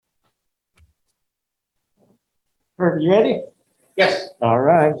You ready? Yes. All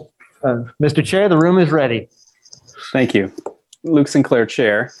right. Mr. Chair, the room is ready. Thank you. Luke Sinclair,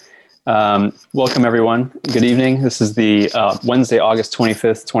 Chair. Welcome, everyone. Good evening. This is the Wednesday, August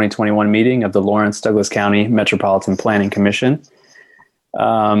 25th, 2021 meeting of the Lawrence Douglas County Metropolitan Planning Commission.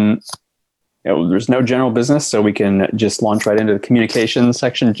 There's no general business, so we can just launch right into the communications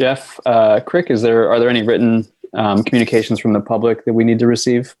section. Jeff Crick, are there any written communications from the public that we need to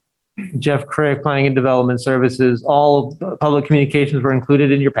receive? Jeff Crick, Planning and Development Services. All public communications were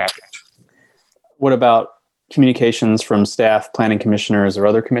included in your packet. What about communications from staff, planning commissioners, or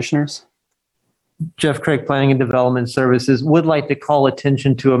other commissioners? Jeff Crick, Planning and Development Services, would like to call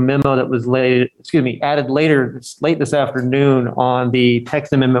attention to a memo that was added late this afternoon on the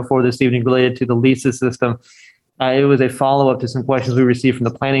text amendment for this evening related to the LISA system. It was a follow-up to some questions we received from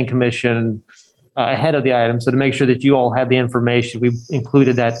the Planning Commission ahead of the item. So to make sure that you all had the information, we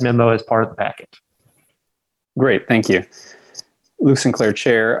included that memo as part of the packet. Great, thank you. Luke Sinclair,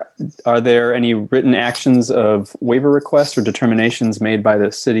 Chair. Are there any written actions of waiver requests or determinations made by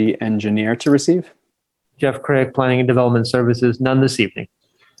the city engineer to receive? Jeff Crick, Planning and Development Services, none this evening.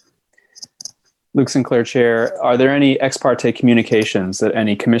 Luke Sinclair, Chair. Are there any ex parte communications that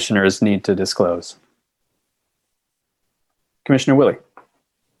any commissioners need to disclose? Commissioner Willie.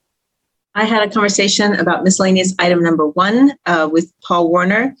 I had a conversation about miscellaneous item number 1 with Paul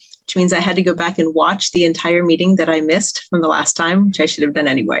Warner, which means I had to go back and watch the entire meeting that I missed from the last time, which I should have done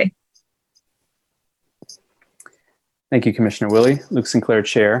anyway. Thank you, Commissioner Willie. Luke Sinclair,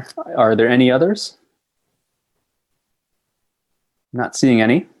 Chair. Are there any others? Not seeing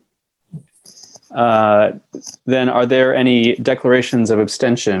any. Then are there any declarations of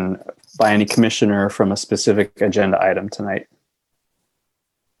abstention by any commissioner from a specific agenda item tonight?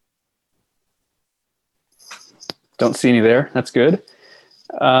 Don't see any there. That's good.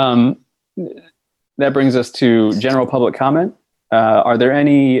 That brings us to general public comment. Are there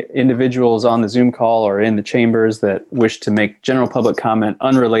any individuals on the Zoom call or in the chambers that wish to make general public comment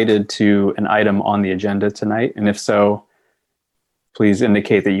unrelated to an item on the agenda tonight? And if so, please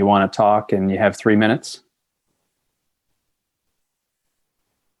indicate that you want to talk and you have 3 minutes.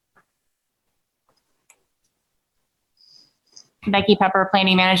 Becky Pepper,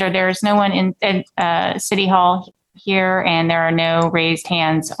 Planning Manager. There's no one in City Hall here, and there are no raised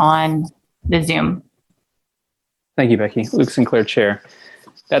hands on the Zoom. Thank you, Becky. Luke Sinclair, Chair.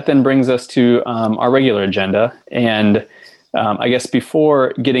 That then brings us to our regular agenda. And I guess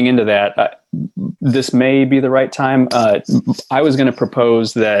before getting into that, this may be the right time. I was going to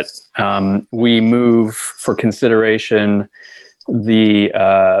propose that we move for consideration the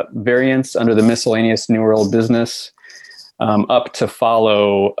variance under the miscellaneous New World Business up to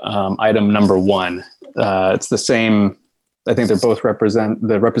follow item number 1. It's the same. I think they're both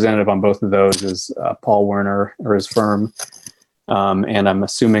the representative on both of those is Paul Werner or his firm. And I'm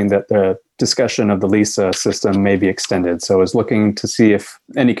assuming that the discussion of the LISA system may be extended. So I was looking to see if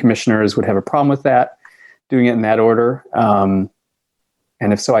any commissioners would have a problem with that, doing it in that order. And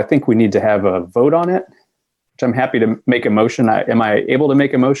if so, I think we need to have a vote on it, which I'm happy to make a motion. Am I able to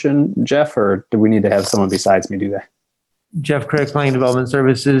make a motion, Jeff, or do we need to have someone besides me do that? Jeff Crick, Planning Development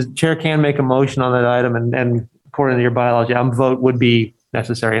Services. Chair can make a motion on that item, and according to your bylaws, a vote would be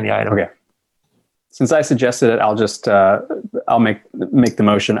necessary in the item. Okay. Since I suggested it, I'll just I'll make the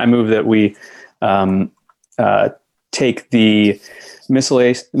motion. I move that we take the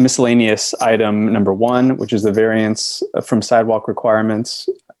miscellaneous item number 1, which is the variance from sidewalk requirements,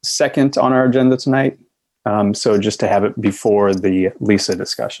 second on our agenda tonight. So just to have it before the LISA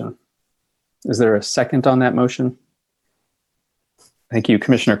discussion. Is there a second on that motion? Thank you.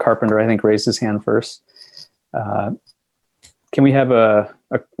 Commissioner Carpenter, I think, raised his hand first. Can we have a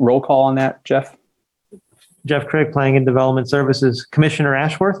roll call on that, Jeff? Jeff Crick, Planning and Development Services. Commissioner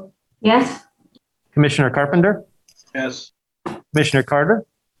Ashworth? Yes. Commissioner Carpenter? Yes. Commissioner Carter?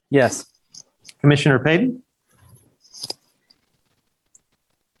 Yes. Commissioner Payton?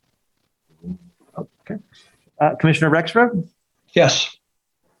 Okay. Commissioner Rexroad? Yes.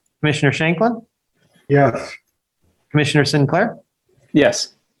 Commissioner Shanklin? Yes. Commissioner Sinclair?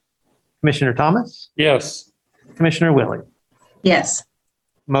 Yes. Commissioner Thomas? Yes. Commissioner Willie? Yes.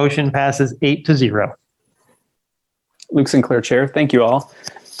 Motion passes 8-0. Luke Sinclair, Chair. Thank you all.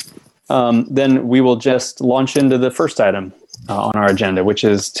 Then we will just launch into the first item on our agenda, which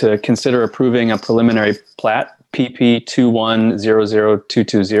is to consider approving a preliminary plat, PP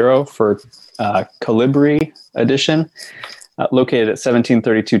 2100220 for Colibri Edition, located at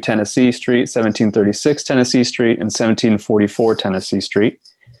 1732 Tennessee Street, 1736 Tennessee Street, and 1744 Tennessee Street.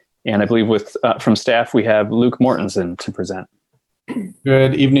 And I believe from staff, we have Luke Mortensen to present.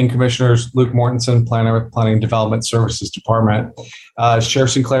 Good evening, Commissioners. Luke Mortensen, Planner with Planning and Development Services Department. As Chair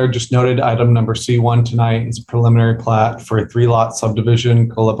Sinclair just noted, item number C1 tonight is a preliminary plat for a 3-lot subdivision,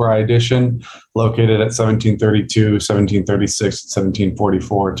 Colibri Edition, located at 1732, 1736, and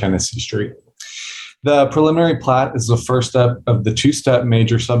 1744 Tennessee Street. The preliminary plat is the first step of the 2-step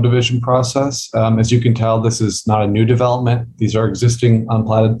major subdivision process. As you can tell, this is not a new development. These are existing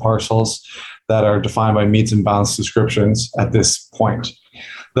unplatted parcels that are defined by meets and bounds descriptions at this point.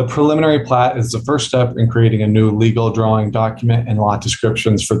 The preliminary plat is the first step in creating a new legal drawing document and lot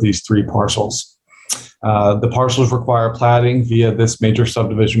descriptions for these 3 parcels. The parcels require platting via this major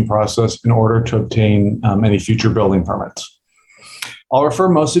subdivision process in order to obtain any future building permits. I'll refer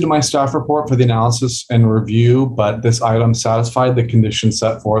mostly to my staff report for the analysis and review, but this item satisfied the conditions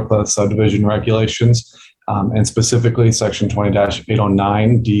set forth by the subdivision regulations, and specifically Section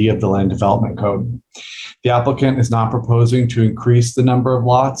 20-809D of the Land Development Code. The applicant is not proposing to increase the number of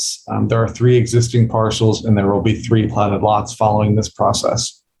lots. There are 3 existing parcels, and there will be 3 platted lots following this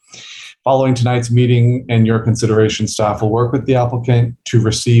process. Following tonight's meeting and your consideration, staff will work with the applicant to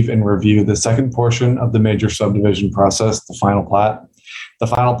receive and review the second portion of the major subdivision process, the final plat. The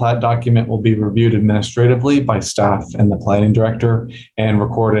final plat document will be reviewed administratively by staff and the planning director and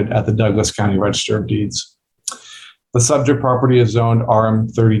recorded at the Douglas County Register of Deeds. The subject property is zoned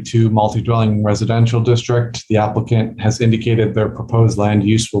RM32 multi-dwelling residential district. The applicant has indicated their proposed land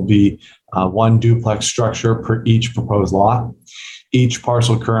use will be 1 duplex structure per each proposed lot. Each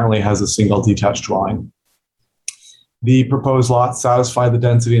parcel currently has a single detached dwelling. The proposed lots satisfy the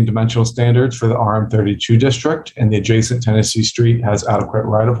density and dimensional standards for the RM32 district, and the adjacent Tennessee Street has adequate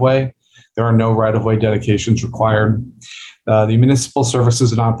right-of-way. There are no right-of-way dedications required. The Municipal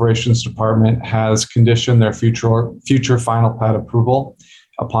Services and Operations Department has conditioned their future final plat approval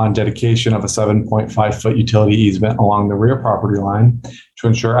upon dedication of a 7.5-foot utility easement along the rear property line to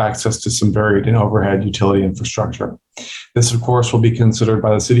ensure access to some varied and overhead utility infrastructure. This, of course, will be considered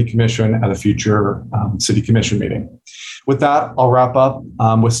by the City Commission at a future City Commission meeting. With that, I'll wrap up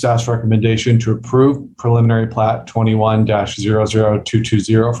with staff's recommendation to approve preliminary plat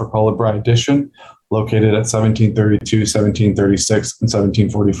 21-00220 for Colibri Edition, located at 1732, 1736, and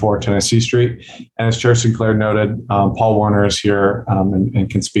 1744 Tennessee Street. And as Chair Sinclair noted, Paul Warner is here and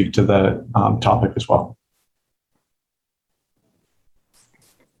can speak to the topic as well.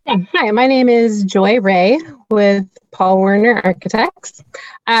 Hi, my name is Joy Ray with Paul Warner Architects.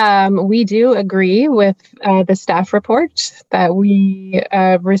 We do agree with the staff report that we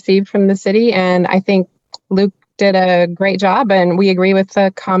received from the city, and I think Luke did a great job, and we agree with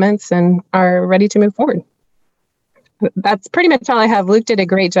the comments and are ready to move forward. That's pretty much all I have. Luke did a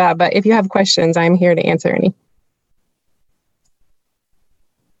great job, but if you have questions, I'm here to answer any.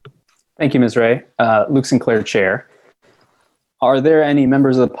 Thank you, Ms. Ray. Luke Sinclair, Chair. Are there any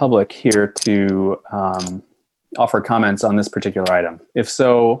members of the public here to offer comments on this particular item? If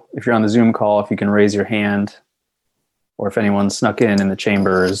so, if you're on the Zoom call, if you can raise your hand, or if anyone snuck in the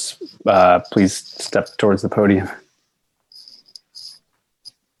chambers, please step towards the podium.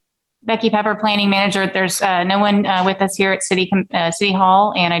 Becky Pepper, Planning Manager. There's no one with us here at City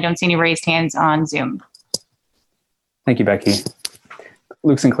Hall, and I don't see any raised hands on Zoom. Thank you, Becky.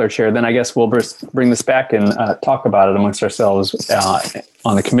 Luke Sinclair, Chair. Then I guess we'll bring this back and talk about it amongst ourselves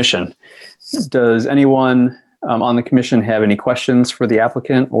on the commission. Does anyone on the commission have any questions for the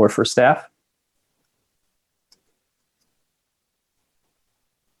applicant or for staff?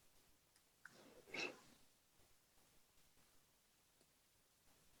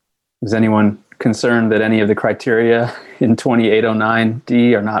 Is anyone concerned that any of the criteria in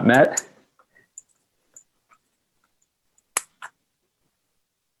 2809D are not met?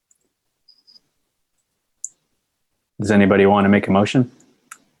 Does anybody want to make a motion?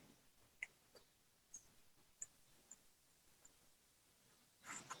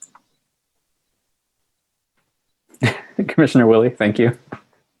 Commissioner Willie, thank you.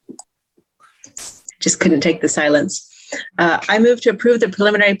 Just couldn't take the silence. I move to approve the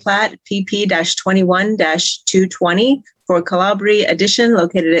preliminary plat PP-21-220 for Colibri Edition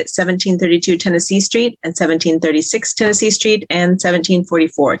located at 1732 Tennessee Street and 1736 Tennessee Street and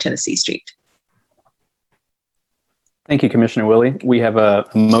 1744 Tennessee Street. Thank you, Commissioner Willie. We have a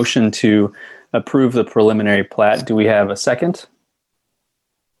motion to approve the preliminary plat. Do we have a second?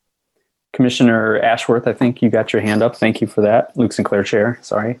 Commissioner Ashworth, I think you got your hand up. Thank you for that. Luke Sinclair, Chair.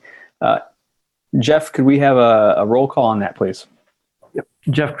 Sorry. Jeff, could we have a roll call on that, please? Yep.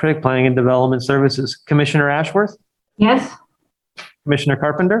 Jeff Craig, Planning and Development Services. Commissioner Ashworth? Yes. Commissioner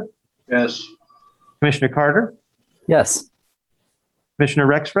Carpenter? Yes. Commissioner Carter? Yes. Commissioner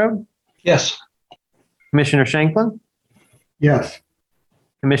Rexroad? Yes. Commissioner Shanklin? Yes.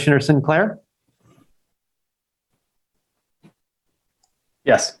 Commissioner Sinclair,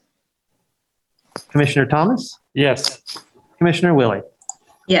 Yes. Commissioner Thomas, Yes. Commissioner Willie.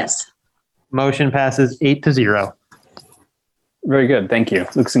 Yes. Motion passes 8-0. Very good. Thank you.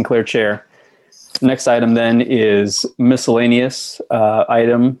 Luke Sinclair, Chair. Next item then is miscellaneous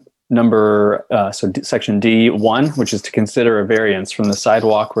item number, section D1, which is to consider a variance from the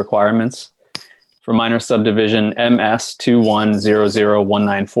sidewalk requirements for minor subdivision MS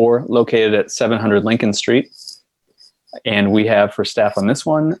 2100194 located at 700 Lincoln Street. And we have for staff on this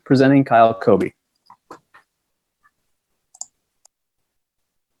one presenting Kyle Kobe.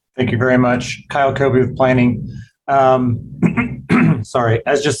 Thank you very much. Kyle Kobe with Planning. Sorry,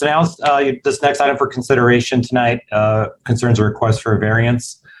 as just announced, this next item for consideration tonight concerns a request for a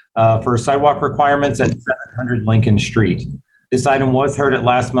variance for sidewalk requirements at 700 Lincoln Street. This item was heard at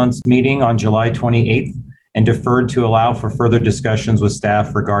last month's meeting on July 28th and deferred to allow for further discussions with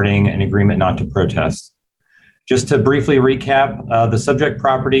staff regarding an agreement not to protest. Just to briefly recap, the subject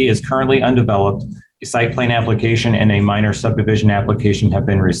property is currently undeveloped. A site plan application and a minor subdivision application have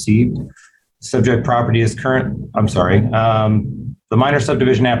been received. Subject property is the minor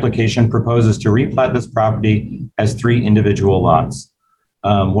subdivision application proposes to replat this property as 3 individual lots.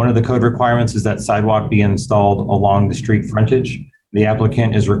 One of the code requirements is that sidewalk be installed along the street frontage. The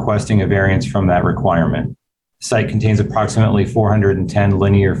applicant is requesting a variance from that requirement. The site contains approximately 410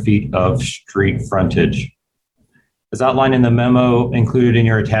 linear feet of street frontage. As outlined in the memo included in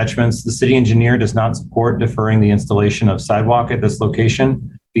your attachments, the city engineer does not support deferring the installation of sidewalk at this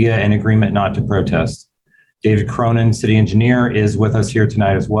location via an agreement not to protest. David Cronin, city engineer, is with us here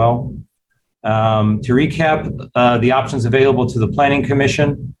tonight as well. To recap, the options available to the Planning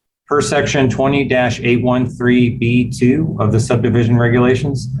Commission per section 20-813B2 of the subdivision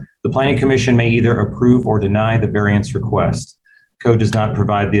regulations, the Planning Commission may either approve or deny the variance request. Code does not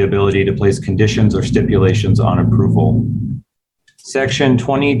provide the ability to place conditions or stipulations on approval. Section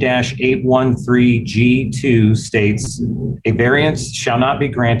 20-813G2 states, a variance shall not be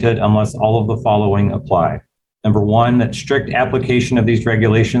granted unless all of the following apply. Number 1, that strict application of these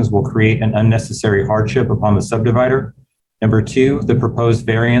regulations will create an unnecessary hardship upon the subdivider. Number 2, the proposed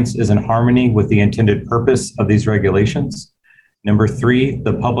variance is in harmony with the intended purpose of these regulations. Number 3,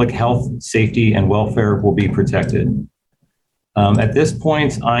 the public health, safety, and welfare will be protected. At this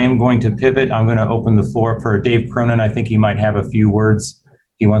point, I am going to pivot. I'm going to open the floor for Dave Cronin. I think he might have a few words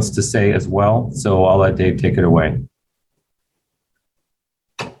he wants to say as well. So I'll let Dave take it away.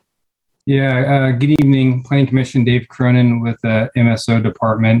 Yeah, good evening, Planning Commission, Dave Cronin with the MSO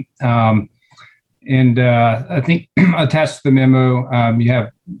department. I think attached to the memo, you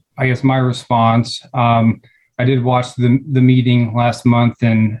have, I guess, my response. I did watch the meeting last month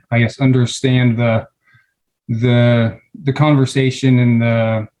and I guess understand the conversation and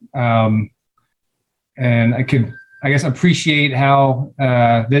I could, I guess, appreciate how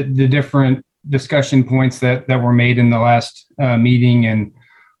the different discussion points that were made in the last meeting. And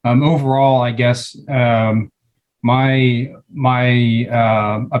overall, I guess my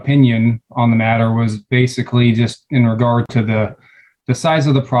opinion on the matter was basically just in regard to the size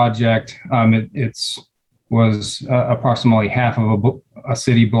of the project. It was approximately half of a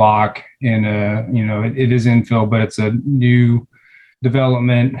city block in it is infill, but it's a new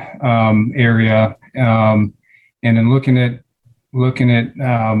development area. And then looking at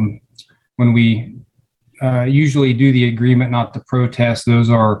when we usually do the agreement not to protest, those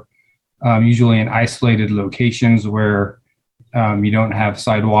are usually in isolated locations where you don't have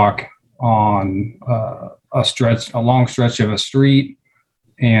sidewalk on a long stretch of a street,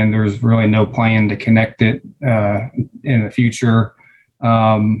 and there's really no plan to connect it in the future.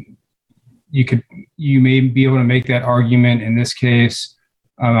 You may be able to make that argument in this case.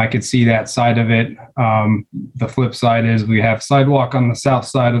 I could see that side of it. The flip side is we have sidewalk on the south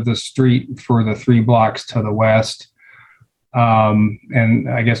side of the street for the 3 blocks to the west. And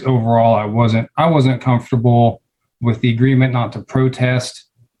I guess overall, I wasn't comfortable with the agreement not to protest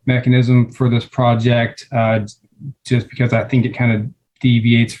mechanism for this project, just because I think it kind of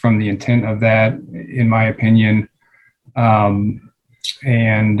deviates from the intent of that, in my opinion.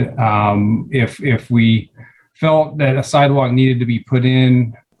 If we felt that a sidewalk needed to be put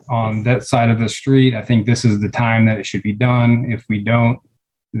in on that side of the street, I think this is the time that it should be done. If we don't,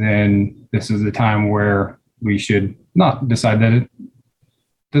 then this is the time where we should not decide that it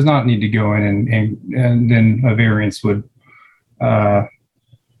does not need to go in, and then a variance would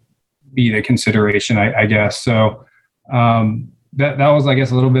be the consideration, I guess. So that was, I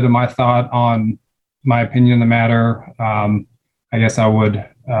guess, a little bit of my thought on my opinion on the matter. I guess I would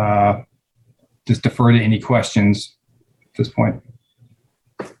just defer to any questions this point.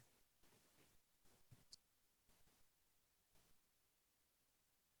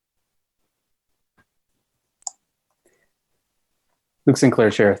 Luke Sinclair,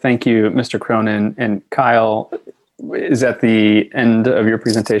 Chair. Thank you, Mr. Cronin. And Kyle, is that the end of your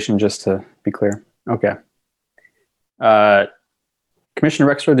presentation, just to be clear? Okay.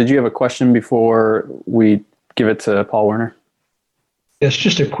 Commissioner Rexroth, did you have a question before we give it to Paul Werner? Yes,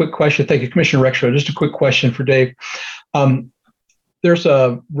 just a quick question. Thank you, Commissioner Rexroth. Just a quick question for Dave. There's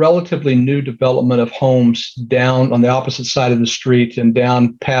a relatively new development of homes down on the opposite side of the street and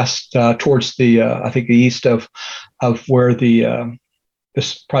down past towards the I think the east of where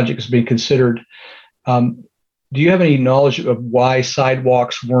this project is being considered. Do you have any knowledge of why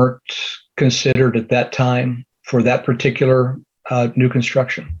sidewalks weren't considered at that time for that particular new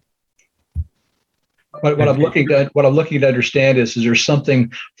construction? What I'm looking to understand is there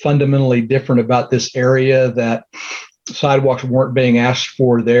something fundamentally different about this area that sidewalks weren't being asked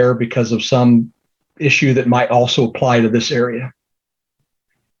for there because of some issue that might also apply to this area?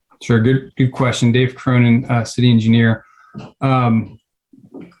 Sure. Good question. Dave Cronin, city engineer.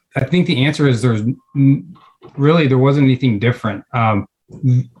 I think the answer is there wasn't anything different.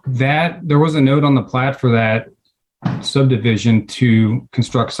 That there was a note on the plat for that subdivision to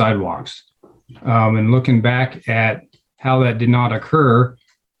construct sidewalks. And looking back at how that did not occur,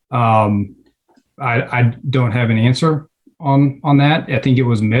 I don't have an answer on that. I think it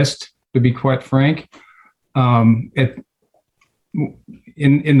was missed, to be quite frank. In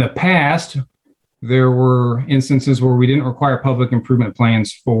the past, there were instances where we didn't require public improvement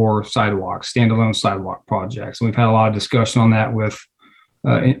plans for sidewalks, standalone sidewalk projects. And we've had a lot of discussion on that with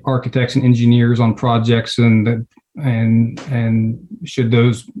architects and engineers on projects and should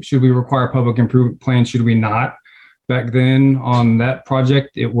we require public improvement plans? Should we not? Back then on that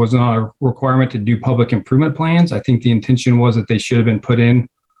project, it was not a requirement to do public improvement plans. I think the intention was that they should have been put in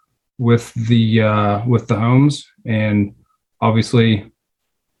with the homes, and obviously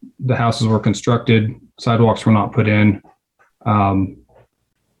the houses were constructed, sidewalks were not put in. I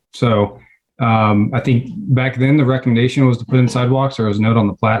think back then the recommendation was to put in sidewalks. There was a note on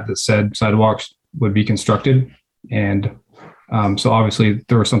the plat that said sidewalks would be constructed. And so obviously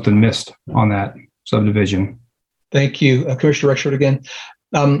there was something missed on that subdivision. Thank you. Commissioner Rexroth again.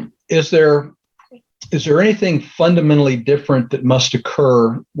 Is there anything fundamentally different that must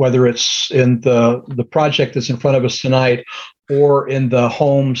occur, whether it's in the project that's in front of us tonight or in the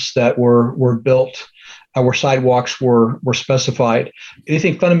homes that were built where sidewalks were specified?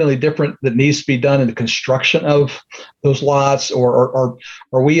 Anything fundamentally different that needs to be done in the construction of those lots, or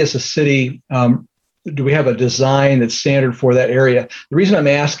are we as a city, do we have a design that's standard for that area? The reason I'm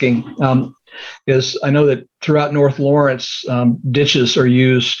asking is I know that throughout North Lawrence, ditches are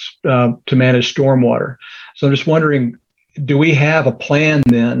used to manage stormwater. So I'm just wondering, do we have a plan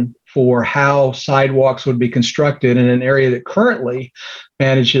then for how sidewalks would be constructed in an area that currently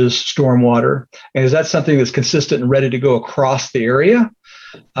manages stormwater? And is that something that's consistent and ready to go across the area?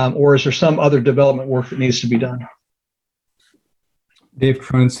 Or is there some other development work that needs to be done? Dave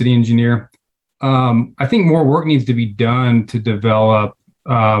Cronin, city engineer. I think more work needs to be done to develop,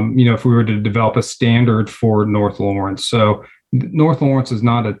 if we were to develop a standard for North Lawrence. So North Lawrence is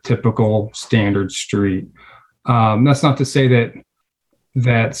not a typical standard street. That's not to say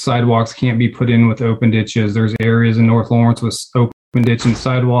that sidewalks can't be put in with open ditches. There's areas in North Lawrence with open ditch and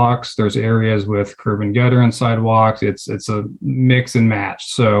sidewalks. There's areas with curb and gutter and sidewalks. It's a mix and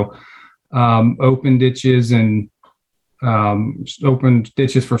match. So open ditches and open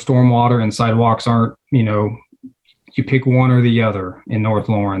ditches for stormwater and sidewalks aren't, you pick one or the other in North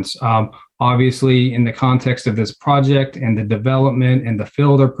Lawrence. Obviously, in the context of this project and the development and the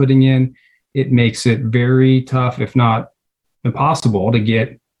fill they're putting in, it makes it very tough, if not impossible, to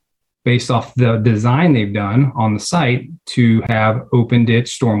get, based off the design they've done on the site, to have open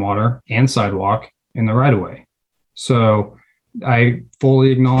ditch stormwater and sidewalk in the right of way. So I fully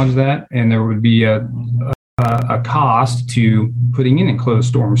acknowledge that, and there would be a cost to putting in enclosed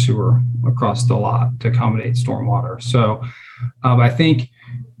storm sewer across the lot to accommodate stormwater. So I think,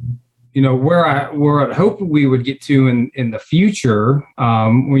 where I hope we would get to in the future,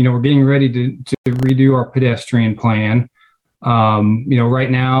 we're getting ready to redo our pedestrian plan.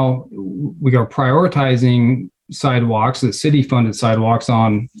 Right now we are prioritizing sidewalks, the city funded sidewalks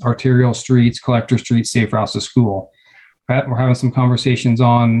on arterial streets, collector streets, safe routes to school. We're having some conversations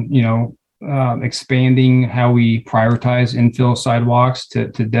on, expanding how we prioritize infill sidewalks to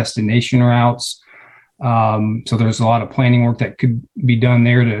destination routes. So there's a lot of planning work that could be done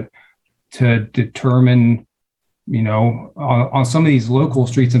there to determine on some of these local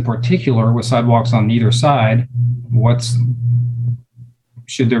streets in particular with sidewalks on either side,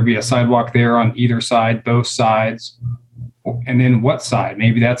 should there be a sidewalk there on either side, both sides? And then what side?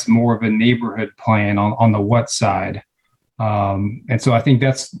 Maybe that's more of a neighborhood plan on the what side. And so I think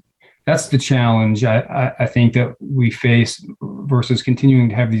that's the challenge I think that we face versus continuing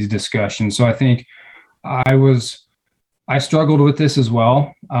to have these discussions. So I think I struggled with this as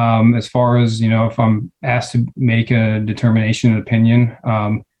well. As far as, if I'm asked to make a determination, an opinion,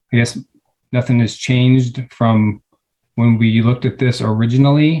 I guess nothing has changed from when we looked at this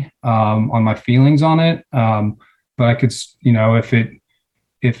originally, on my feelings on it. But I could,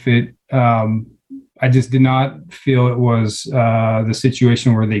 if it, I just did not feel it was the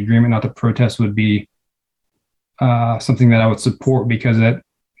situation where the agreement not to protest would be something that I would support, because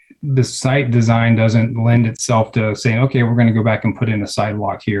the site design doesn't lend itself to saying, okay, we're going to go back and put in a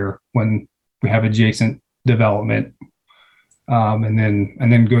sidewalk here when we have adjacent development, and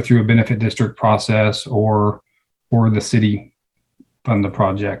then go through a benefit district process or the city fund the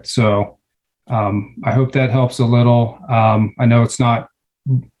project. So I hope that helps a little. I know it's not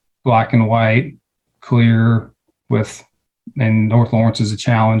black and white, clear and North Lawrence is a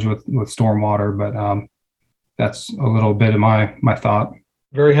challenge with stormwater, but that's a little bit of my thought.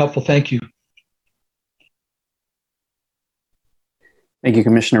 Very helpful. Thank you. Thank you,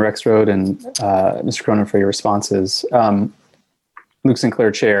 Commissioner Rexroad and Mr. Cronin, for your responses. Luke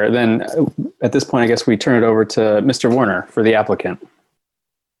Sinclair, Chair. Then at this point, I guess we turn it over to Mr. Warner for the applicant.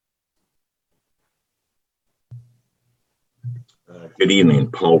 Good evening,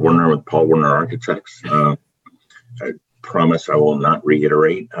 Paul Warner with Paul Warner Architects. I promise I will not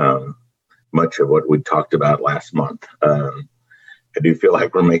reiterate much of what we talked about last month. I do feel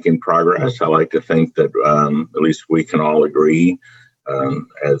like we're making progress. I like to think that at least we can all agree,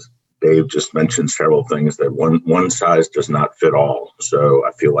 as Dave just mentioned several things, that one size does not fit all. So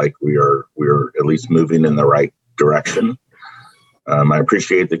I feel like we're at least moving in the right direction. I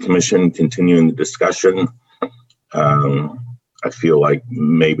appreciate the commission continuing the discussion. I feel like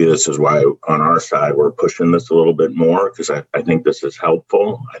maybe this is why on our side we're pushing this a little bit more, because I think this is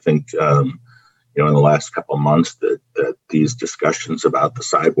helpful. I think in the last couple of months that these discussions about the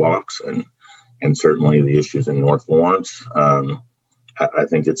sidewalks and certainly the issues in North Lawrence, I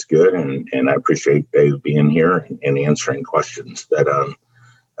think it's good, and I appreciate Dave being here and answering questions that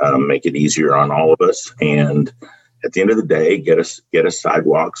make it easier on all of us. And at the end of the day, get us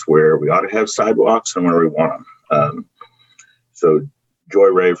sidewalks where we ought to have sidewalks and where we want them. So Joy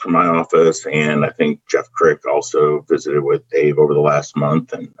Ray from my office, and I think Jeff Crick also visited with Dave over the last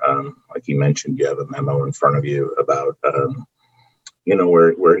month. And like you mentioned, you have a memo in front of you about,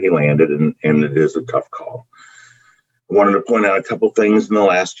 where he landed, and it is a tough call. I wanted to point out a couple things in the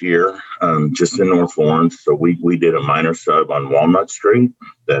last year, just in North Lawrence. So we did a minor sub on Walnut Street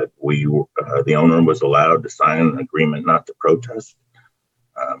that the owner was allowed to sign an agreement not to protest.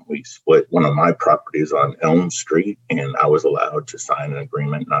 We split one of my properties on Elm Street, and I was allowed to sign an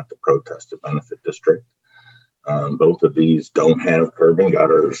agreement not to protest a benefit district. Both of these don't have curb and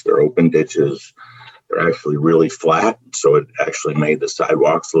gutters. They're open ditches. They're actually really flat, so it actually made the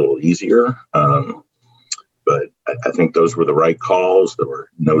sidewalks a little easier. But I think those were the right calls. There were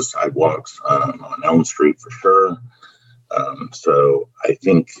no sidewalks on Elm Street for sure. So I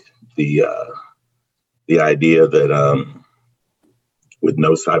think the idea that with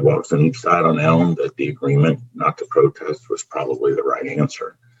no sidewalks on each side on Elm, that the agreement not to protest was probably the right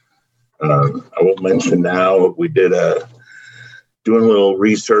answer. I will mention now, we did doing a little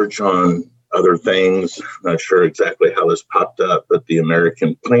research on other things. Not sure exactly how this popped up, but the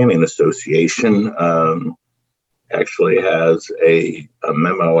American Planning Association actually has a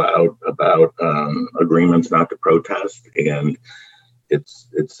memo out about agreements not to protest, and it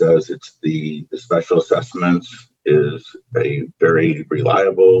says it's the special assessments is a very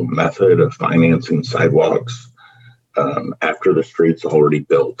reliable method of financing sidewalks after the street's already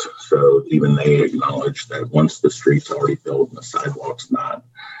built. So even they acknowledge that once the street's already built and the sidewalk's not,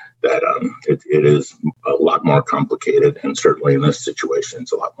 that it is a lot more complicated, and certainly in this situation,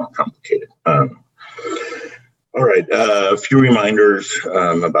 it's a lot more complicated. All right, a few reminders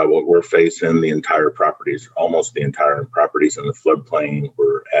about what we're facing. The entire properties, almost the entire properties in the floodplain,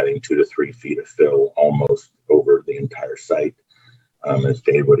 we're adding 2 to 3 feet of fill almost over the entire site. As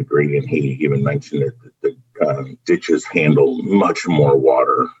Dave would agree, and he even mentioned that the ditches handle much more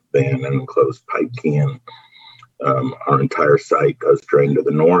water than an enclosed pipe can. Our entire site does drain to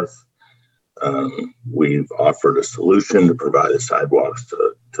the north. We've offered a solution to provide the sidewalks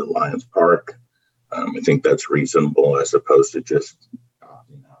to Lions Park. I think that's reasonable as opposed to just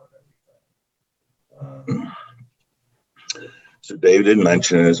opting out of everything. So Dave did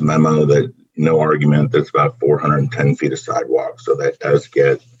mention in his memo that no argument that's about 410 feet of sidewalk. So that does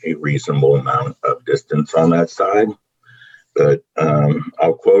get a reasonable amount of distance on that side. But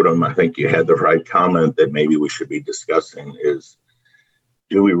I'll quote him. I think you had the right comment that maybe we should be discussing is,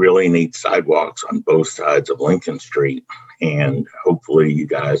 do we really need sidewalks on both sides of Lincoln Street? And hopefully you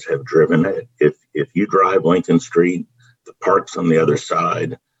guys have driven it. If you drive Lincoln Street, the park's on the other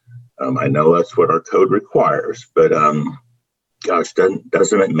side. I know that's what our code requires, but gosh,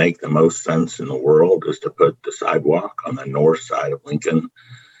 doesn't it make the most sense in the world is to put the sidewalk on the north side of Lincoln?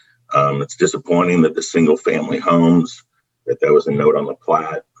 It's disappointing that the single family homes, that was a note on the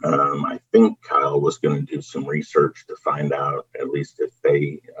plat. I think Kyle was going to do some research to find out at least if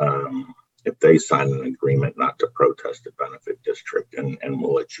they sign an agreement not to protest a benefit district, and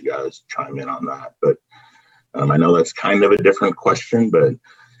we'll let you guys chime in on that. But I know that's kind of a different question, but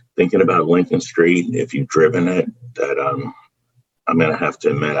thinking about Lincoln Street, if you've driven it, that I'm going to have to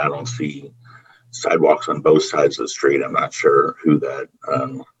admit, I don't see sidewalks on both sides of the street. I'm not sure who that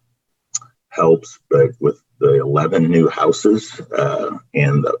helps, but with the 11 new houses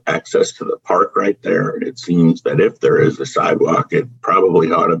and the access to the park right there, it seems that if there is a sidewalk, it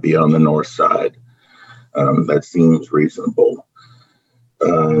probably ought to be on the north side. That seems reasonable.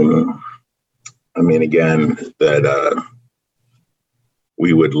 I mean, again, that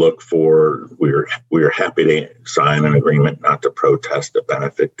we would look for, we're happy to sign an agreement not to protest a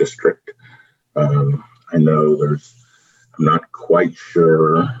benefit district. I know I'm not quite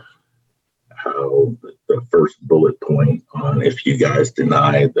sure how the first bullet point on if you guys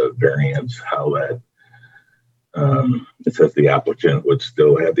deny the variance, how that it says the applicant would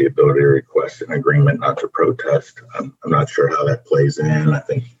still have the ability to request an agreement not to protest. I'm not sure how that plays in. I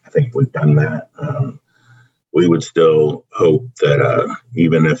think we've done that. We would still hope that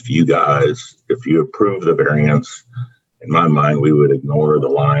even if you approve the variance, in my mind, we would ignore the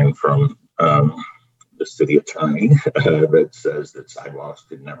line from the city attorney that says that sidewalks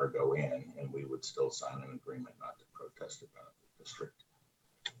could never go in, and we would still sign an agreement not to protest about the district.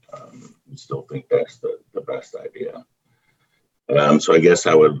 We still think that's the best idea. So I guess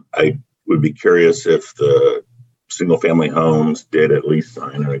I would be curious if the single family homes did at least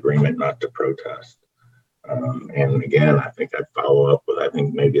sign an agreement not to protest. And again, I think I'd follow up with, I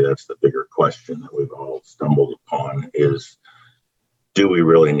think maybe that's the bigger question that we've all stumbled upon is, do we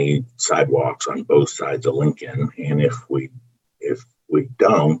really need sidewalks on both sides of Lincoln? And if we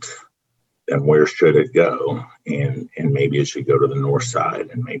don't, then where should it go? And maybe it should go to the north side,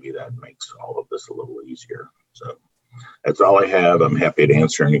 and maybe that makes all of this a little easier. So that's all I have. I'm happy to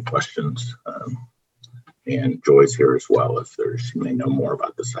answer any questions. And Joy's here as well if she may know more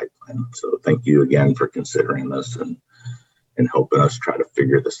about the site plan. So thank you again for considering this and helping us try to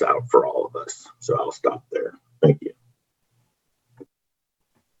figure this out for all of us. So I'll stop there. Thank you.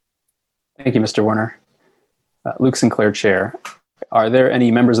 Thank you, Mr. Warner. Luke Sinclair, Chair. Are there any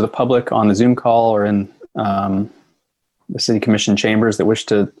members of the public on the Zoom call or in the City Commission chambers that wish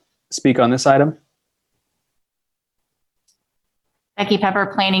to speak on this item? Becky Pepper,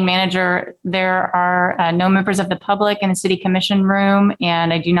 Planning Manager. There are no members of the public in the City Commission room,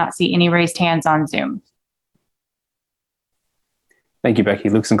 and I do not see any raised hands on Zoom. Thank you, Becky.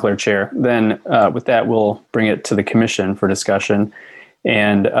 Luke Sinclair, Chair. Then with that, we'll bring it to the Commission for discussion.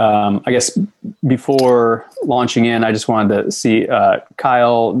 And I guess before launching in, I just wanted to see,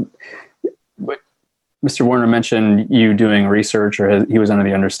 Kyle, Mr. Warner mentioned you doing research, or he was under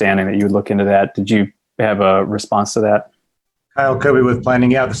the understanding that you would look into that. Did you have a response to that? Kyle Kobe with Planning.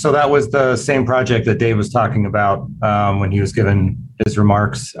 Yeah, so that was the same project that Dave was talking about when he was giving his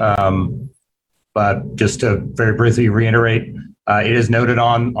remarks. But just to very briefly reiterate, it is noted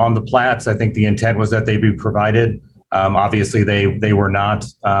on the plats. I think the intent was that they be provided. Obviously, they were not.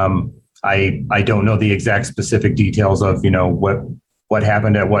 I don't know the exact specific details of what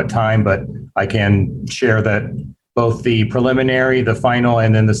happened at what time, but I can share that both the preliminary, the final,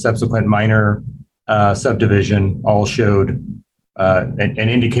 and then the subsequent minor subdivision all showed an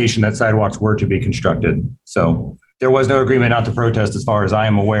indication that sidewalks were to be constructed. So there was no agreement not to protest, as far as I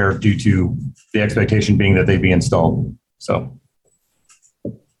am aware, due to the expectation being that they be installed. So.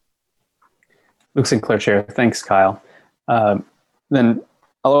 Luke Sinclair, Chair. Thanks, Kyle. Then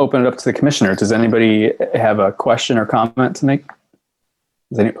I'll open it up to the commissioner. Does anybody have a question or comment to make?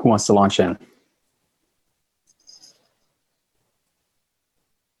 Who wants to launch in?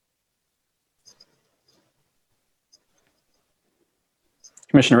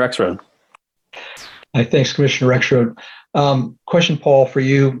 Commissioner Rexroad. Hi, thanks, Commissioner Rexroad. Question, Paul, for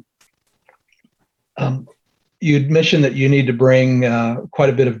you. You'd mentioned that you need to bring quite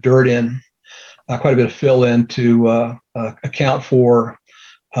a bit of dirt in quite a bit of fill in to account for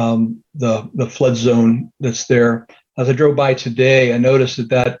the flood zone that's there. As I drove by today, I noticed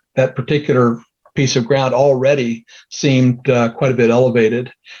that particular piece of ground already seemed quite a bit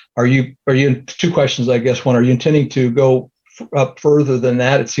elevated. Are you, two questions, I guess. One, are you intending to go up further than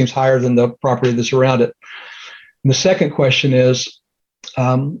that? It seems higher than the property that's around it. And the second question is,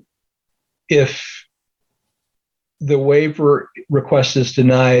 if the waiver request is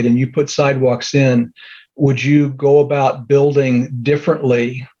denied and you put sidewalks in, would you go about building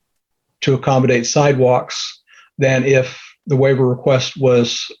differently to accommodate sidewalks than if the waiver request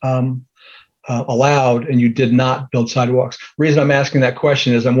was allowed and you did not build sidewalks? The reason I'm asking that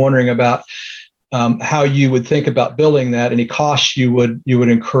question is I'm wondering about how you would think about building that, any costs you would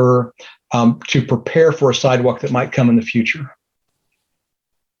incur to prepare for a sidewalk that might come in the future.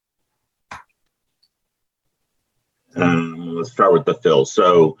 Let's start with the fill.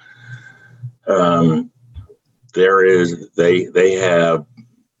 So they have,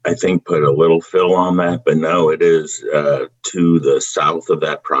 I think, put a little fill on that, but no, it is to the south of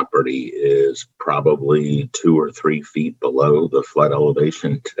that property is probably 2 or 3 feet below the flood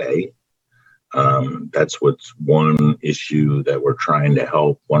elevation today. That's what's one issue that we're trying to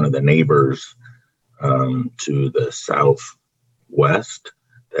help one of the neighbors to the southwest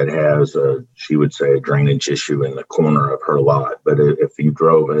that has she would say, a drainage issue in the corner of her lot. But if you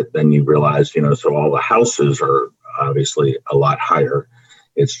drove it, then you realize, so all the houses are obviously a lot higher.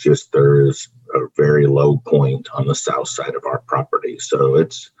 It's just there's a very low point on the south side of our property. So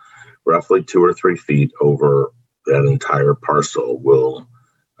it's roughly 2 or 3 feet over that entire parcel will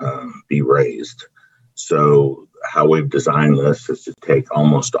be raised. So how we've designed this is to take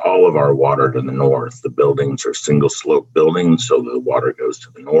almost all of our water to the north. The buildings are single slope buildings, so the water goes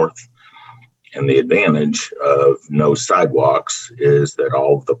to the north. And the advantage of no sidewalks is that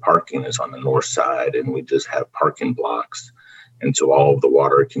all of the parking is on the north side, and we just have parking blocks. And so all of the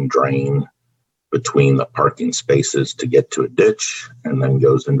water can drain between the parking spaces to get to a ditch, and then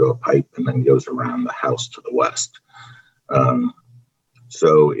goes into a pipe, and then goes around the house to the west.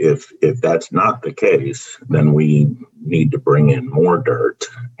 So if that's not the case, then we need to bring in more dirt.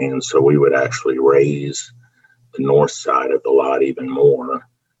 And so we would actually raise the north side of the lot even more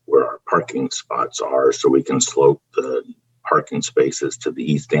where our parking spots are, so we can slope the parking spaces to the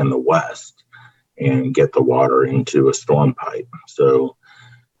east and the west and get the water into a storm pipe. So,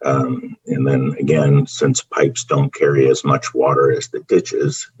 and then again, since pipes don't carry as much water as the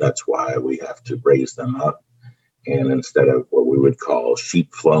ditches, that's why we have to raise them up. And instead of what we would call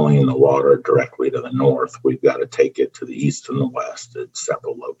sheet flowing the water directly to the north, we've got to take it to the east and the west at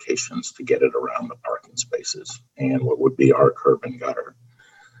several locations to get it around the parking spaces and what would be our curb and gutter.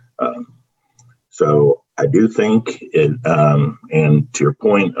 So I do think it, and to your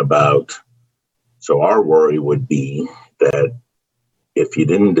point about, so our worry would be that if you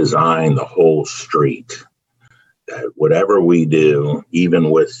didn't design the whole street, that whatever we do,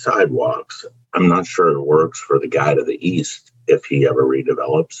 even with sidewalks, I'm not sure it works for the guy to the east if he ever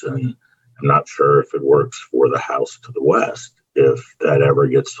redevelops, and I'm not sure if it works for the house to the west if that ever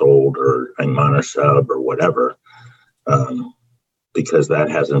gets sold or a minor sub or whatever, because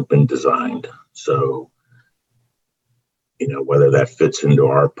that hasn't been designed. So, whether that fits into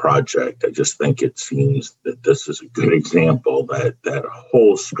our project, I just think it seems that this is a good example that that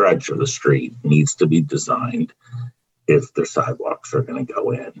whole stretch of the street needs to be designed if the sidewalks are going to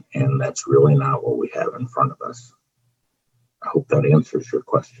go in. And that's really not what we have in front of us. I hope that answers your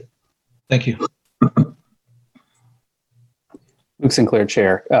question. Thank you. Luke Sinclair,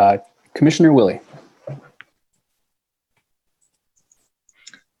 Chair. Commissioner Willie.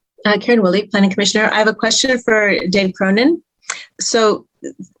 Karen Willie, Planning Commissioner. I have a question for Dave Cronin. So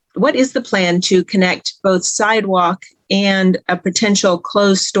what is the plan to connect both sidewalk and a potential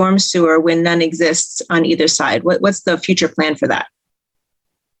closed storm sewer when none exists on either side? What's the future plan for that?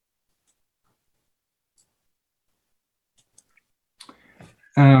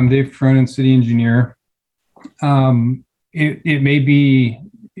 Dave Cronin, City Engineer.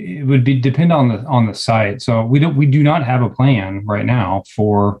 It would depend on the site. So we do not have a plan right now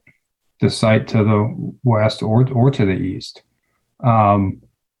for the site to the west or to the east.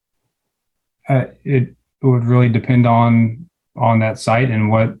 It would really depend on that site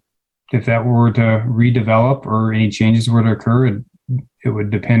and what, if that were to redevelop or any changes were to occur, it would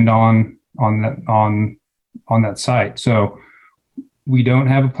depend on that site. So we don't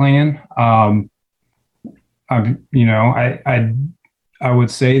have a plan. I would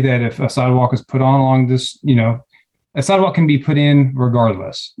say that if a sidewalk is put on along this, a sidewalk can be put in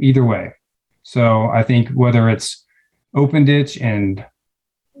regardless, either way. So I think whether it's open ditch and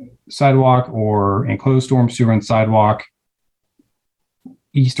sidewalk or enclosed storm sewer and sidewalk,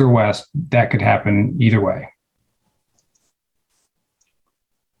 east or west, that could happen either way.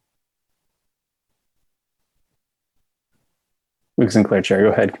 Luke Sinclair, Chair. Go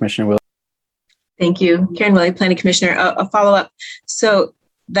ahead, Commissioner Willie. Thank you. Karen Willie, Planning Commissioner. A follow-up. So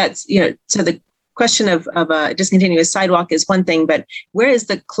that's, so the question of a discontinuous sidewalk is one thing, but where is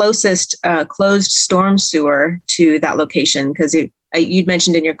the closest closed storm sewer to that location? Because you'd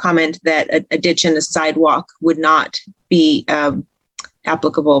mentioned in your comment that a ditch and a sidewalk would not be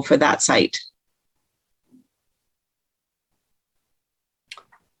applicable for that site.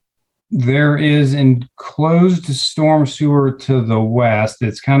 There is enclosed storm sewer to the west.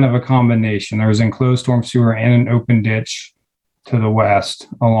 It's kind of a combination. There's enclosed storm sewer and an open ditch to the west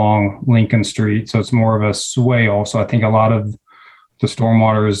along Lincoln Street. So it's more of a swale. So I think a lot of the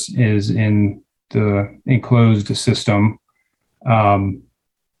stormwater is in the enclosed system. And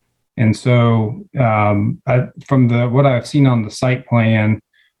so from what I've seen on the site plan,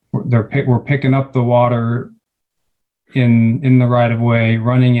 we're picking up the water in the right of way,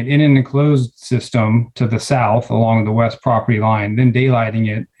 running it in an enclosed system to the south along the west property line, then daylighting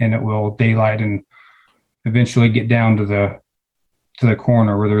it, and it will daylight and eventually get down to the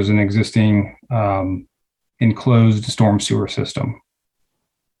corner where there's an existing enclosed storm sewer system.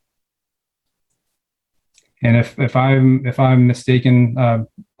 And if I'm mistaken,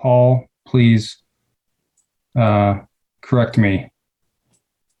 Paul, please correct me.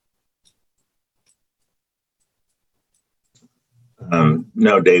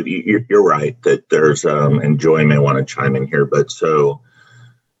 No, Dave, you're right that there's, and Joy may want to chime in here, but so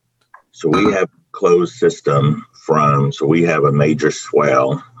we have closed system so we have a major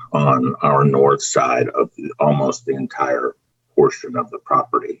swell on our north side of almost the entire portion of the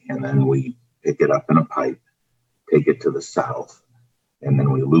property. And then we pick it up in a pipe, take it to the south, and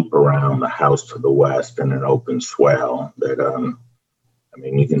then we loop around the house to the west in an open swell that,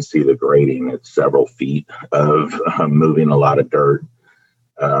 you can see the grading. It's several feet of moving a lot of dirt.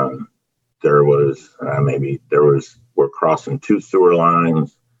 We're crossing two sewer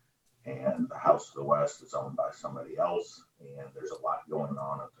lines, and the house to the west is owned by somebody else. And there's a lot going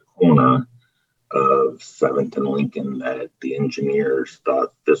on at the corner of 7th and Lincoln that the engineers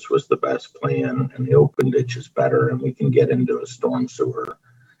thought this was the best plan, and the open ditch is better, and we can get into a storm sewer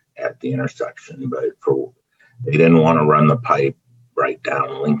at the intersection. But they didn't want to run the pipe right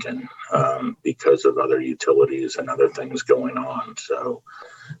down Lincoln because of other utilities and other things going on. So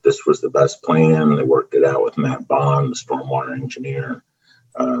this was the best plan. They worked it out with Matt Bond, the stormwater engineer.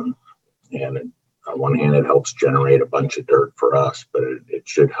 And on one hand, it helps generate a bunch of dirt for us, but it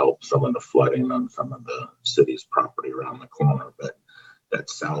should help some of the flooding on some of the city's property around the corner. But that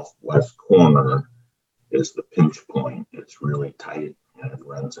southwest corner is the pinch point. It's really tight, and it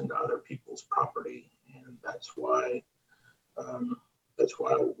runs into other people's property. And that's why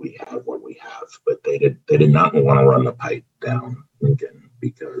we have what we have. But they did not want to run the pipe down Lincoln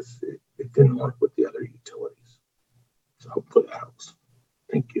because it didn't work with the other utilities. So hopefully that helps.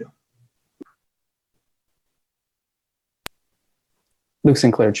 Thank you. Luke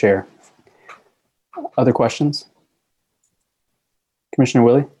Sinclair, Chair. Other questions? Commissioner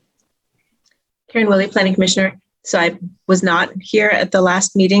Willie? Karen Willie, Planning Commissioner. So I was not here at the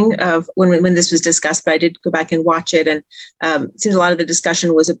last meeting of when this was discussed, but I did go back and watch it. And it seems a lot of the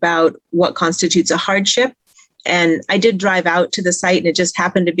discussion was about what constitutes a hardship. And I did drive out to the site, and it just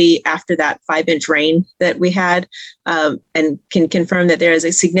happened to be after that 5-inch rain that we had, and can confirm that there is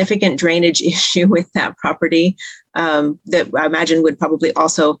a significant drainage issue with that property that I imagine would probably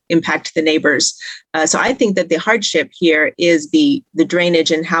also impact the neighbors. So I think that the hardship here is the drainage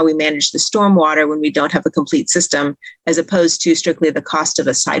and how we manage the stormwater when we don't have a complete system, as opposed to strictly the cost of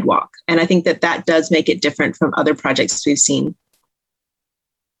a sidewalk. And I think that does make it different from other projects we've seen.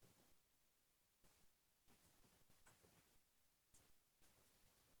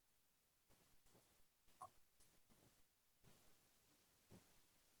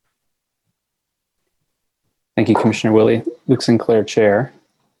 Thank you, Commissioner Willie. Luke Sinclair, Chair.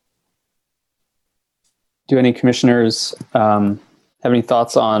 Do any commissioners have any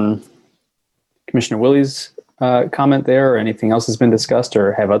thoughts on Commissioner Willie's comment there, or anything else has been discussed,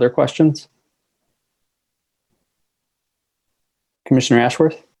 or have other questions? Commissioner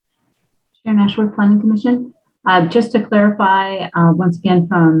Ashworth? Sharon Ashworth, Planning Commission. Just to clarify, once again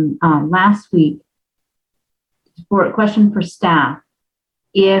from last week, for a question for staff,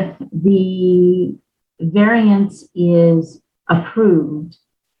 if the variance is approved,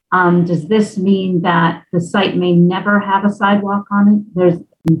 does this mean that the site may never have a sidewalk on it?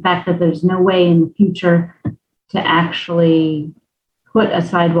 In fact, that there's no way in the future to actually put a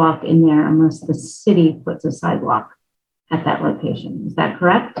sidewalk in there unless the city puts a sidewalk at that location. Is that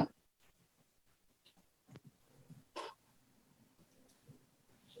correct?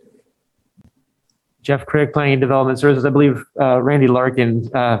 Jeff Craig, Planning and Development Services. I believe Randy Larkin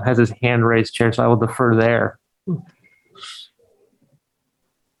has his hand raised, Chair, so I will defer there.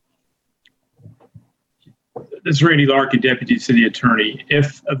 This is Randy Larkin, Deputy City Attorney.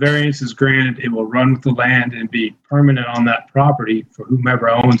 If a variance is granted, it will run with the land and be permanent on that property for whomever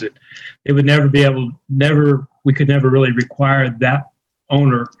owns it. It would never be able, we could never really require that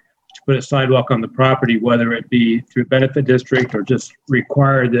owner to put a sidewalk on the property, whether it be through a benefit district or just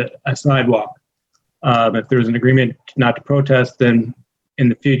require a sidewalk. If there's an agreement not to protest, then in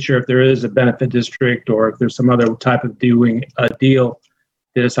the future, if there is a benefit district or if there's some other type of doing a deal,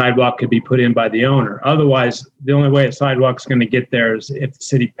 that a sidewalk could be put in by the owner. Otherwise, the only way a sidewalk is going to get there is if the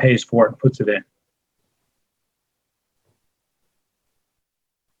city pays for it and puts it in.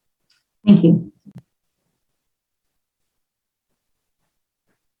 Thank you.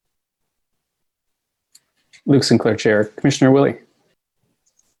 Luke Sinclair, Chair. Commissioner Willie.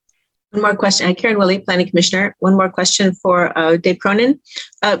 One more question. Karen Willie, Planning Commissioner. One more question for Dave Cronin.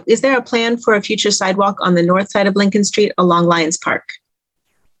 Is there a plan for a future sidewalk on the north side of Lincoln Street along Lions Park?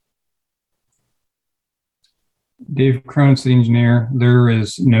 Dave Cronin's the engineer. There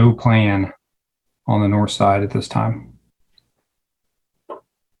is no plan on the north side at this time.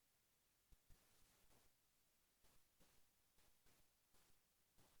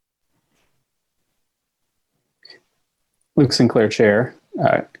 Luke Sinclair, Chair.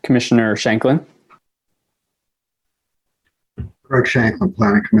 Commissioner Shanklin. Greg Shanklin,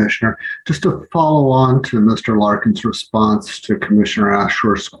 Planning Commissioner. Just to follow on to Mr. Larkin's response to Commissioner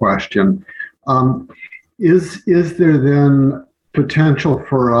Ashworth's question, is there then potential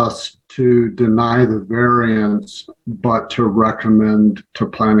for us to deny the variance, but to recommend to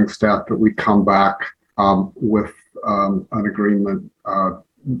planning staff that we come back with an agreement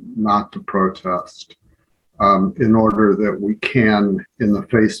not to protest in order that we can, in the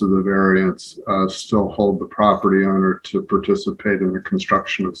face of the variance, still hold the property owner to participate in the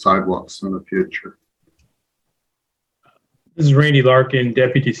construction of sidewalks in the future? This is Randy Larkin,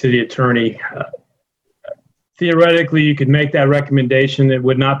 Deputy City Attorney. Theoretically, you could make that recommendation. It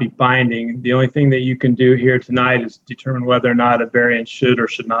would not be binding. The only thing that you can do here tonight is determine whether or not a variance should or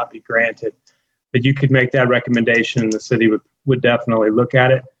should not be granted. But you could make that recommendation and the city would definitely look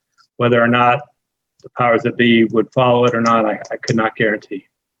at it. Whether or not the powers that be would follow it or not, I could not guarantee.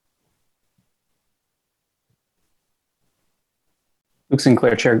 Luke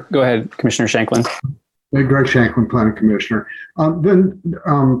Sinclair, Chair. Go ahead, Commissioner Shanklin. Hey, Greg Shanklin, Planning Commissioner.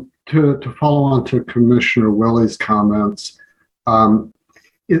 To follow on to Commissioner Willie's comments,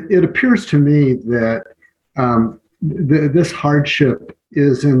 it appears to me that this hardship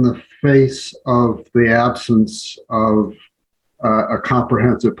is in the face of the absence of a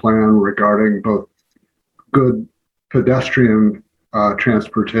comprehensive plan regarding both good pedestrian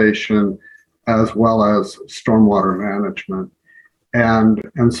transportation as well as stormwater management.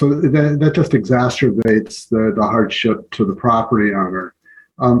 And so that just exacerbates the hardship to the property owner.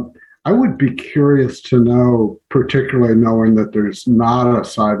 I would be curious to know, particularly knowing that there's not a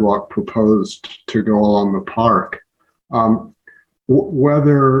sidewalk proposed to go along the park,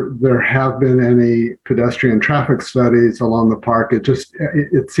 whether there have been any pedestrian traffic studies along the park.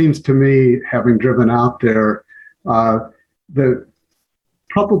 It seems to me, having driven out there, that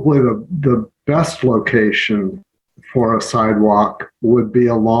probably the best location for a sidewalk would be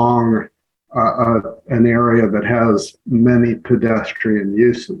along an area that has many pedestrian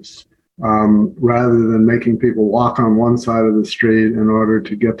uses, rather than making people walk on one side of the street in order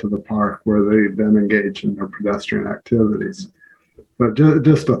to get to the park where they then engage in their pedestrian activities. But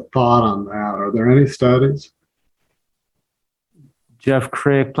just a thought on that. Are there any studies? Jeff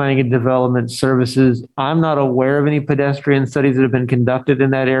Craig, Planning and Development Services. I'm not aware of any pedestrian studies that have been conducted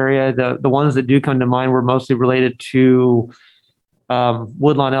in that area. The ones that do come to mind were mostly related to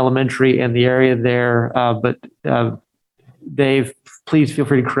Woodlawn Elementary and the area there. But Dave, please feel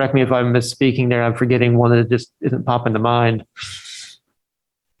free to correct me if I'm misspeaking there. I'm forgetting one that just isn't popping to mind.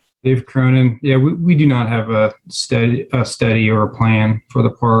 Dave Cronin. Yeah, we do not have a study or a plan for the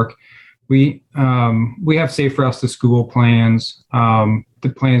park. We have safe routes to school plans.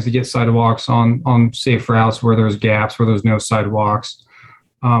 The plans to get sidewalks on safe routes where there's gaps, where there's no sidewalks.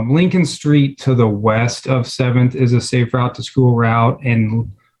 Lincoln Street to the west of 7th is a safe route to school route,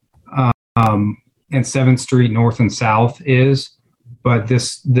 and 7th Street north and south is, but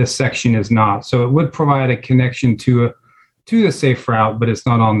this section is not. So it would provide a connection to the safe route, but it's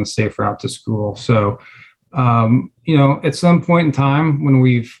not on the safe route to school. So At some point in time when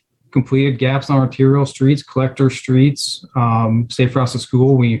we've completed gaps on arterial streets, collector streets, safe routes to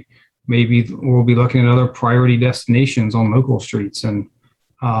school, we'll be looking at other priority destinations on local streets. And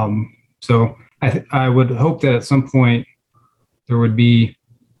so I would hope that at some point there would be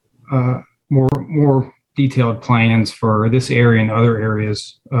more detailed plans for this area and other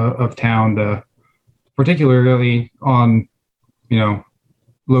areas of town, particularly on,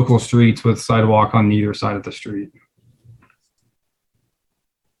 local streets with sidewalk on either side of the street.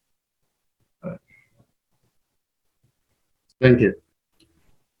 Thank you.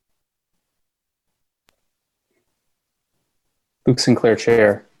 Luke Sinclair,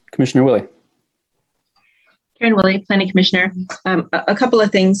 Chair. Commissioner Willie. Karen Willie, Planning Commissioner. A couple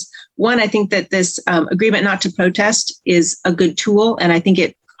of things. One, I think that this agreement not to protest is a good tool, and I think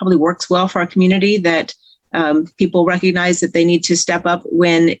it probably works well for our community that people recognize that they need to step up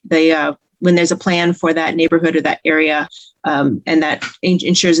when there's a plan for that neighborhood or that area, and that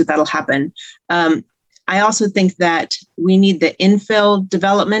ensures that that'll happen. I also think that we need the infill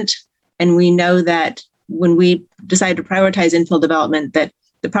development, and we know that when we decide to prioritize infill development, that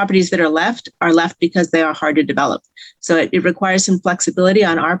the properties that are left because they are hard to develop. So it requires some flexibility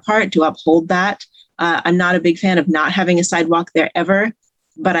on our part to uphold that. I'm not a big fan of not having a sidewalk there ever,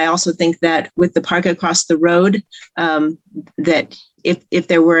 but I also think that with the park across the road, that if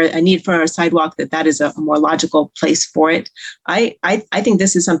there were a need for a sidewalk, that is a more logical place for it. I think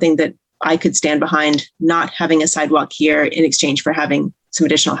this is something that I could stand behind, not having a sidewalk here in exchange for having some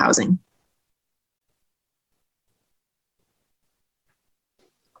additional housing.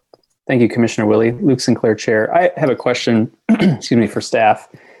 Thank you, Commissioner Willie. Luke Sinclair, Chair. I have a question, for staff,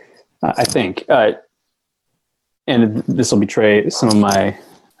 I think. And this will betray some of my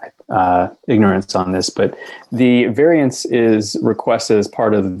ignorance on this, but the variance is requested as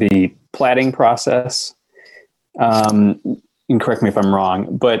part of the platting process. You can correct me if I'm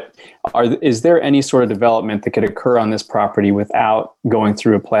wrong, but is there any sort of development that could occur on this property without going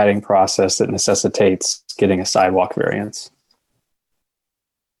through a platting process that necessitates getting a sidewalk variance?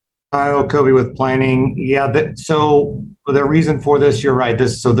 Kyle Kobe with planning. Yeah, so the reason for this, you're right.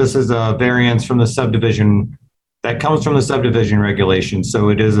 This is a variance from the subdivision that comes from the subdivision regulation. So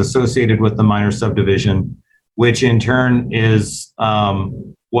it is associated with the minor subdivision, which in turn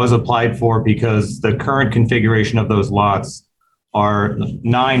was applied for because the current configuration of those lots are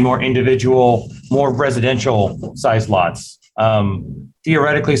 9 more individual, more residential size lots.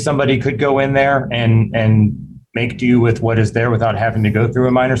 Theoretically, somebody could go in there and make do with what is there without having to go through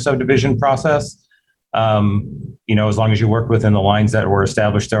a minor subdivision process. As long as you work within the lines that were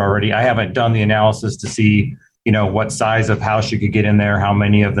established there already. I haven't done the analysis to see, what size of house you could get in there, how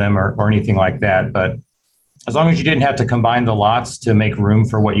many of them or anything like that. But as long as you didn't have to combine the lots to make room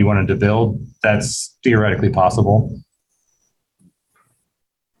for what you wanted to build, that's theoretically possible.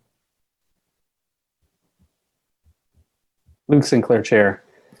 Luke Sinclair, Chair.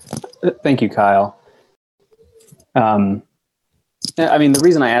 Thank you, Kyle. The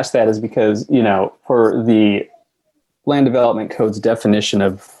reason I asked that is because, for the Land Development Code's definition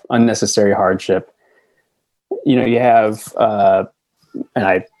of unnecessary hardship, you have, and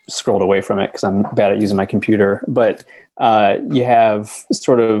I scrolled away from it because I'm bad at using my computer, but you have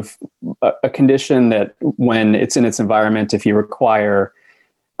sort of a condition that when it's in its environment, if you require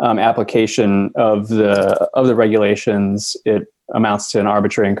application of the regulations, it amounts to an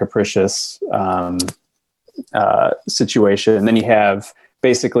arbitrary and capricious situation. And then you have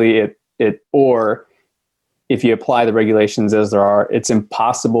basically or if you apply the regulations as there are, it's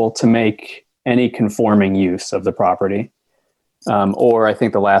impossible to make any conforming use of the property. Or I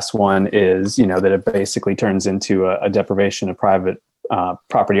think the last one is, that it basically turns into a deprivation of private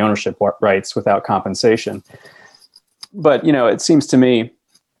property ownership rights without compensation. But, it seems to me,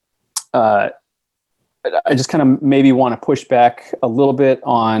 I just kind of maybe want to push back a little bit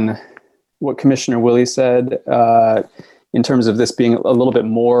on what Commissioner Willie said in terms of this being a little bit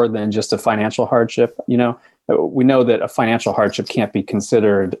more than just a financial hardship. We know that a financial hardship can't be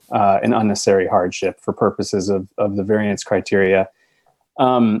considered an unnecessary hardship for purposes of the variance criteria.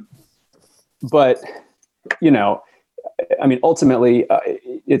 But, ultimately,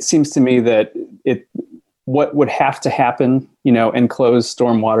 it seems to me that what would have to happen, enclosed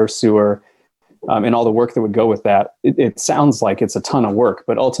stormwater, sewer, and all the work that would go with that, it sounds like it's a ton of work,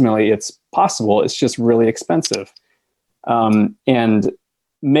 but ultimately it's possible. It's just really expensive. And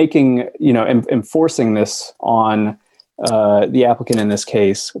making, enforcing this on the applicant in this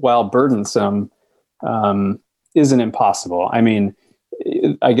case, while burdensome, isn't impossible.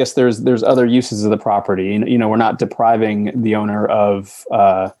 I guess there's other uses of the property. We're not depriving the owner of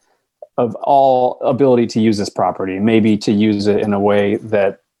all ability to use this property, maybe to use it in a way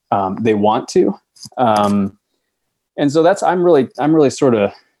that they want to. And so I'm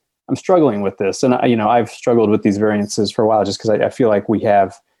struggling with this. And, I've struggled with these variances for a while just because I feel like we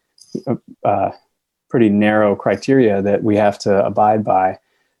have pretty narrow criteria that we have to abide by.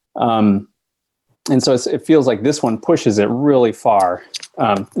 And so it feels like this one pushes it really far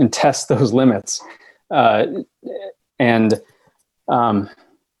and tests those limits.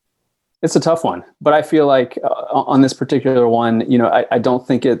 It's a tough one, but I feel like on this particular one, I don't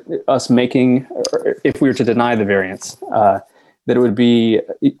think if we were to deny the variance, that it would be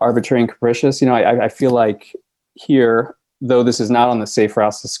arbitrary and capricious. I feel like here, though this is not on the Safe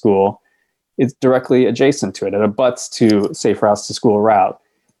Routes to School, it's directly adjacent to it. It abuts to Safe Routes to School route.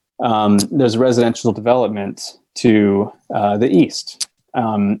 There's residential development to the east.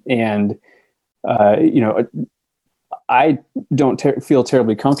 I don't feel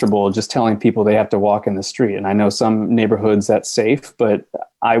terribly comfortable just telling people they have to walk in the street. And I know some neighborhoods that's safe, but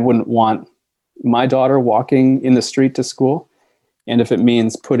I wouldn't want my daughter walking in the street to school. And if it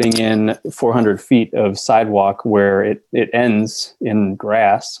means putting in 400 feet of sidewalk where it ends in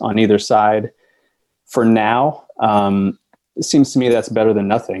grass on either side for now, it seems to me that's better than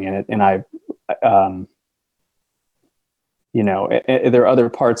nothing. There are other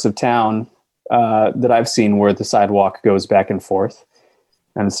parts of town that I've seen where the sidewalk goes back and forth.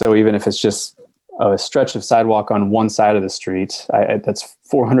 And so even if it's just a stretch of sidewalk on one side of the street, that's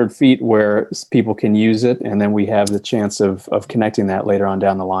 400 feet where people can use it. And then we have the chance of connecting that later on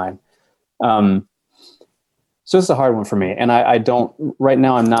down the line. So it's a hard one for me. And right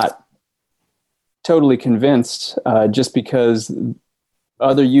now I'm not totally convinced just because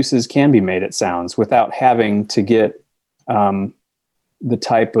other uses can be made, it sounds, without having to get the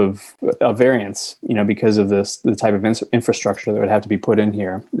type of variance, because of the type of infrastructure that would have to be put in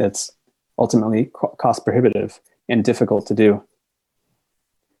here. That's ultimately cost prohibitive and difficult to do.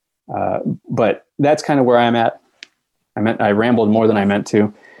 But that's kind of where I'm at. I rambled more than I meant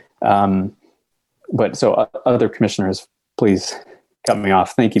to. But so other commissioners, please cut me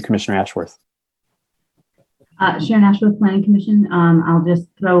off. Thank you, Commissioner Ashworth. Sharon Ashworth, Planning Commission. I'll just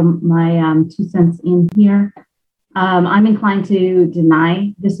throw my 2 cents in here. I'm inclined to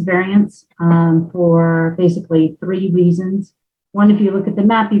deny this variance for basically 3 reasons. One, if you look at the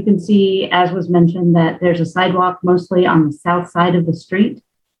map, you can see, as was mentioned, that there's a sidewalk mostly on the south side of the street.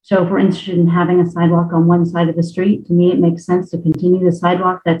 So if we're interested in having a sidewalk on one side of the street, to me, it makes sense to continue the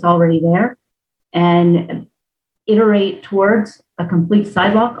sidewalk that's already there and iterate towards a complete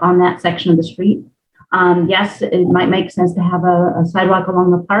sidewalk on that section of the street. Yes, it might make sense to have a sidewalk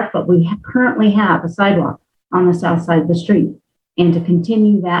along the park, but we currently have a sidewalk on the south side of the street. And to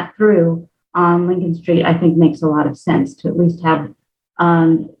continue that through on Lincoln Street, I think makes a lot of sense to at least have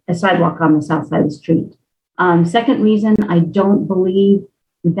a sidewalk on the south side of the street. Second reason, I don't believe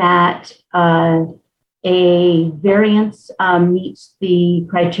that a variance meets the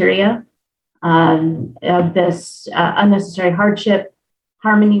criteria of this unnecessary hardship,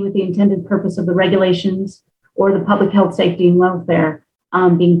 harmony with the intended purpose of the regulations, or the public health, safety, and welfare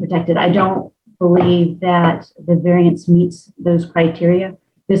being protected. I don't believe that the variance meets those criteria.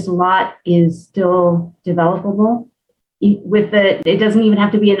 This lot is still developable. It doesn't even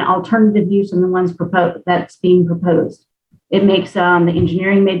have to be an alternative use in the ones that's being proposed. It makes the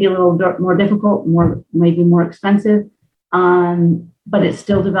engineering maybe a little more difficult, maybe more expensive, but it's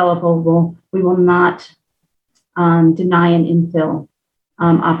still developable. We will not deny an infill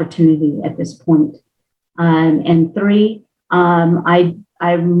opportunity at this point. And 3,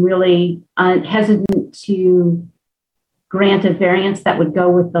 I'm really hesitant to grant a variance that would go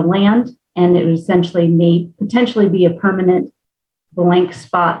with the land, and it would essentially potentially be a permanent blank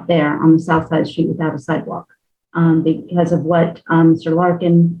spot there on the south side of the street without a sidewalk. Because of what Mr.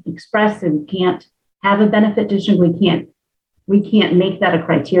 Larkin expressed, and we can't have a benefit district. We can't make that a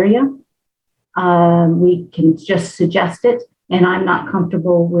criteria. We can just suggest it, and I'm not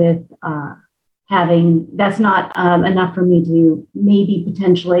comfortable with that's not enough for me to maybe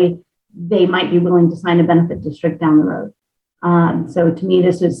potentially they might be willing to sign a benefit district down the road. So to me,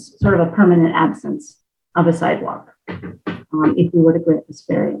 this is sort of a permanent absence of a sidewalk if we were to grant this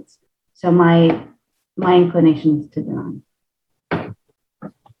variance. So my inclination is to deny.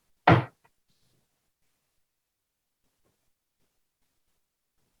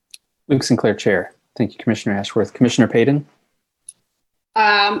 Luke Sinclair, Chair. Thank you, Commissioner Ashworth. Commissioner Payton?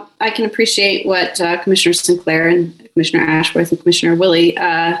 I can appreciate what Commissioner Sinclair and Commissioner Ashworth and Commissioner Willie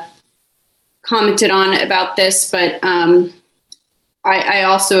commented on about this, but I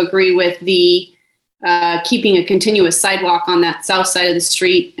also agree with the keeping a continuous sidewalk on that south side of the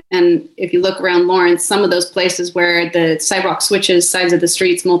street. And if you look around Lawrence, some of those places where the sidewalk switches sides of the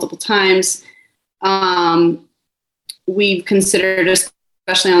streets multiple times, we've considered,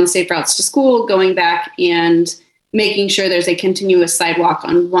 especially on safe routes to school, going back and making sure there's a continuous sidewalk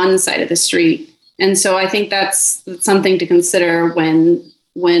on one side of the street. And so I think that's something to consider when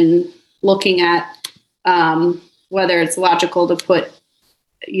looking at whether it's logical to put,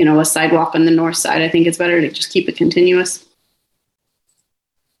 a sidewalk on the north side. I think it's better to just keep it continuous.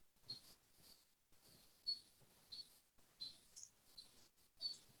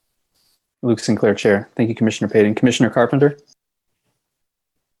 Luke Sinclair, Chair. Thank you, Commissioner Payton. Commissioner Carpenter?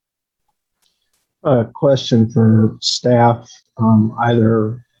 A question for staff,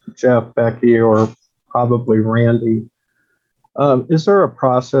 either Jeff, Becky, or probably Randy. Is there a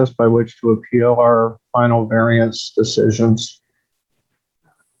process by which to appeal our final variance decisions?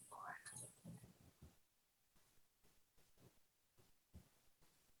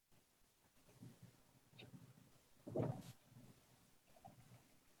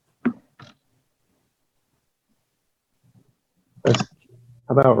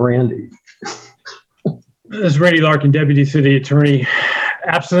 How about Randy? This is Randy Larkin, Deputy City Attorney.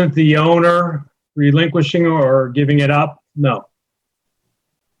 Absent the owner relinquishing or giving it up, no.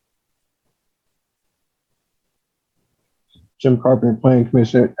 Jim Carpenter, Planning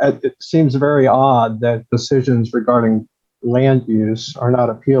Commissioner. It seems very odd that decisions regarding land use are not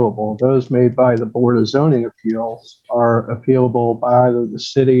appealable. Those made by the Board of Zoning Appeals are appealable by either the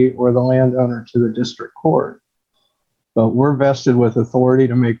city or the landowner to the district court. But we're vested with authority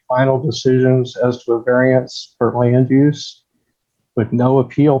to make final decisions as to a variance for land use with no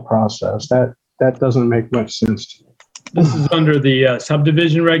appeal process. That doesn't make much sense to me. This is under the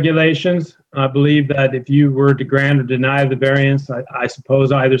subdivision regulations. I believe that if you were to grant or deny the variance, I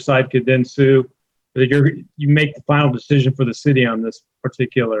suppose either side could then sue. But you make the final decision for the city on this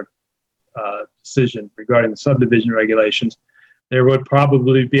particular decision regarding the subdivision regulations. There would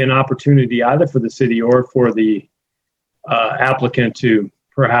probably be an opportunity either for the city or for the applicant to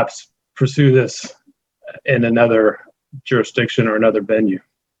perhaps pursue this in another jurisdiction or another venue.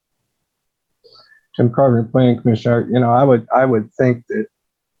 Jim Carter, Planning Commissioner, I would think that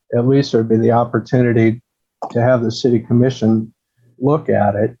at least there'd be the opportunity to have the city commission look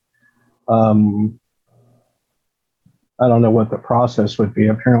at it. I don't know what the process would be.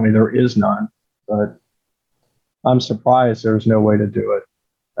 Apparently there is none, but I'm surprised there's no way to do it.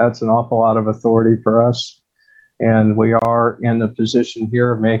 That's an awful lot of authority for us. And we are in the position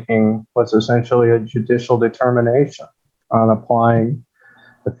here of making what's essentially a judicial determination on applying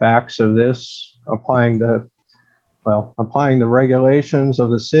the facts of this, applying the regulations of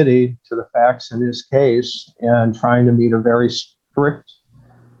the city to the facts in this case, and trying to meet a very strict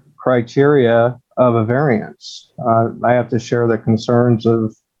criteria of a variance. I have to share the concerns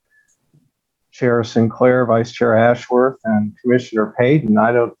of Chair Sinclair, Vice Chair Ashworth, and Commissioner Payton.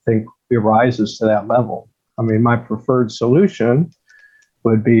 I don't think it rises to that level. I mean, my preferred solution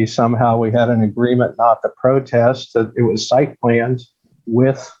would be somehow we had an agreement not to protest, that it was site planned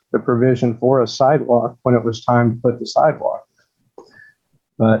with the provision for a sidewalk when it was time to put the sidewalk.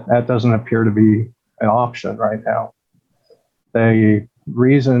 But that doesn't appear to be an option right now. The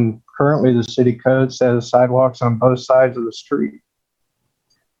reason currently the city code says sidewalks on both sides of the street.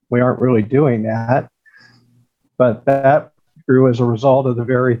 We aren't really doing that, but that grew as a result of the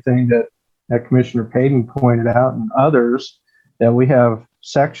very thing that Commissioner Payton pointed out and others, that we have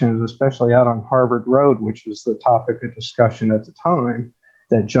sections, especially out on Harvard Road, which was the topic of discussion at the time,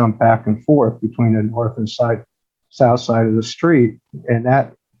 that jump back and forth between the north and south side of the street. And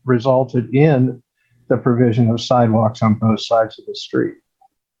that resulted in the provision of sidewalks on both sides of the street.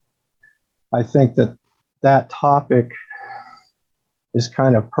 I think that topic is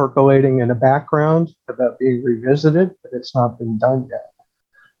kind of percolating in the background about being revisited, but it's not been done yet.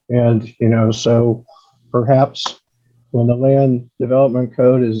 And, so perhaps when the land development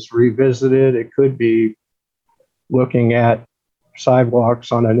code is revisited, it could be looking at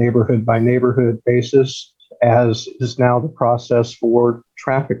sidewalks on a neighborhood by neighborhood basis, as is now the process for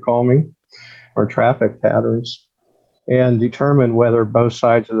traffic calming or traffic patterns, and determine whether both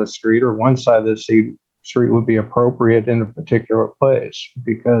sides of the street or one side of the street would be appropriate in a particular place.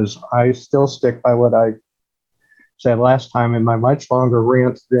 Because I still stick by what I said last time in my much longer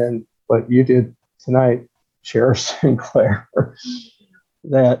rant than what you did tonight, Chair Sinclair,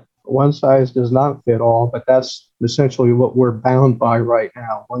 that one size does not fit all, but that's essentially what we're bound by right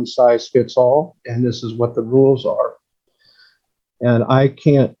now. One size fits all, and this is what the rules are. And I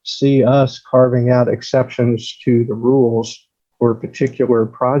can't see us carving out exceptions to the rules for particular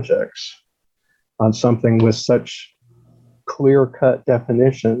projects. on something with such clear-cut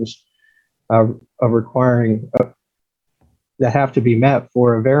definitions of requiring that have to be met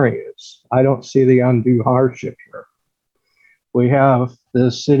for a variance. I don't see the undue hardship here. We have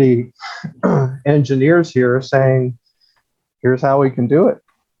the city engineers here saying, here's how we can do it.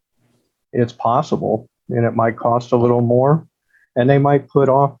 It's possible, and it might cost a little more, and they might put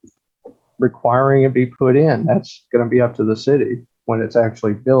off requiring it be put in. That's going to be up to the city when it's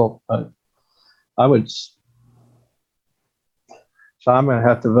actually built. But so I'm going to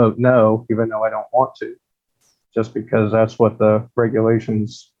have to vote no, even though I don't want to, just because that's what the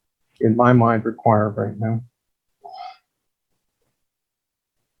regulations in my mind require right now.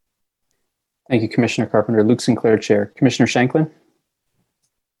 Thank you, Commissioner Carpenter. Luke Sinclair, Chair. Commissioner Shanklin?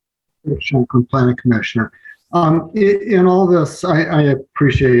 Shanklin, Planning Commissioner. In all this, I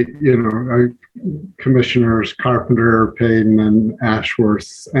appreciate, Commissioners Carpenter, Payton, and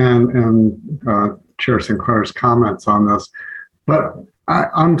Ashworth, and Chair Sinclair's comments on this. But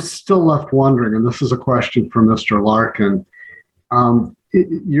I'm still left wondering, and this is a question for Mr. Larkin.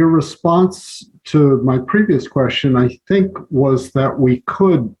 Your response to my previous question, I think, was that we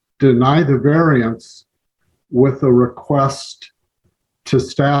could deny the variance with a request to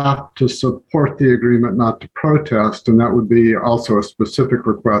staff to support the agreement not to protest, and that would be also a specific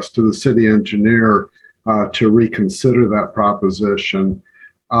request to the city engineer to reconsider that proposition.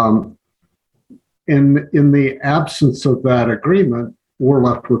 In the absence of that agreement, we're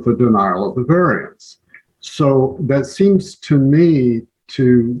left with a denial of the variance. So that seems to me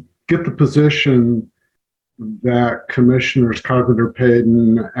to get the position that Commissioners Carpenter,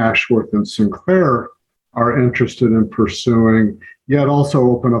 Payton, Ashworth, and Sinclair are interested in pursuing, yet also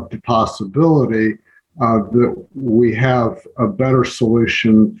open up the possibility that we have a better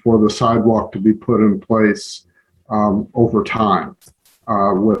solution for the sidewalk to be put in place over time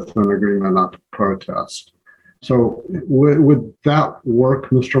with an agreement not to protest. So would that work,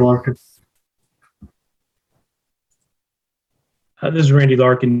 Mr. Larkin? This is Randy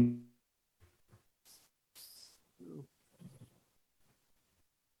Larkin.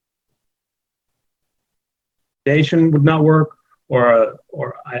 Would not work, or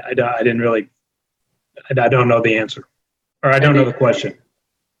I didn't really, I don't know the answer, or I don't know the question.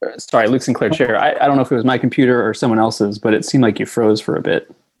 Sorry, Luke Sinclair, Chair. I don't know if it was my computer or someone else's, but it seemed like you froze for a bit.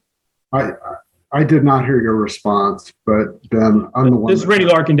 I did not hear your response, but then I'm the one. This is Randy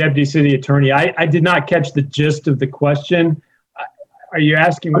Larkin, Deputy City Attorney. I did not catch the gist of the question. Are you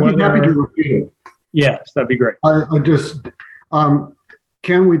asking whether? I'd be happy to repeat it. Yes, that'd be great. I just,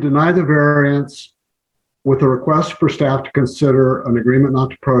 can we deny the variance with a request for staff to consider an agreement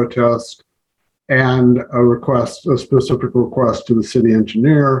not to protest and a specific request to the city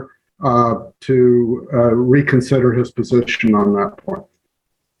engineer to reconsider his position on that point?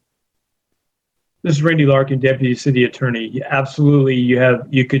 This is Randy Larkin, Deputy City Attorney. Absolutely,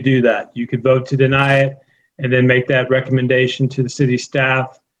 you could do that. You could vote to deny it and then make that recommendation to the city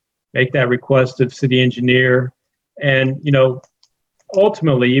staff, make that request to the city engineer. And,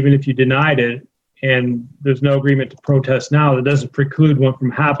 ultimately, even if you denied it and there's no agreement to protest now, that doesn't preclude one from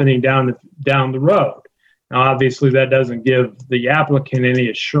happening down the road. Now, obviously, that doesn't give the applicant any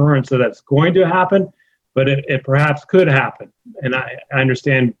assurance that that's going to happen, but it perhaps could happen. And I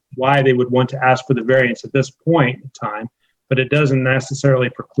understand why they would want to ask for the variance at this point in time, but it doesn't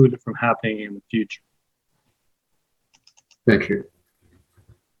necessarily preclude it from happening in the future. Thank you.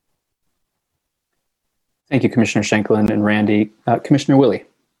 Thank you, Commissioner Shanklin and Randy. Commissioner Willie.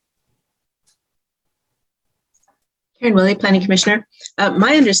 Karen Willie, Planning Commissioner.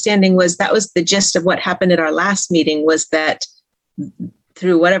 My understanding was that was the gist of what happened at our last meeting, was that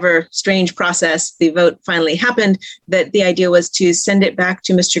through whatever strange process the vote finally happened, that the idea was to send it back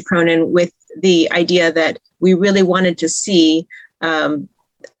to Mr. Cronin with the idea that we really wanted to see an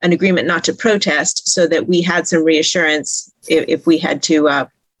agreement not to protest, so that we had some reassurance if we had to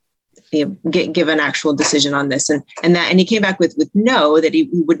give an actual decision on this. And he came back with no, that he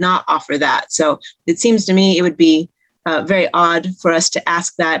would not offer that. So it seems to me it would be very odd for us to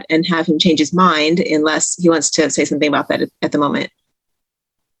ask that and have him change his mind unless he wants to say something about that at the moment.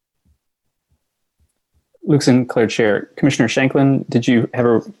 Luke Sinclair, Chair. Commissioner Shanklin, did you have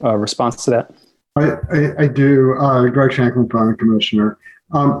a response to that? I do. Greg Shanklin, Planning Commissioner.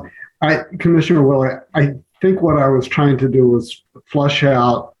 Commissioner Willie, I think what I was trying to do was flush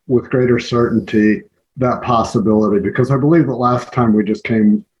out with greater certainty that possibility, because I believe that last time we just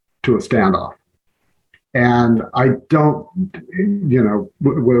came to a standoff. And I don't,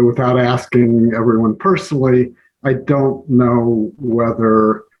 without asking everyone personally, I don't know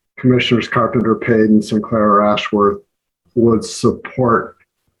whether Commissioners Carpenter, Payton, Sinclair, or Ashworth would support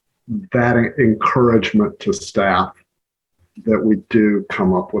that encouragement to staff that we do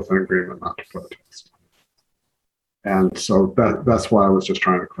come up with an agreement not to protest. And so that's why I was just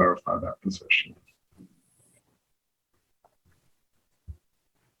trying to clarify that position.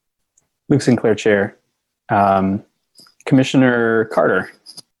 Luke Sinclair, Chair. Commissioner Carter.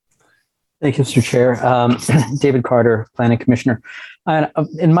 Thank you, Mr. Chair. David Carter, Planning Commissioner.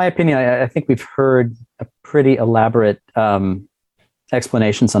 In my opinion, I think we've heard a pretty elaborate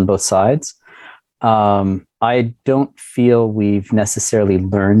explanations on both sides. I don't feel we've necessarily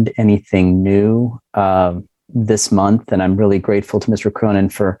learned anything new this month, and I'm really grateful to Mr. Cronin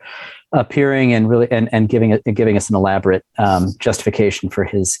for appearing and really and giving us an elaborate justification for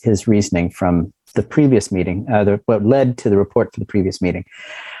his reasoning from the previous meeting, what led to the report for the previous meeting.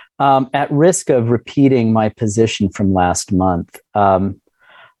 At risk of repeating my position from last month,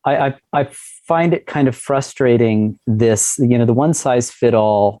 I find it kind of frustrating, this, the one size fits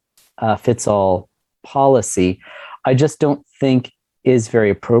all policy. I just don't think is very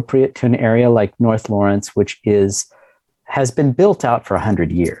appropriate to an area like North Lawrence, which has been built out for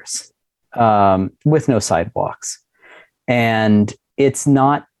 100 years with no sidewalks. And it's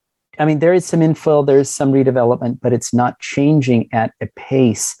not, there is some infill, there's some redevelopment, but it's not changing at a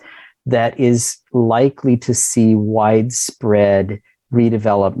pace that is likely to see widespread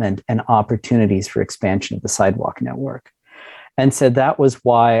redevelopment and opportunities for expansion of the sidewalk network. And so that was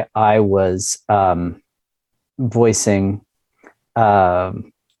why I was voicing a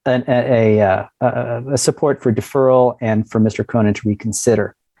support for deferral and for Mr. Cronin to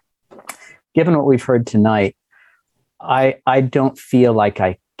reconsider. Given what we've heard tonight, I don't feel like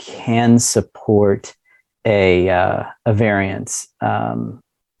I can support a variance.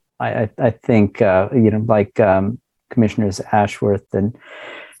 I think like Commissioners Ashworth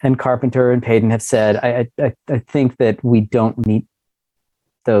and Carpenter and Payton have said, I think that we don't meet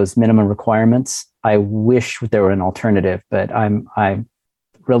those minimum requirements. I wish there were an alternative, but I'm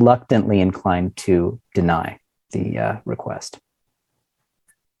reluctantly inclined to deny the request.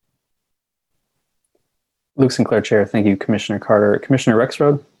 Luke Sinclair, Chair. Thank you, Commissioner Carter. Commissioner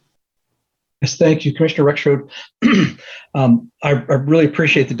Rexroad. Yes, thank you, Commissioner Rexroad. I really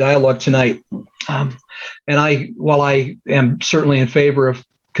appreciate the dialogue tonight. And while I am certainly in favor of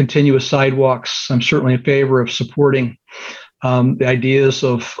continuous sidewalks, I'm certainly in favor of supporting the ideas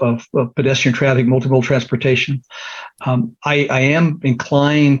of pedestrian traffic, multimodal transportation. I am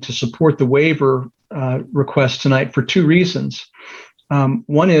inclined to support the waiver request tonight for two reasons.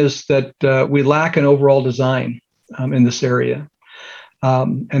 One is that we lack an overall design in this area.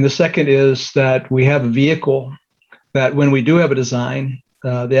 And the second is that we have a vehicle that when we do have a design,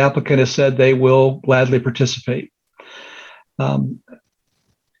 the applicant has said they will gladly participate.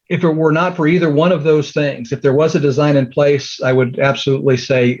 If it were not for either one of those things, if there was a design in place, I would absolutely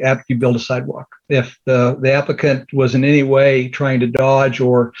say you build a sidewalk. If the applicant was in any way trying to dodge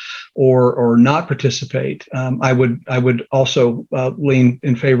or not participate, I would also lean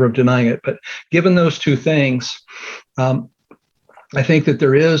in favor of denying it. But given those two things, I think that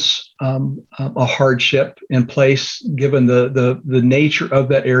there is a hardship in place given the nature of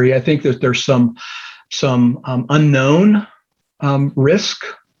that area. I think that there's some unknown risk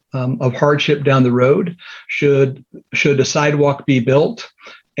of hardship down the road should a sidewalk be built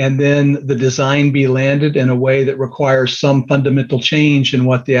and then the design be landed in a way that requires some fundamental change in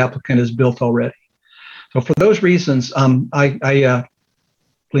what the applicant has built already. So for those reasons, I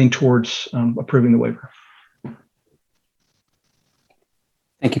lean towards approving the waiver.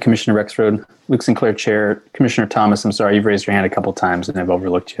 Thank you, Commissioner Rexroad. Luke Sinclair, Chair. Commissioner Thomas, I'm sorry, you've raised your hand a couple times and I've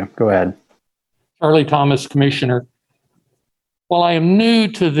overlooked you. Go ahead. Charlie Thomas, Commissioner. While I am new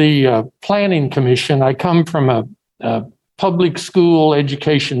to the Planning Commission, I come from a public school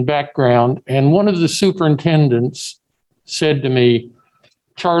education background, and one of the superintendents said to me,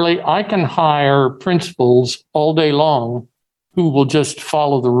 Charlie, I can hire principals all day long who will just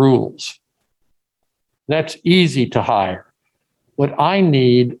follow the rules. That's easy to hire. What I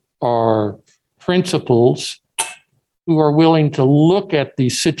need are principals who are willing to look at the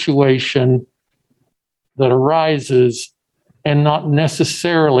situation that arises and not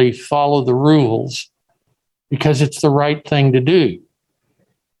necessarily follow the rules because it's the right thing to do.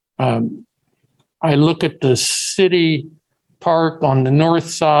 I look at the city park on the north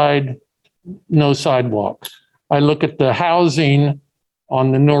side, no sidewalks. I look at the housing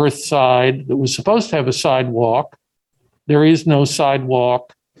on the north side that was supposed to have a sidewalk. There is no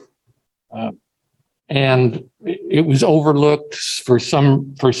sidewalk, and it was overlooked for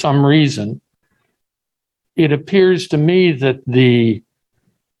some reason. It appears to me that the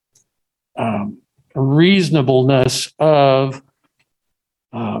reasonableness of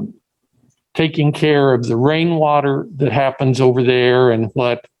taking care of the rainwater that happens over there and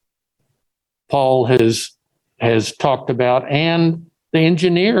what Paul has talked about. And the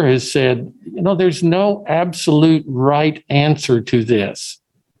engineer has said, there's no absolute right answer to this.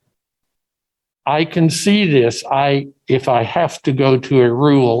 I can see this. If I have to go to a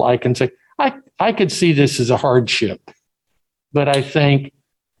rule, I can say, I could see this as a hardship. But I think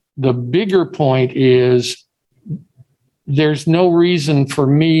the bigger point is there's no reason for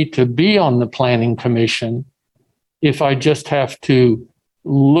me to be on the planning commission if I just have to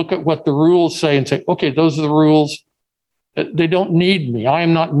look at what the rules say and say, okay, those are the rules. They don't need me. I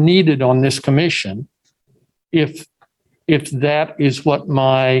am not needed on this commission. If that is what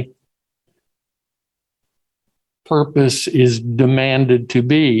my purpose is demanded to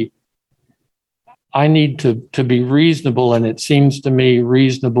be, I need to be reasonable, and it seems to me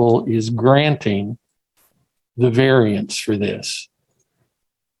reasonable is granting the variance for this.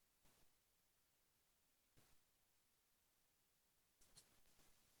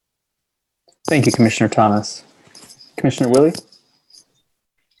 Thank you, Commissioner Thomas. Commissioner Willie?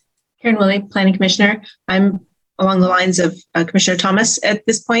 Karen Willie, Planning Commissioner. I'm along the lines of Commissioner Thomas at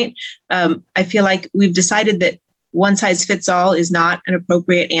this point. I feel like we've decided that one size fits all is not an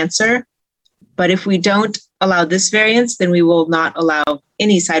appropriate answer. But if we don't allow this variance, then we will not allow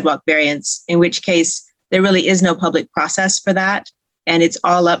any sidewalk variance, in which case there really is no public process for that. And it's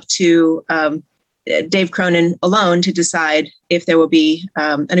all up to Dave Cronin alone to decide if there will be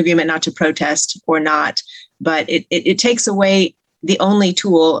an agreement not to protest or not. But it takes away the only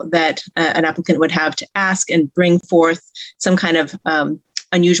tool that an applicant would have to ask and bring forth some kind of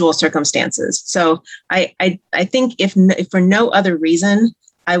unusual circumstances. So I think if for no other reason,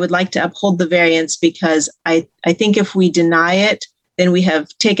 I would like to uphold the variance, because I think if we deny it, then we have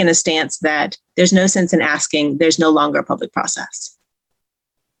taken a stance that there's no sense in asking. There's no longer a public process.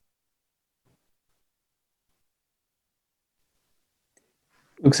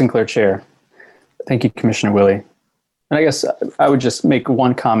 Luke Sinclair, Chair. Thank you, Commissioner Willie. And I guess I would just make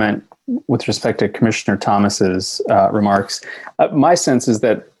one comment with respect to Commissioner Thomas's remarks. My sense is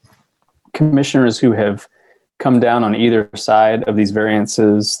that commissioners who have come down on either side of these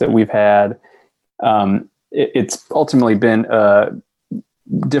variances that we've had, it's ultimately been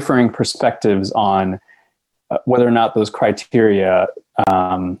differing perspectives on whether or not those criteria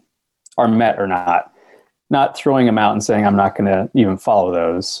are met or not. Not throwing them out and saying, I'm not going to even follow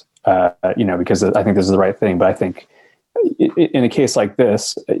those, because I think this is the right thing. But I think in a case like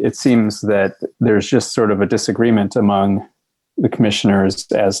this, it seems that there's just sort of a disagreement among the commissioners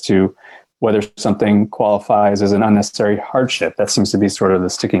as to whether something qualifies as an unnecessary hardship. That seems to be sort of the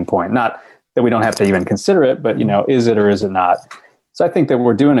sticking point. Not that we don't have to even consider it, but, is it or is it not? So I think that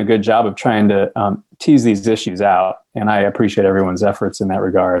we're doing a good job of trying to tease these issues out, and I appreciate everyone's efforts in that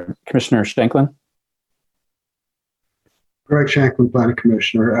regard. Commissioner Shanklin? Greg Shanklin, Planning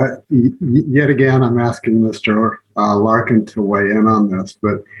Commissioner. Yet again, I'm asking Mr. Larkin to weigh in on this,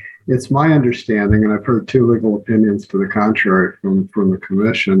 but it's my understanding, and I've heard two legal opinions to the contrary from the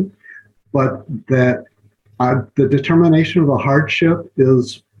Commission, but that the determination of a hardship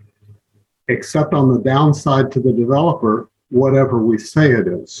is, except on the downside to the developer, whatever we say it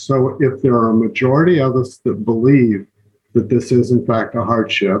is. So if there are a majority of us that believe that this is in fact a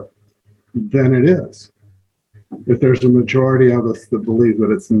hardship, then it is. If there's a majority of us that believe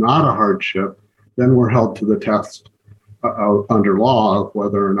that it's not a hardship, then we're held to the test under law of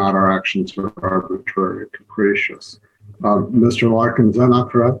whether or not our actions are arbitrary or capricious. Mr. Larkin, is that not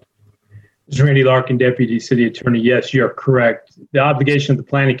correct? This is Randy Larkin, Deputy City Attorney. Yes, you're correct. The obligation of the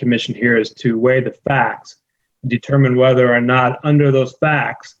Planning Commission here is to weigh the facts, determine whether or not under those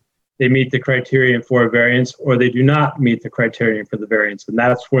facts they meet the criterion for a variance or they do not meet the criterion for the variance. And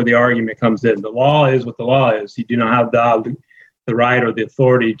that's where the argument comes in. The law is what the law is. You do not have the right or the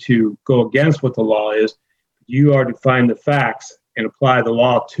authority to go against what the law is. You are to find the facts and apply the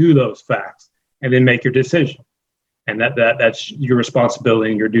law to those facts and then make your decision. And that's your responsibility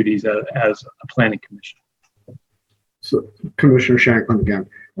and your duties as a planning commission. So, Commissioner Shanklin again.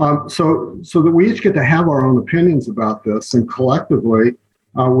 So that we each get to have our own opinions about this, and collectively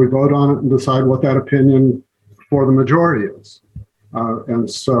we vote on it and decide what that opinion for the majority is. And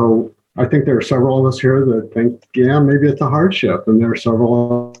so I think there are several of us here that think, yeah, maybe it's a hardship, and there are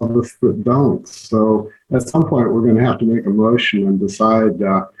several of us that don't. So at some point, we're going to have to make a motion and decide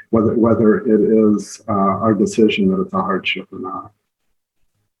whether it is our decision that it's a hardship or not.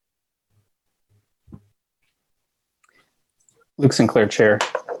 Luke Sinclair, Chair.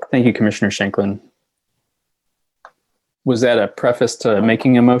 Thank you, Commissioner Shanklin. Was that a preface to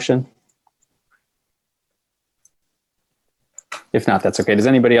making a motion? If not, that's okay. Does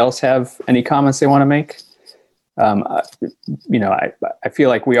anybody else have any comments they want to make? I feel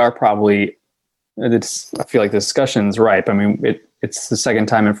like we are probably, I feel like the discussion's ripe. I mean, it's the second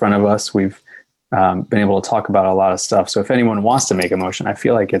time in front of us. We've been able to talk about a lot of stuff. So if anyone wants to make a motion, I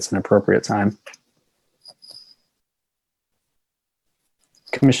feel like it's an appropriate time.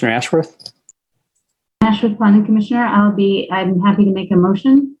 Commissioner Ashworth? Ashworth Planning Commissioner, I'm happy to make a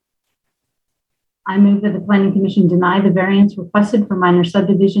motion. I move that the Planning Commission deny the variance requested for minor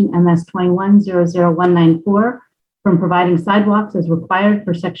subdivision MS 21-00194 from providing sidewalks as required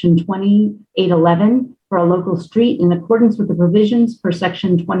for section 2811 for a local street in accordance with the provisions for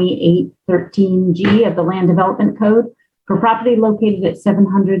section 2813G of the Land Development Code for property located at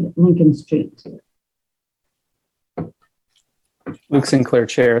 700 Lincoln Street. Luke Sinclair,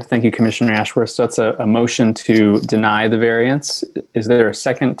 Chair. Thank you, Commissioner Ashworth. So that's a motion to deny the variance. Is there a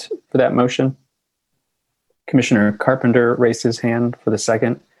second for that motion? Commissioner Carpenter raised his hand for the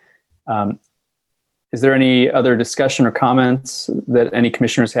second. Is there any other discussion or comments that any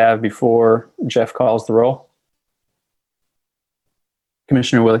commissioners have before Jeff calls the roll?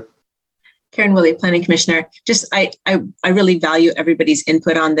 Commissioner Willie. Karen Willie, Planning Commissioner. I really value everybody's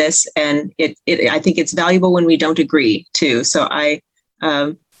input on this, and I think it's valuable when we don't agree too. So I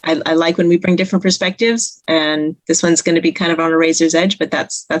like when we bring different perspectives, and this one's going to be kind of on a razor's edge, but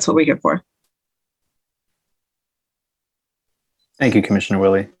that's what we're here for. Thank you, Commissioner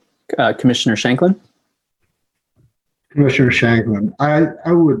Willie. Commissioner Shanklin. Commissioner Shanklin,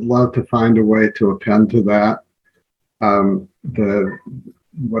 I would love to find a way to append to that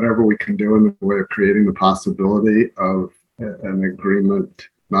whatever we can do in the way of creating the possibility of an agreement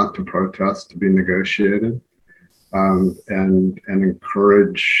not to protest to be negotiated, and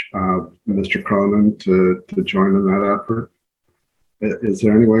encourage Mr. Cronin to join in that effort. Is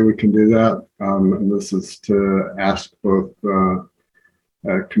there any way we can do that? And this is to ask both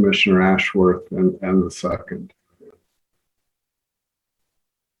Commissioner Ashworth and the second.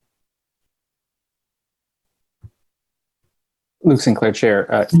 Luke Sinclair,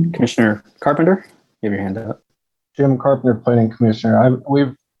 Chair. Commissioner Carpenter, you have your hand up. Jim Carpenter, Planning Commissioner.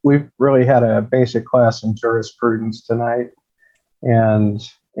 We've really had a basic class in jurisprudence tonight, and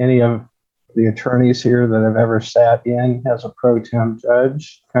any of the attorneys here that have ever sat in as a pro tem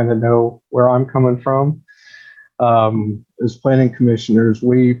judge kind of know where I'm coming from. As planning commissioners,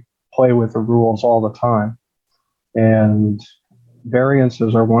 we play with the rules all the time, and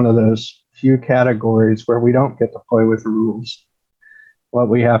variances are one of those few categories where we don't get to play with the rules. What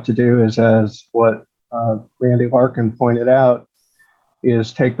we have to do is, as what Randy Larkin pointed out,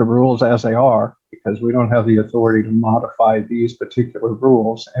 is take the rules as they are, because we don't have the authority to modify these particular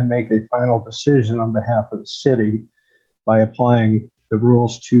rules, and make a final decision on behalf of the city by applying the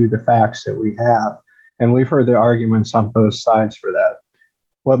rules to the facts that we have. And we've heard the arguments on both sides for that.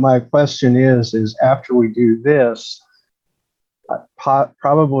 What my question is after we do this,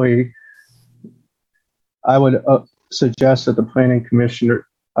 probably I would suggest that the planning commissioner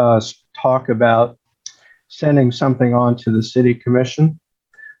talk about sending something on to the city commission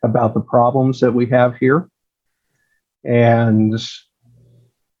about the problems that we have here and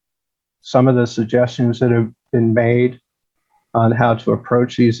some of the suggestions that have been made on how to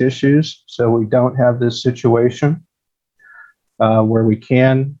approach these issues so we don't have this situation where we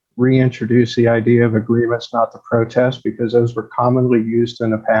can reintroduce the idea of agreements not to protest, because those were commonly used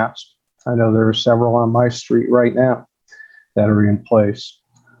in the past. I know there are several on my street right now that are in place.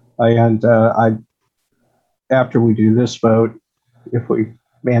 After we do this vote, if we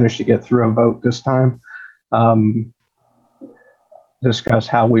manage to get through a vote this time, discuss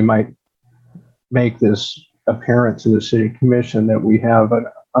how we might make this apparent to the city commission that we have an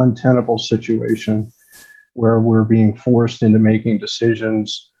untenable situation where we're being forced into making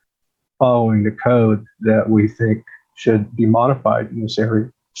decisions following the code that we think should be modified in this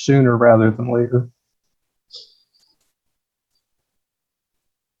area sooner rather than later.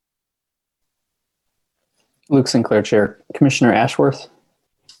 Luke Sinclair, Chair. Commissioner Ashworth.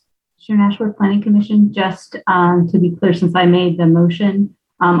 Commissioner Ashworth, Planning Commission, just to be clear, since I made the motion,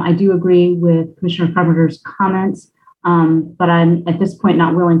 I do agree with Commissioner Carpenter's comments, but I'm at this point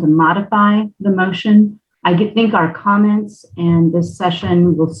not willing to modify the motion. I think our comments and this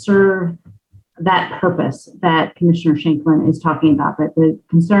session will serve that purpose that Commissioner Shanklin is talking about, that the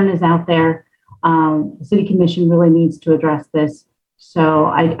concern is out there. The City Commission really needs to address this. So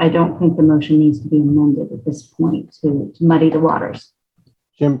I don't think the motion needs to be amended at this point to muddy the waters.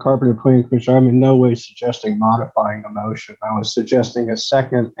 Jim Carpenter, Planning Commissioner, I'm in no way suggesting modifying the motion. I was suggesting a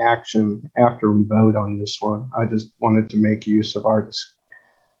second action after we vote on this one. I just wanted to make use of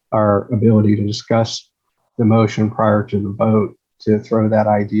our ability to discuss the motion prior to the vote to throw that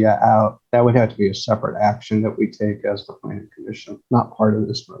idea out. That would have to be a separate action that we take as the planning commission, not part of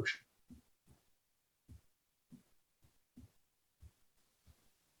this motion.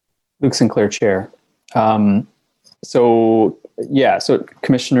 Luke Sinclair, Chair. So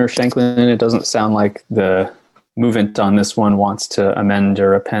Commissioner Shanklin, it doesn't sound like the movement on this one wants to amend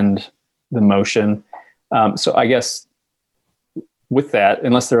or append the motion. So I guess with that,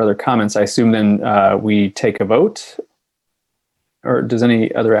 unless there are other comments, I assume then we take a vote, or does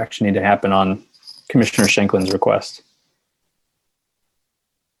any other action need to happen on Commissioner Shanklin's request?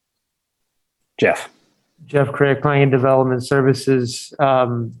 Jeff Craig, Planning and Development Services,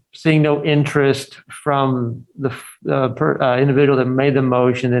 seeing no interest from the individual that made the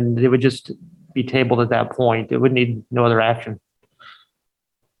motion, and it would just be tabled at that point. It would need no other action.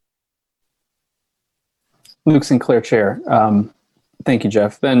 Luke Sinclair, Chair. Thank you,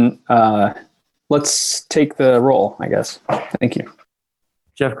 Jeff. Then let's take the roll, I guess. Thank you.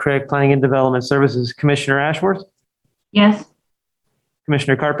 Jeff Craig, Planning and Development Services. Commissioner Ashworth? Yes.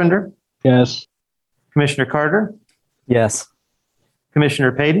 Commissioner Carpenter? Yes. Commissioner Carter? Yes.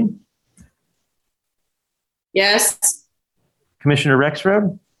 Commissioner Payton? Yes. Commissioner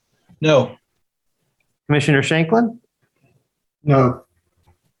Rexroad? No. Commissioner Shanklin? No.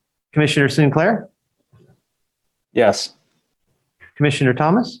 Commissioner Sinclair? Yes. Commissioner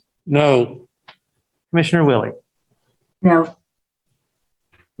Thomas? No. Commissioner Willie? No.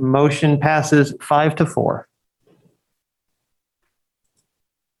 Motion passes 5-4.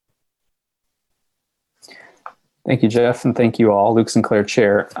 Thank you, Jeff, and thank you all. Luke Sinclair,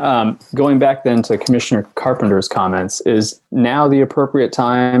 Chair. Going back then to Commissioner Carpenter's comments, is now the appropriate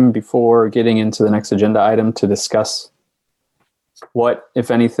time before getting into the next agenda item to discuss what, if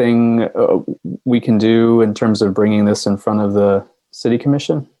anything, we can do in terms of bringing this in front of the City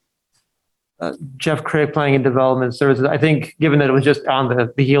Commission? Jeff Craig, Planning and Development Services. I think, given that it was just on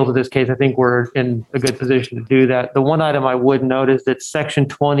the heels of this case, I think we're in a good position to do that. The one item I would note is that Section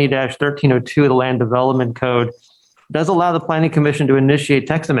 20-1302 of the Land Development Code does allow the Planning Commission to initiate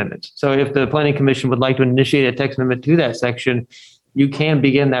text amendments. So if the Planning Commission would like to initiate a text amendment to that section, you can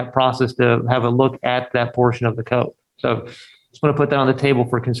begin that process to have a look at that portion of the code. So just want to put that on the table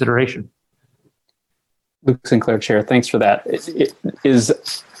for consideration. Luke Sinclair, Chair, thanks for that.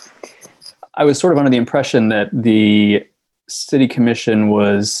 I was sort of under the impression that the City Commission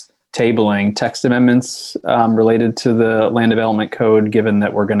was tabling text amendments related to the Land Development Code, given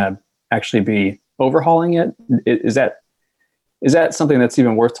that we're going to actually be overhauling it. Is that something that's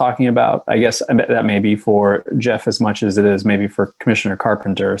even worth talking about? I guess that may be for Jeff as much as it is maybe for Commissioner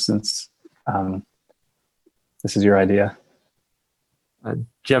Carpenter, since this is your idea.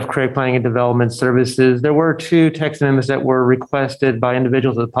 Jeff Craig, Planning and Development Services. There were 2 text amendments that were requested by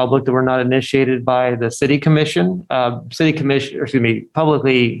individuals of the public that were not initiated by the City Commission. Publicly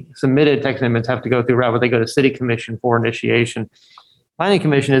submitted text amendments have to go through a route where they go to City Commission for initiation. Planning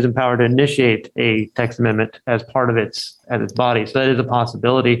Commission is empowered to initiate a text amendment as part of its body. So that is a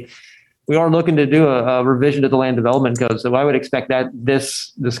possibility. We are looking to do a revision to the Land Development Code. So I would expect that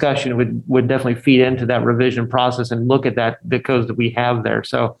this discussion would definitely feed into that revision process and look at the codes that we have there.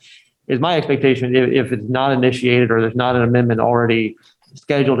 So is my expectation, if it's not initiated or there's not an amendment already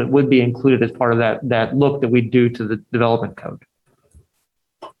scheduled, it would be included as part of that look that we do to the development code.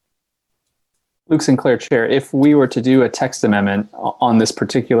 Luke Sinclair, Chair, if we were to do a text amendment on this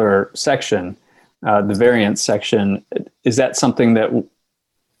particular section, the variance section, is that something that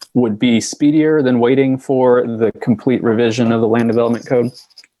would be speedier than waiting for the complete revision of the Land Development Code?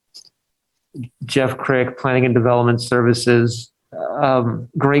 Jeff Craig, Planning and Development Services.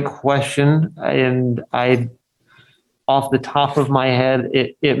 Great question. And off the top of my head,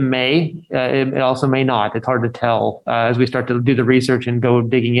 it may, it also may not. It's hard to tell as we start to do the research and go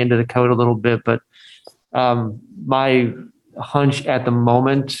digging into the code a little bit. But my hunch at the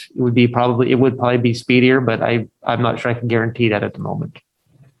moment would probably be speedier, but I'm not sure I can guarantee that at the moment.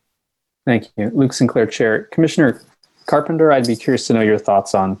 Thank you. Luke Sinclair, Chair. Commissioner Carpenter, I'd be curious to know your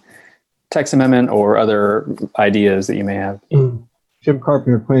thoughts on text amendment or other ideas that you may have. Jim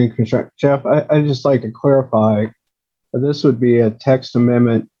Carpenter, Planning Commission. Jeff, I'd just like to clarify, this would be a text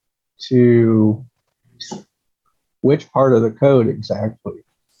amendment to which part of the code exactly?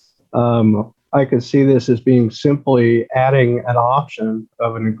 I could see this as being simply adding an option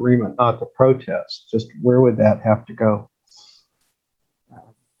of an agreement not to protest. Just where would that have to go?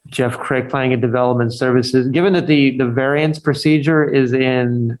 Jeff Craig, Planning and Development Services. Given that the variance procedure is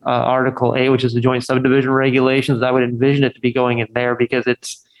in Article 8, which is the Joint Subdivision Regulations, I would envision it to be going in there because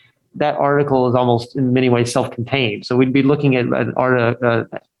that article is almost in many ways self-contained. So we'd be looking at an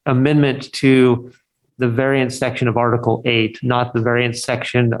amendment to the variance section of Article 8, not the variance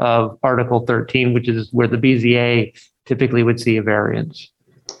section of Article 13, which is where the BZA typically would see a variance.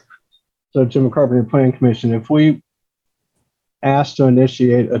 So Jim Carpenter, Planning Commission, if we asked to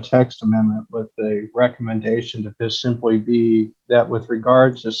initiate a text amendment with a recommendation to just simply be that with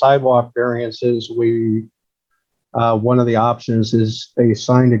regards to sidewalk variances, one of the options is a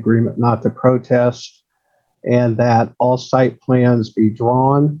signed agreement not to protest, and that all site plans be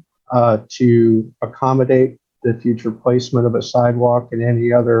drawn to accommodate the future placement of a sidewalk and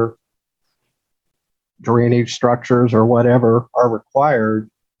any other drainage structures or whatever are required.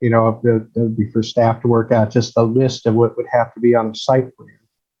 You know, it would be for staff to work out just a list of what would have to be on a site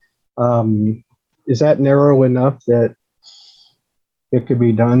plan. Is that narrow enough that it could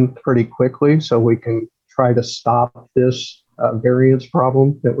be done pretty quickly so we can try to stop this variance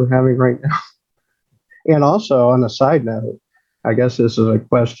problem that we're having right now? And also, on a side note, I guess this is a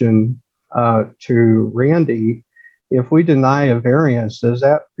question to Randy. If we deny a variance, does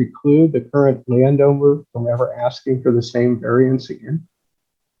that preclude the current landowner from ever asking for the same variance again?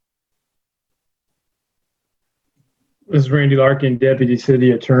 This is Randy Larkin, Deputy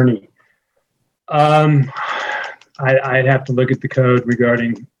City Attorney. I'd have to look at the code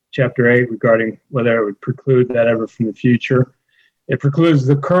regarding Chapter 8, regarding whether it would preclude that ever from the future. It precludes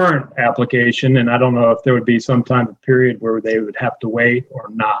the current application, and I don't know if there would be some time of period where they would have to wait or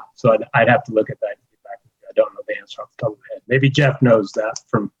not. So I'd have to look at that. I don't know the answer off the top of my head. Maybe Jeff knows that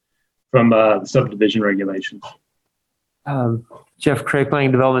from the subdivision regulations. Jeff Craig,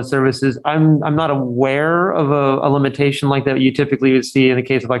 Planning Development Services. I'm not aware of a limitation like that you typically would see in the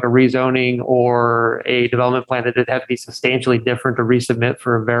case of like a rezoning or a development plan that it'd have to be substantially different to resubmit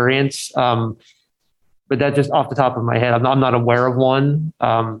for a variance. But that just off the top of my head, I'm not aware of one.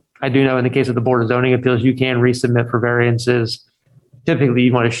 I do know in the case of the Board of Zoning Appeals, you can resubmit for variances. Typically,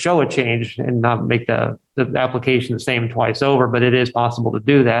 you want to show a change and not make the application the same twice over, but it is possible to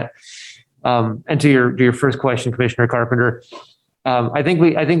do that. And to your first question, Commissioner Carpenter, I think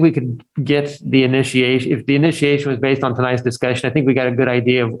we could get the initiation. If the initiation was based on tonight's discussion, I think we got a good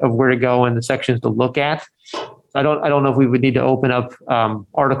idea of where to go and the sections to look at. I don't know if we would need to open up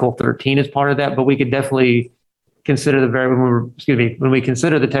Article 13 as part of that, but we could definitely consider when we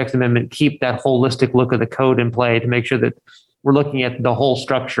consider the text amendment, keep that holistic look of the code in play to make sure that we're looking at the whole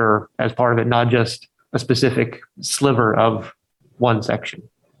structure as part of it, not just a specific sliver of one section.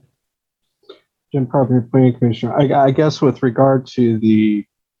 Jim Carpenter, Planning Commissioner. I guess with regard to the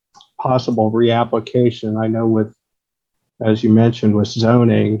possible reapplication, I know as you mentioned, with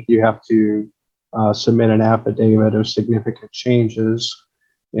zoning, you have to submit an affidavit of significant changes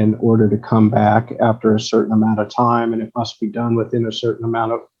in order to come back after a certain amount of time, and it must be done within a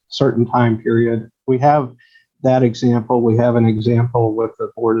certain time period. We have that example. We have an example with the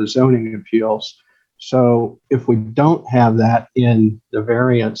Board of Zoning Appeals. So if we don't have that in the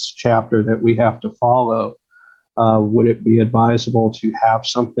variance chapter that we have to follow, would it be advisable to have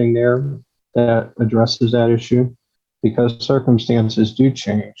something there that addresses that issue? Because circumstances do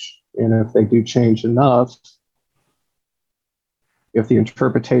change. And if they do change enough, if the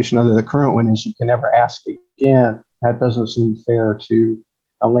interpretation under the current one is you can never ask again, that doesn't seem fair to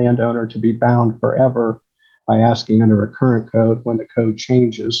a landowner to be bound forever by asking under a current code when the code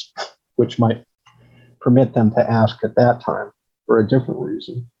changes, which might permit them to ask at that time for a different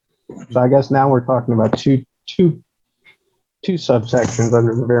reason. So I guess now we're talking about two subsections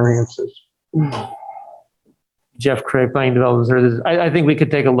under the variances. Jeff Craig, Planning Development Services. I think we could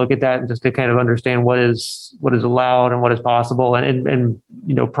take a look at that and just to kind of understand what is allowed and what is possible, and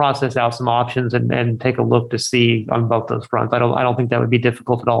process out some options and take a look to see on both those fronts. I don't think that would be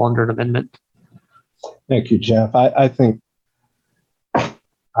difficult at all under an amendment. Thank you, Jeff. I think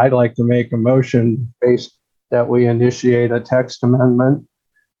I'd like to make a motion based that we initiate a text amendment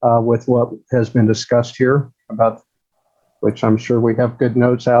with what has been discussed here, about which I'm sure we have good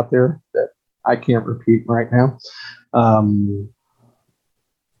notes out there that I can't repeat right now.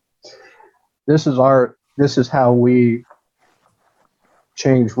 This is how we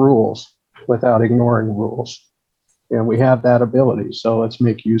change rules without ignoring rules. And we have that ability, so let's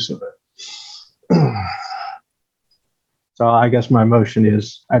make use of it. So I guess my motion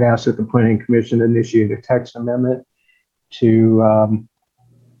is I'd ask that the Planning Commission initiate a text amendment to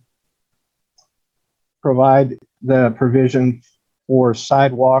provide the provision for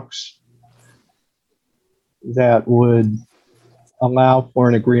sidewalks that would allow for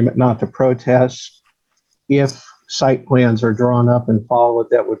an agreement not to protest if site plans are drawn up and followed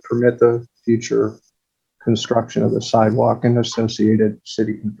that would permit the future construction of the sidewalk and associated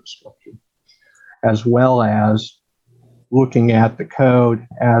city infrastructure, as well as looking at the code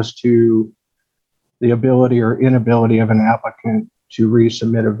as to the ability or inability of an applicant to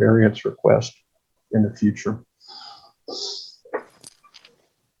resubmit a variance request in the future.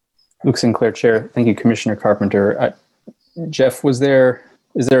 Luke Sinclair, Chair. Thank you, Commissioner Carpenter. Jeff, is there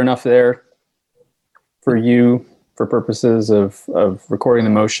enough there for you for purposes of recording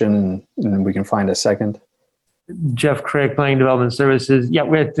the motion and we can find a second? Jeff Craig, Planning Development Services. Yeah,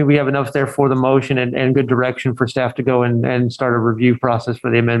 we have enough there for the motion and good direction for staff to go and start a review process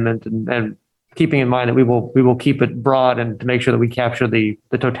for the amendment, and keeping in mind that we will keep it broad and to make sure that we capture the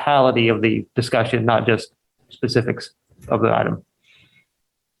totality of the discussion, not just specifics of the item.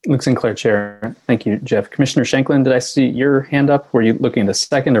 Luke Sinclair, Chair. Thank you, Jeff. Commissioner Shanklin, did I see your hand up? Were you looking to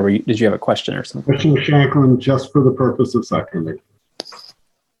second, or did you have a question or something? Commissioner Shanklin, just for the purpose of seconding.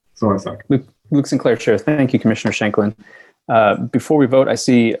 So I second. Luke Sinclair, Chair. Thank you, Commissioner Shanklin. Before we vote, I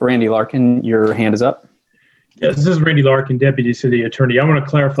see Randy Larkin, your hand is up. Yes, this is Randy Larkin, Deputy City Attorney. I want to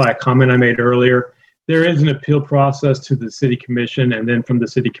clarify a comment I made earlier. There is an appeal process to the City Commission, and then from the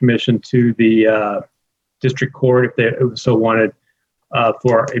City Commission to the District Court, if they so wanted,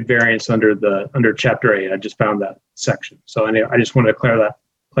 for a variance under Chapter 8. I just found that section. So anyway, I just wanted to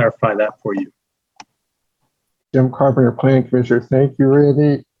clarify that for you. Jim Carpenter, Planning Commissioner. Thank you,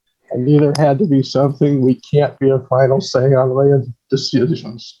 Randy. And neither had to be something we can't be a final say on land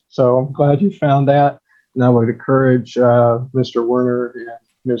decisions. So I'm glad you found that. And I would encourage Mr. Werner and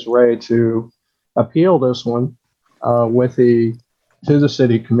Ms. Ray to appeal this one to the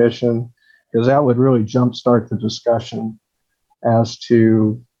City Commission, because that would really jumpstart the discussion as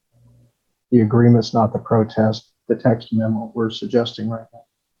to the agreements, not the protest, the text memo we're suggesting right now.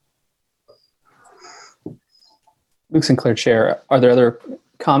 Luke Sinclair, Chair. Are there other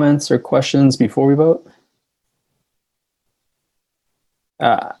comments or questions before we vote?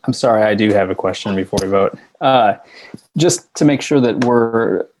 I'm sorry, I do have a question before we vote. Just to make sure that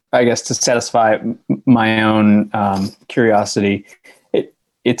to satisfy my own curiosity,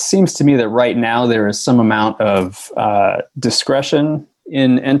 it seems to me that right now there is some amount of discretion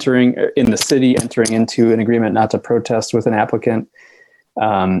in the city entering into an agreement not to protest with an applicant.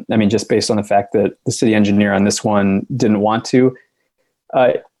 Just based on the fact that the city engineer on this one didn't want to.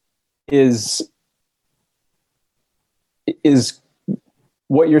 Is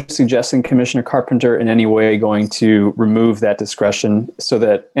what you're suggesting, Commissioner Carpenter, in any way going to remove that discretion so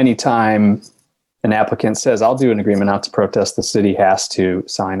that anytime an applicant says, I'll do an agreement not to protest, the city has to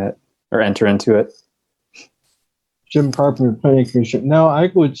sign it or enter into it? Jim Carpenter, Planning Commission. No, I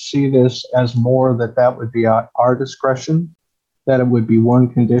would see this as more that would be our discretion, that it would be one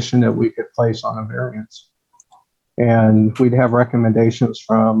condition that we could place on a variance. And we'd have recommendations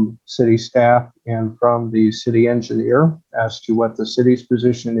from city staff and from the city engineer as to what the city's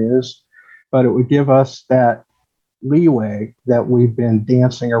position is. But it would give us that leeway that we've been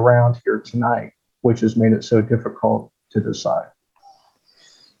dancing around here tonight, which has made it so difficult to decide.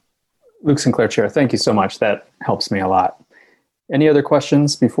 Luke Sinclair, Chair. Thank you so much. That helps me a lot. Any other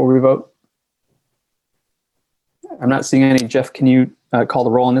questions before we vote? I'm not seeing any. Jeff, can you call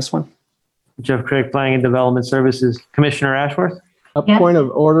the roll on this one? Jeff Craig, Planning and Development Services. Commissioner Ashworth? A point of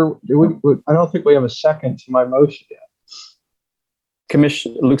order. I don't think we have a second to my motion yet.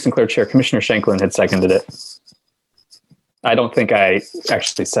 Luke Sinclair, Chair. Commissioner Shanklin had seconded it. I don't think I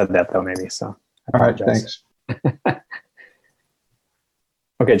actually said that, though, maybe. So I apologize. All right, thanks.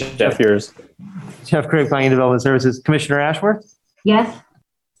 Okay, Jeff, yours. Jeff Craig, Planning and Development Services. Commissioner Ashworth? Yes.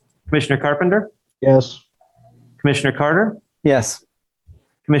 Commissioner Carpenter? Yes. Commissioner Carter? Yes.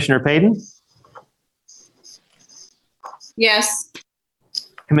 Commissioner Payton? Yes.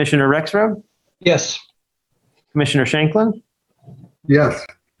 Commissioner Rexroad? Yes. Commissioner Shanklin? Yes.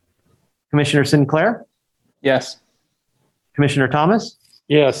 Commissioner Sinclair? Yes. Commissioner Thomas?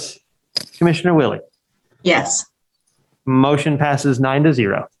 Yes. Commissioner Willie? Yes. Motion passes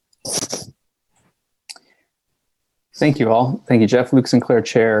 9-0. Thank you all. Thank you, Jeff. Luke Sinclair,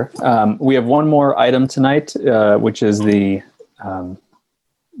 Chair. We have one more item tonight, which is the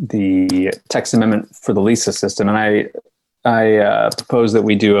text amendment for the LISA system. And I propose that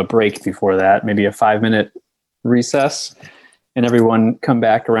we do a break before that, maybe a 5-minute recess, and everyone come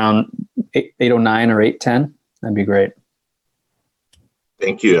back around 8:09 or 8:10. That'd be great.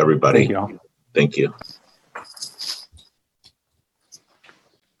 Thank you, everybody. Thank you all. Thank you.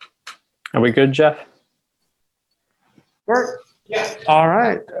 Are we good, Jeff? Work. Yeah. All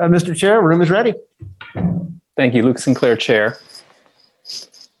right. Mr. Chair, room is ready. Thank you, Luke Sinclair, Chair.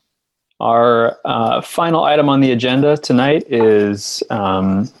 Our final item on the agenda tonight is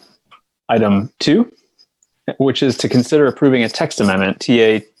item 2, which is to consider approving a text amendment,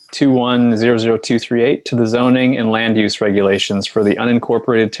 TA 2100238 to the zoning and land use regulations for the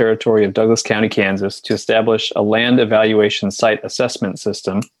unincorporated territory of Douglas County, Kansas, to establish a land evaluation site assessment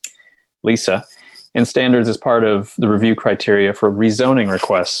system, LISA, and standards as part of the review criteria for rezoning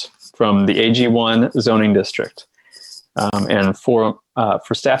requests from the AG1 zoning district. And for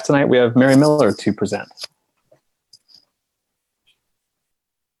staff tonight, we have Mary Miller to present.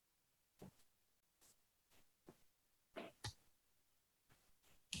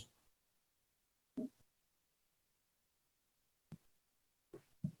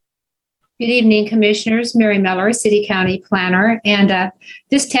 Good evening, Commissioners. Mary Miller, City County Planner. And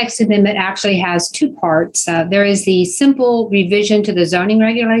this text amendment actually has two parts. There is the simple revision to the zoning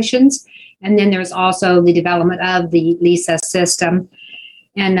regulations, and then there's also the development of the LISA system.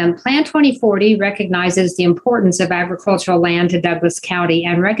 And Plan 2040 recognizes the importance of agricultural land to Douglas County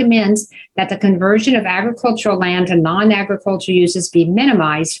and recommends that the conversion of agricultural land to non-agricultural uses be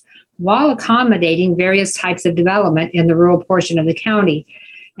minimized while accommodating various types of development in the rural portion of the county.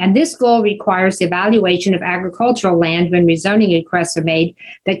 And this goal requires the evaluation of agricultural land when rezoning requests are made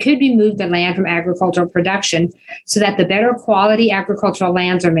that could remove the land from agricultural production so that the better quality agricultural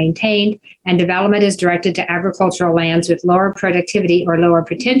lands are maintained and development is directed to agricultural lands with lower productivity or lower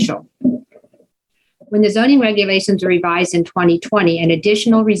potential. When the zoning regulations were revised in 2020, an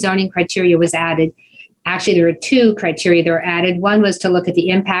additional rezoning criteria was added. Actually, there were two criteria that were added. One was to look at the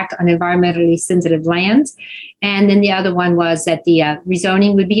impact on environmentally sensitive lands. And then the other one was that the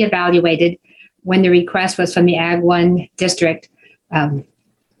rezoning would be evaluated when the request was from the Ag 1 district to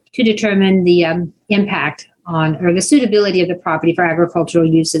determine the impact on or the suitability of the property for agricultural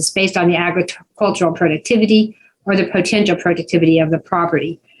uses based on the agricultural productivity or the potential productivity of the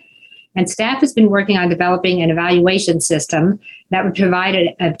property. And staff has been working on developing an evaluation system that would provide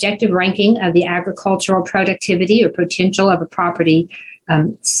an objective ranking of the agricultural productivity or potential of a property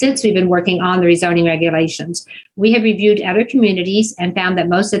since we've been working on the rezoning regulations. We have reviewed other communities and found that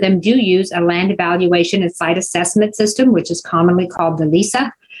most of them do use a land evaluation and site assessment system, which is commonly called the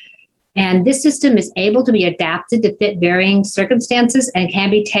LISA. And this system is able to be adapted to fit varying circumstances and can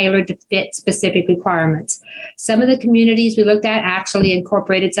be tailored to fit specific requirements. Some of the communities we looked at actually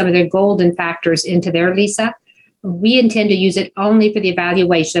incorporated some of their golden factors into their LISA. We intend to use it only for the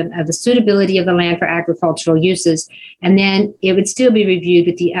evaluation of the suitability of the land for agricultural uses, and then it would still be reviewed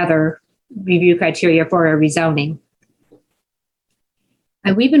with the other review criteria for a rezoning.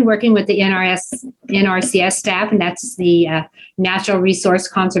 And we've been working with the NRCS staff, and that's the Natural Resource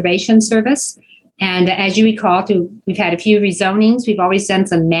Conservation Service. And as you recall, we've had a few rezonings. We've always done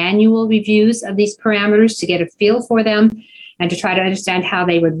some manual reviews of these parameters to get a feel for them and to try to understand how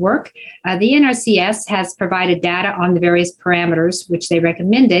they would work. The NRCS has provided data on the various parameters, which they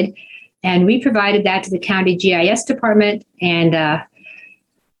recommended. And we provided that to the county GIS department, and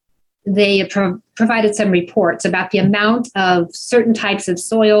they provided some reports about the amount of certain types of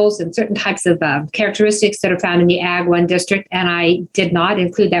soils and certain types of characteristics that are found in the Ag 1 district. And I did not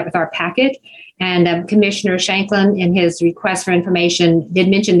include that with our packet. And Commissioner Shanklin, in his request for information, did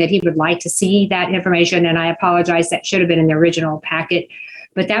mention that he would like to see that information. And I apologize, that should have been in the original packet.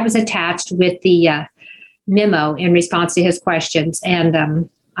 But that was attached with the memo in response to his questions. And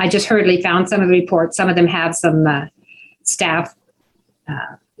I just hurriedly found some of the reports. Some of them have some staff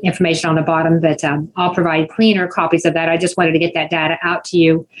information on the bottom, but I'll provide cleaner copies of that. I just wanted to get that data out to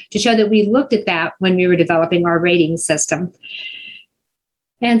you to show that we looked at that when we were developing our rating system.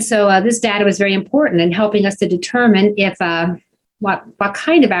 And so this data was very important in helping us to determine if what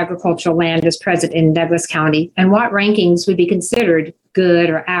kind of agricultural land is present in Douglas County and what rankings would be considered good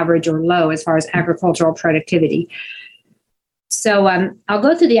or average or low as far as agricultural productivity. So I'll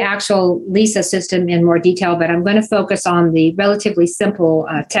go through the actual LISA system in more detail, but I'm going to focus on the relatively simple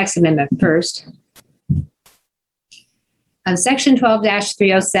text amendment first. Section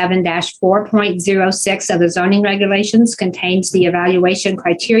 12-307-4.06 of the zoning regulations contains the evaluation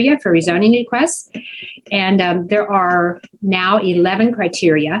criteria for rezoning requests. And there are now 11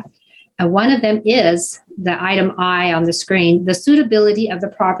 criteria. One of them is the item I on the screen, the suitability of the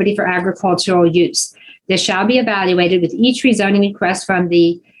property for agricultural use. This shall be evaluated with each rezoning request from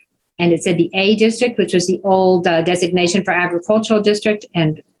and it said the A district, which was the old designation for agricultural district.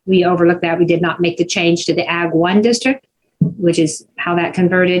 And we overlooked that. We did not make the change to the Ag 1 district, which is how that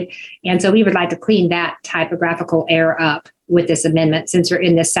converted. And so we would like to clean that typographical error up with this amendment since we're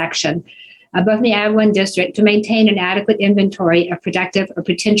in this section. Above the Ag 1 district to maintain an adequate inventory of productive or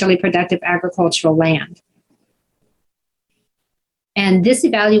potentially productive agricultural land. And this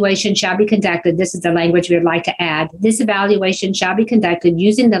evaluation shall be conducted. This is the language we would like to add. This evaluation shall be conducted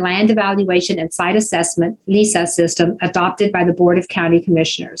using the Land Evaluation and Site Assessment, LESA system adopted by the Board of County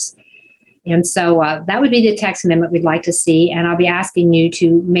Commissioners. And so that would be the text amendment we'd like to see. And I'll be asking you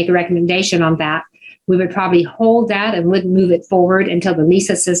to make a recommendation on that. We would probably hold that and wouldn't move it forward until the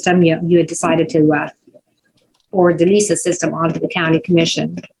LESA system, you had decided to forward the LESA system onto the county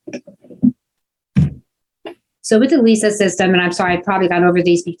commission. So with the LESA system, and I'm sorry, I've probably gone over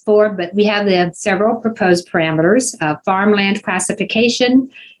these before, but we have the several proposed parameters: farmland classification,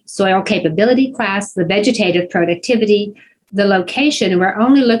 soil capability class, the vegetative productivity, the location. And we're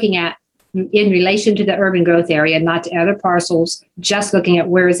only looking at in relation to the urban growth area, not to other parcels, just looking at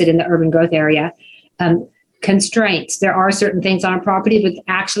where is it in the urban growth area. Constraints. There are certain things on a property that would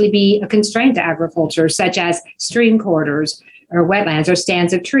actually be a constraint to agriculture, such as stream corridors or wetlands or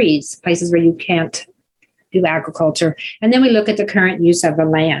stands of trees, places where you can't do agriculture. And then we look at the current use of the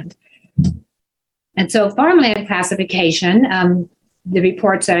land. And so farmland classification, the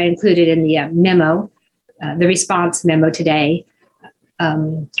reports that I included in the memo, the response memo today,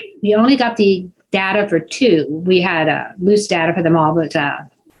 we only got the data for 2. We had loose data for them all, but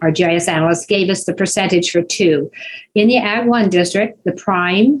our GIS analyst gave us the percentage for 2. In the Ag 1 district, the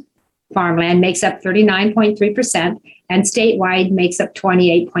prime farmland makes up 39.3%, and statewide makes up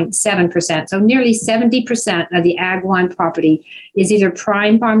 28.7%. So nearly 70% of the Ag 1 property is either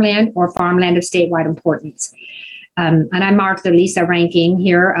prime farmland or farmland of statewide importance. And I marked the LESA ranking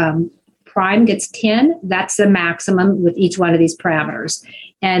here. Prime gets 10. That's the maximum with each one of these parameters.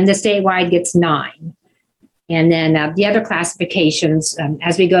 And the statewide gets 9. And then the other classifications,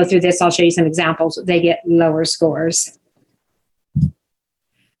 as we go through this, I'll show you some examples. They get lower scores.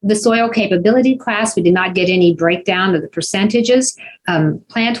 The soil capability class, we did not get any breakdown of the percentages.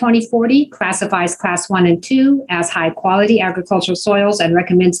 Plan 2040 classifies class 1 and 2 as high quality agricultural soils and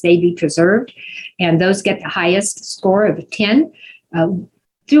recommends they be preserved. And those get the highest score of 10.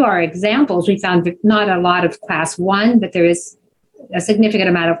 Through our examples, we found not a lot of class 1, but there is a significant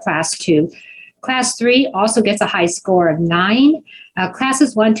amount of class 2. Class 3 also gets a high score of 9.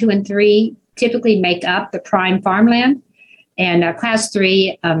 Classes 1, 2, and 3 typically make up the prime farmland. And class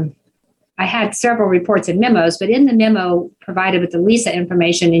 3, I had several reports and memos, but in the memo provided with the LESA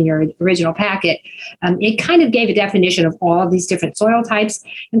information in your original packet, it kind of gave a definition of all of these different soil types.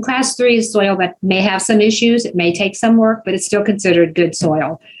 And class 3 is soil that may have some issues. It may take some work, but it's still considered good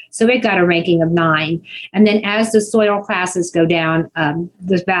soil. So it got a ranking of 9. And then as the soil classes go down,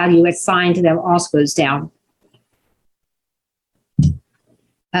 the value assigned to them also goes down.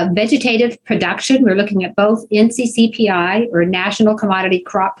 Vegetative production, we're looking at both NCCPI, or National Commodity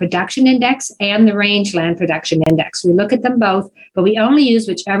Crop Production Index, and the Rangeland Production Index. We look at them both, but we only use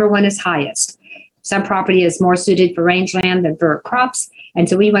whichever one is highest. Some property is more suited for rangeland than for crops, and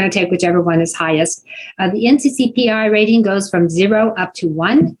so we want to take whichever one is highest. The NCCPI rating goes from 0 up to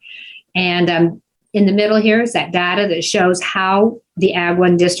 1, and in the middle here is that data that shows how the Ag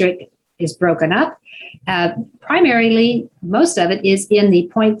 1 district is broken up. Primarily, most of it is in the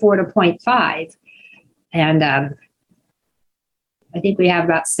 0.4 to 0.5. And I think we have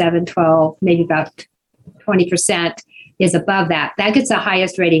about 7, 12, maybe about 20% is above that. That gets the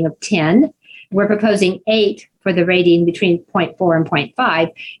highest rating of 10. We're proposing 8 for the rating between 0.4 and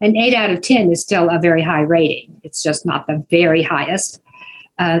 0.5. And 8 out of 10 is still a very high rating. It's just not the very highest.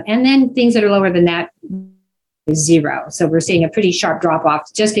 And then things that are lower than that is 0. So we're seeing a pretty sharp drop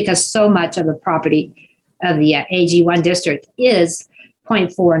off just because so much of the property of the AG1 district is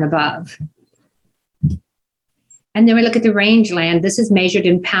 0.4 and above. And then we look at the rangeland. This is measured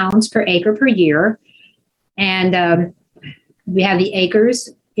in pounds per acre per year. And we have the acres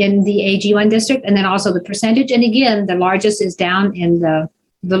in the AG1 district, and then also the percentage. And again, the largest is down in the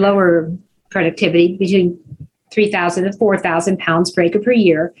lower productivity, between 3,000 and 4,000 pounds per acre per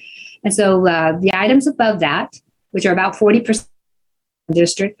year. And so the items above that, which are about 40% of the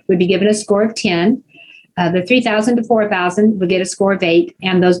district, would be given a score of 10. The 3,000 to 4,000 would get a score of 8,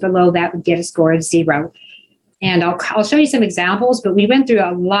 and those below that would get a score of 0. And I'll show you some examples, but we went through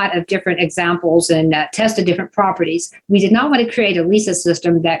a lot of different examples and tested different properties. We did not want to create a LESA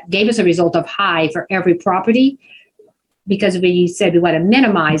system that gave us a result of high for every property, because we said we want to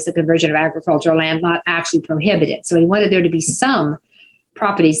minimize the conversion of agricultural land, not actually prohibit it. So we wanted there to be some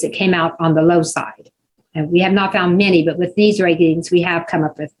properties that came out on the low side. And we have not found many, but with these ratings, we have come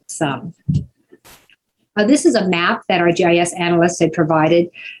up with some. This is a map that our GIS analysts had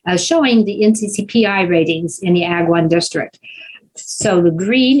provided showing the NCCPI ratings in the Ag 1 district. So the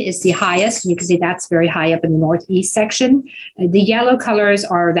green is the highest. You can see that's very high up in the northeast section. The yellow colors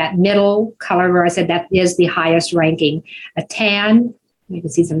are that middle color where I said that is the highest ranking. A tan, you can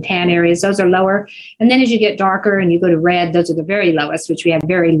see some tan areas, those are lower. And then as you get darker and you go to red, those are the very lowest, which we have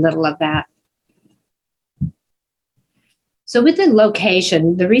very little of that. So with the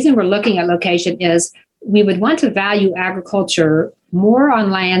location, the reason we're looking at location is we would want to value agriculture more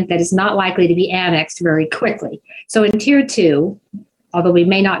on land that is not likely to be annexed very quickly. So in tier 2, although we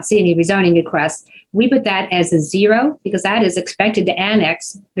may not see any rezoning requests, we put that as a 0 because that is expected to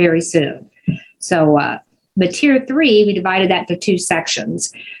annex very soon. So but tier 3, we divided that into 2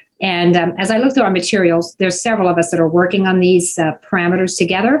 sections. And as I look through our materials, there's several of us that are working on these parameters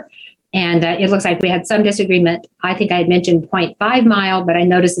together. And it looks like we had some disagreement. I think I had mentioned 0.5 mile, but I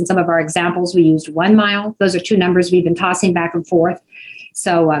noticed in some of our examples, we used 1 mile. Those are 2 numbers we've been tossing back and forth.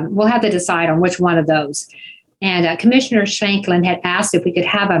 So we'll have to decide on which one of those. And Commissioner Shanklin had asked if we could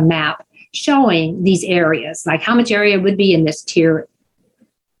have a map showing these areas, like how much area would be in this tier,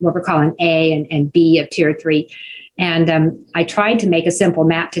 what we're calling A and B of tier 3. And I tried to make a simple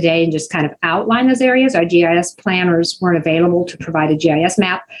map today and just kind of outline those areas. Our GIS planners weren't available to provide a GIS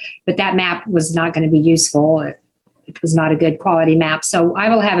map, but that map was not going to be useful. It was not a good quality map. So I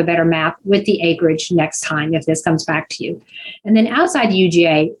will have a better map with the acreage next time if this comes back to you. And then outside the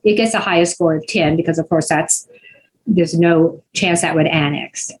UGA, it gets a highest score of 10 because, of course, there's no chance that would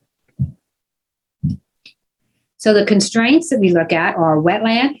annex. So the constraints that we look at are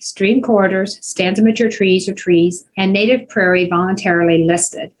wetland, stream corridors, stands of mature trees or trees, and native prairie voluntarily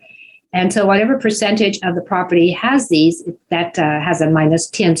listed. And so whatever percentage of the property has these, that has a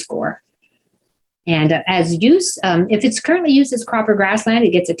 -10 score. And as use, if it's currently used as crop or grassland,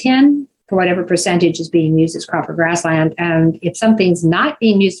 it gets a 10 for whatever percentage is being used as crop or grassland. And if something's not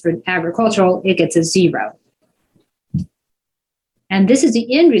being used for agricultural, it gets a 0. And this is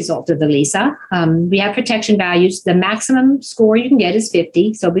the end result of the LISA. We have protection values. The maximum score you can get is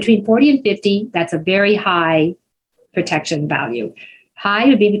 50. So between 40 and 50, that's a very high protection value. High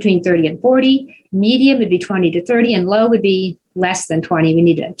would be between 30 and 40. Medium would be 20 to 30. And low would be less than 20. We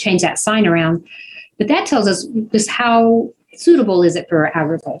need to change that sign around. But that tells us just how suitable is it for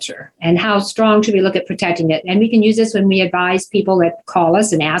agriculture and how strong should we look at protecting it. And we can use this when we advise people that call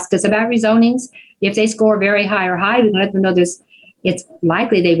us and ask us about rezonings. If they score very high or high, we can let them know it's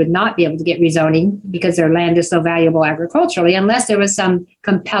likely they would not be able to get rezoning because their land is so valuable agriculturally unless there was some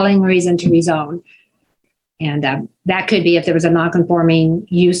compelling reason to rezone. And that could be if there was a non-conforming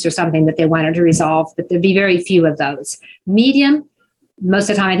use or something that they wanted to resolve, but there'd be very few of those. Medium, most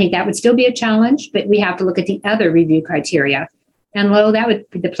of the time I think that would still be a challenge, but we have to look at the other review criteria. And low, that would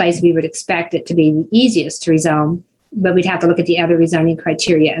be the place we would expect it to be the easiest to rezone, but we'd have to look at the other rezoning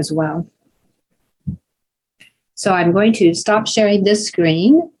criteria as well. So I'm going to stop sharing this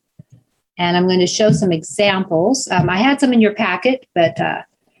screen and I'm going to show some examples. I had some in your packet, but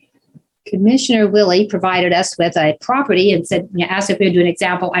Commissioner Willie provided us with a property and said, asked if we would do an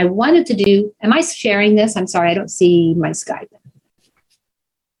example. I wanted to do, am I sharing this? I'm sorry, I don't see my Skype.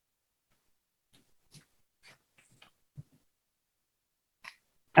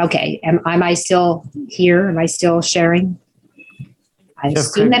 Okay, am I still here? Am I still sharing? I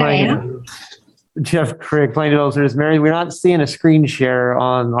assume that I am. Jeff Craig, Plain Developers, Mary, we're not seeing a screen share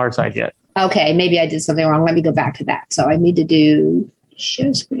on our side yet. Okay, maybe I did something wrong. Let me go back to that. So I need to do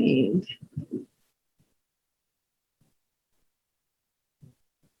share screen.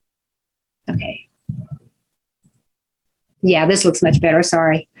 Okay. Yeah, this looks much better.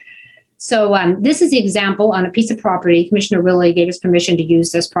 Sorry. So this is the example on a piece of property. Commissioner Willie gave us permission to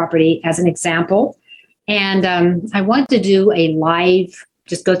use this property as an example. And I want to do a live,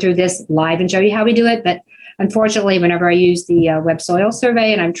 just go through this live and show you how we do it. But unfortunately, whenever I use the web soil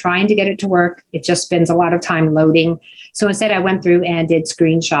survey and I'm trying to get it to work, it just spends a lot of time loading. So instead I went through and did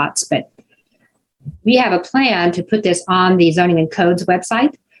screenshots, but we have a plan to put this on the Zoning and Codes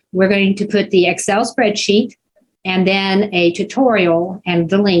website. We're going to put the Excel spreadsheet and then a tutorial and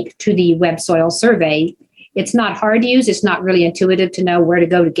the link to the web soil survey. It's not hard to use. It's not really intuitive to know where to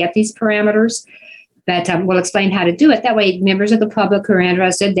go to get these parameters. But we'll explain how to do it. That way, members of the public who are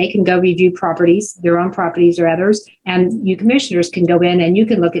interested, they can go review properties, their own properties or others, and you commissioners can go in and you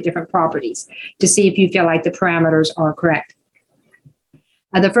can look at different properties to see if you feel like the parameters are correct.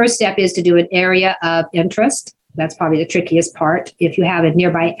 The first step is to do an area of interest. That's probably the trickiest part. If you have a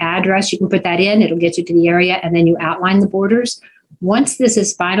nearby address, you can put that in. It'll get you to the area, and then you outline the borders. Once this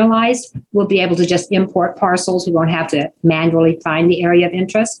is finalized, we'll be able to just import parcels. We won't have to manually find the area of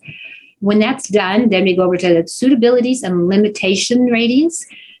interest. When that's done, then we go over to the suitabilities and limitation ratings.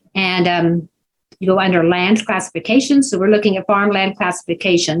 And You go under land classifications. So we're looking at farmland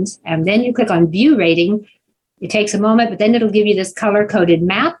classifications. And then you click on view rating. It takes a moment, but then it'll give you this color coded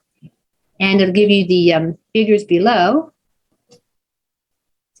map and it'll give you the figures below.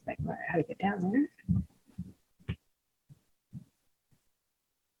 How to get down there.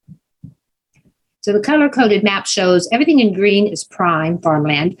 So the color coded map shows everything in green is prime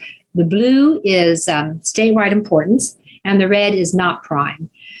farmland. The blue is statewide importance and the red is not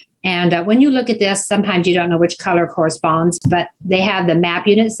prime. And when you look at this, sometimes you don't know which color corresponds, but they have the map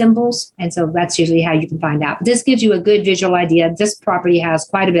unit symbols. And so that's usually how you can find out. This gives you a good visual idea. This property has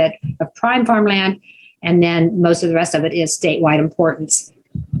quite a bit of prime farmland, and then most of the rest of it is statewide importance.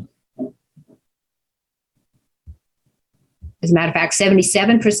 As a matter of fact,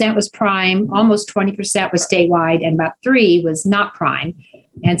 77% was prime, almost 20% was statewide, and about 3% was not prime.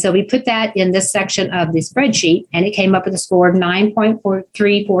 And so we put that in this section of the spreadsheet, and it came up with a score of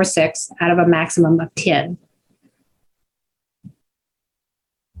 9.4346 out of a maximum of 10.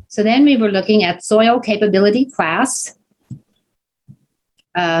 So then we were looking at soil capability class.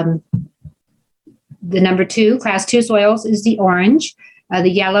 The number 2, class 2 soils is the orange. The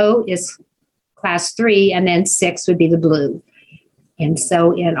yellow is class 3, and then 6 would be the blue. And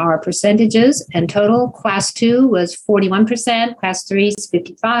so in our percentages and total, class 2 was 41%, class 3 is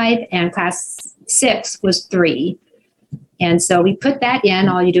 55%, and class 6 was 3%. And so we put that in.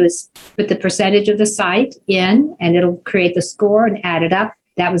 All you do is put the percentage of the site in, and it'll create the score and add it up.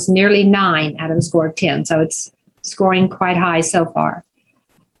 That was nearly 9 out of the score of 10. So it's scoring quite high so far.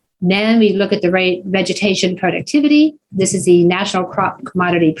 Then we look at the rate vegetation productivity. This is the National Crop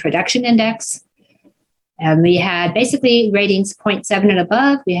Commodity Production Index. And we had basically ratings 0.7 and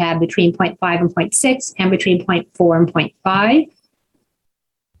above. We had between 0.5 and 0.6 and between 0.4 and 0.5,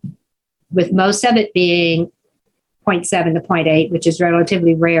 with most of it being 0.7 to 0.8, which is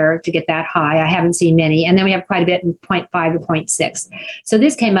relatively rare to get that high. I haven't seen many. And then we have quite a bit in 0.5 to 0.6. So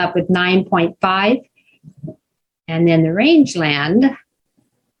this came up with 9.5. And then the rangeland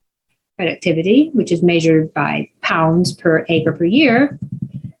productivity, which is measured by pounds per acre per year,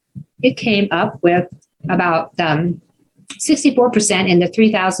 it came up with about 64% in the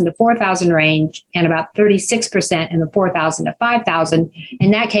 3,000 to 4,000 range and about 36% in the 4,000 to 5,000.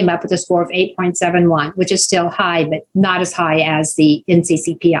 And that came up with a score of 8.71, which is still high, but not as high as the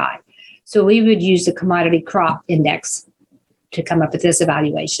NCCPI. So we would use the commodity crop index to come up with this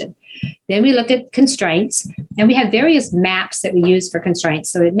evaluation. Then we look at constraints, and we have various maps that we use for constraints.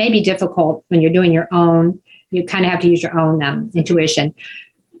 So it may be difficult when you're doing your own. You kind of have to use your own intuition.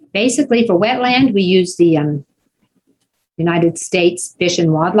 Basically, for wetland, we use the United States Fish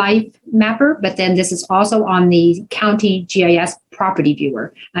and Wildlife Mapper, but then this is also on the County GIS Property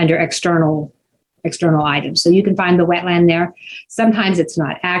Viewer under external items. So you can find the wetland there. Sometimes it's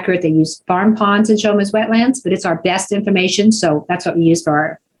not accurate. They use farm ponds and show them as wetlands, but it's our best information. So that's what we use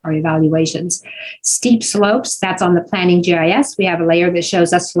for our evaluations. Steep slopes, that's on the Planning GIS. We have a layer that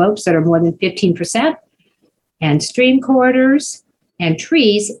shows us slopes that are more than 15%. And stream corridors and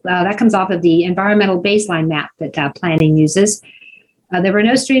trees, that comes off of the environmental baseline map that planning uses. There were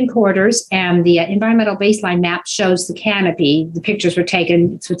no stream corridors, and the environmental baseline map shows the canopy. The pictures were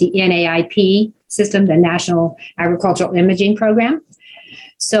taken, it's with the NAIP system, the National Agricultural Imaging Program.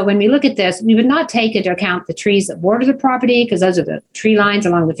 So when we look at this, we would not take into account the trees that border the property, because those are the tree lines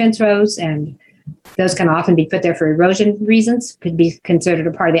along the fence rows, and those can often be put there for erosion reasons, could be considered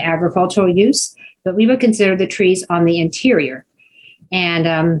a part of the agricultural use. But we would consider the trees on the interior.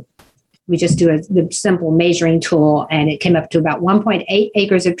 And we just do the simple measuring tool, and it came up to about 1.8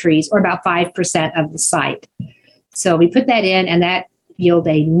 acres of trees, or about 5% of the site. So we put that in, and that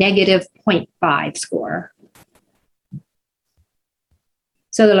yielded a negative 0.5 score.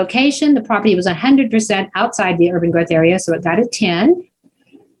 So the location, the property was 100% outside the urban growth area, so it got a 10.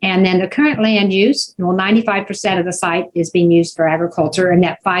 And then the current land use, well, 95% of the site is being used for agriculture, and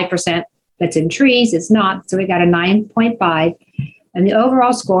that 5% that's in trees is not, so we got a 9.5. And the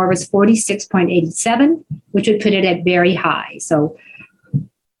overall score was 46.87, which would put it at very high. So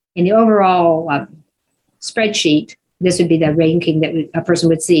in the overall spreadsheet, this would be the ranking that a person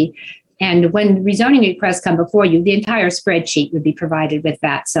would see. And when rezoning requests come before you, the entire spreadsheet would be provided with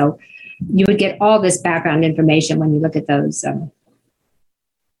that. So you would get all this background information when you look at those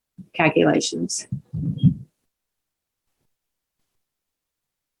calculations.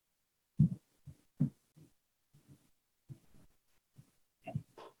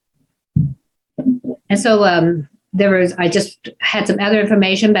 And so I just had some other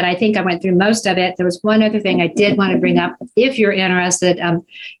information, but I think I went through most of it. There was one other thing I did want to bring up. If you're interested,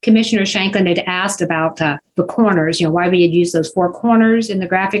 Commissioner Shanklin had asked about the corners, why we had used those 4 corners in the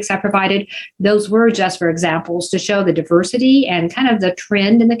graphics I provided. Those were just for examples to show the diversity and kind of the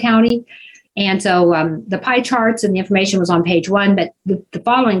trend in the county. And so the pie charts and the information was on page 1, but the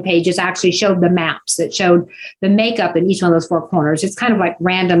following pages actually showed the maps that showed the makeup in each one of those 4 corners. It's kind of like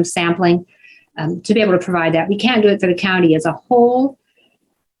random sampling. To be able to provide that. We can't do it for the county as a whole.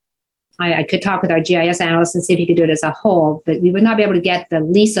 I could talk with our GIS analyst and see if he could do it as a whole, but we would not be able to get the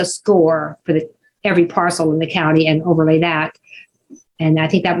LISA score for every parcel in the county and overlay that. And I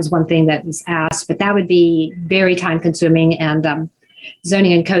think that was one thing that was asked, but that would be very time consuming. And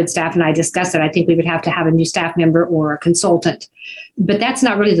zoning and code staff and I discussed it. I think we would have to have a new staff member or a consultant. But that's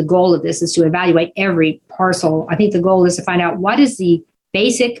not really the goal of this, is to evaluate every parcel. I think the goal is to find out what is the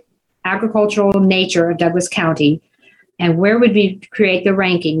basic agricultural nature of Douglas County, and where would we create the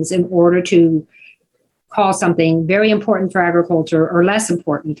rankings in order to call something very important for agriculture or less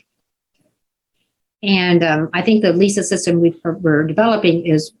important. And I think the LISA system we're developing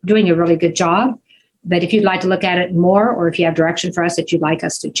is doing a really good job. But if you'd like to look at it more, or if you have direction for us that you'd like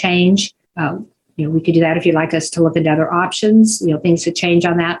us to change, we could do that. If you'd like us to look into other options, things to change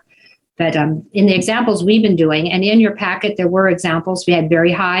on that. But in the examples we've been doing, and in your packet, there were examples. We had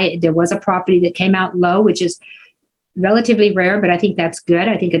very high. There was a property that came out low, which is relatively rare, but I think that's good.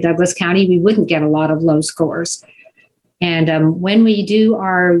 I think in Douglas County, we wouldn't get a lot of low scores. And when we do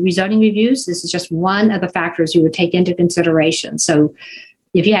our rezoning reviews, this is just one of the factors you would take into consideration. So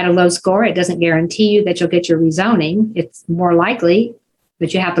if you had a low score, it doesn't guarantee you that you'll get your rezoning. It's more likely,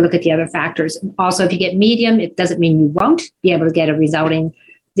 but you have to look at the other factors. Also, if you get medium, it doesn't mean you won't be able to get a rezoning,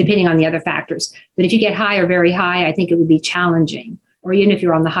 depending on the other factors. But if you get high or very high, I think it would be challenging. Or even if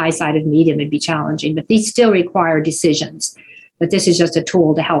you're on the high side of medium, it'd be challenging. But these still require decisions. But this is just a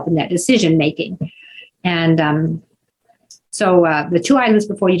tool to help in that decision making. And so the 2 items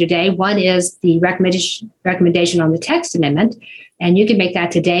before you today, one is the recommendation on the text amendment. And you can make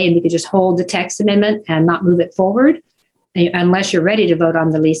that today, and we could just hold the text amendment and not move it forward unless you're ready to vote on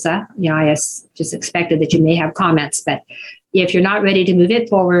the LISA. I just expected that you may have comments, but if you're not ready to move it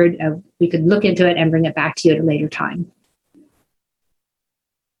forward, we could look into it and bring it back to you at a later time.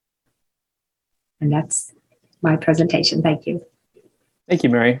 And that's my presentation. Thank you. Thank you,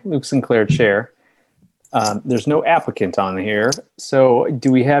 Mary. Luke Sinclair, Chair. There's no applicant on here. So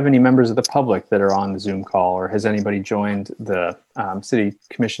do we have any members of the public that are on the Zoom call, or has anybody joined the City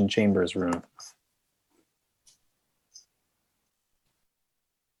Commission Chambers room?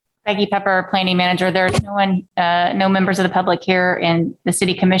 Becky Pepper, Planning Manager. There's no one, no members of the public here in the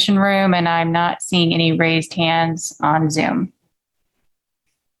City Commission room, and I'm not seeing any raised hands on Zoom.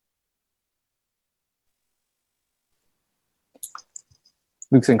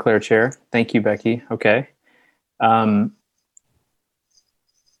 Luke Sinclair, Chair. Thank you, Becky. Okay. Do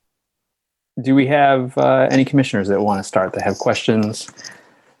we have any commissioners that want to start, that have questions,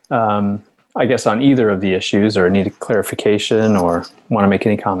 I guess, on either of the issues, or need a clarification, or want to make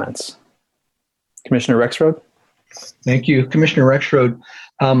any comments? Commissioner Rexroad? Thank you, Commissioner Rexroad.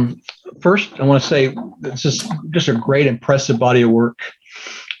 First, I want to say this is just a great, impressive body of work.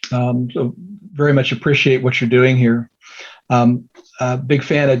 So very much appreciate what you're doing here. Big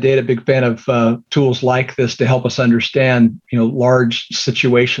fan of data, big fan of tools like this to help us understand, large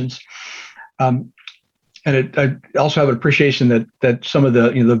situations. And I also have an appreciation that some of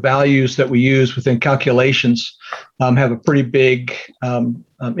the values that we use within calculations have a pretty big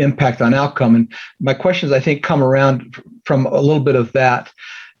impact on outcome. And my questions, I think, come around from a little bit of that.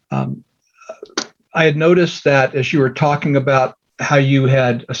 I had noticed that as you were talking about how you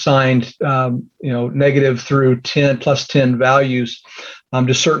had assigned, negative through 10 plus 10 values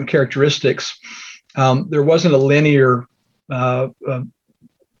to certain characteristics, there wasn't a linear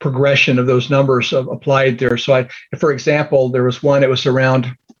progression of those numbers applied there. So for example, there was one, it was around,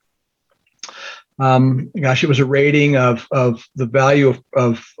 it was a rating of the value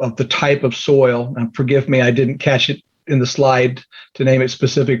of the type of soil. And forgive me, I didn't catch it in the slide to name it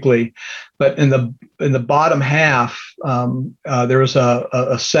specifically, but in the bottom half, there was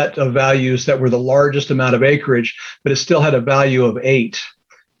a set of values that were the largest amount of acreage, but it still had a value of 8,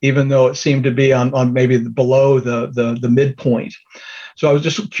 even though it seemed to be on maybe below the midpoint. So I was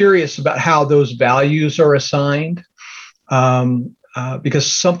just curious about how those values are assigned,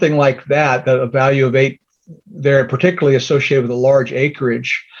 because something like that, a value of 8 there, particularly associated with a large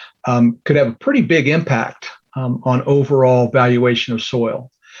acreage, could have a pretty big impact on overall valuation of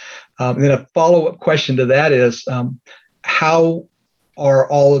soil. And then a follow-up question to that is, how are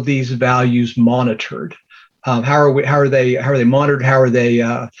all of these values monitored? How are they monitored? How are they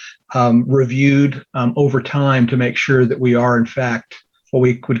reviewed over time to make sure that we are in fact what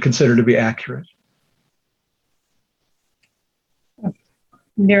we would consider to be accurate?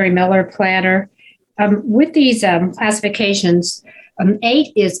 Mary Miller, planner. With these classifications,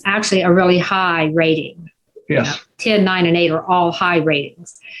 8 is actually a really high rating. Yes. 10, 9, and 8 are all high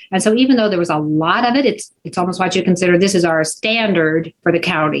ratings. And so even though there was a lot of it, it's almost what you consider this is our standard for the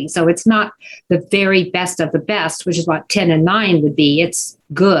county. So it's not the very best of the best, which is what 10 and 9 would be. It's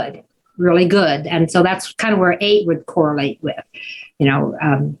good, really good. And so that's kind of where 8 would correlate with,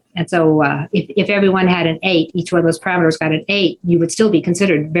 and so if everyone had an 8, each one of those parameters got an 8, you would still be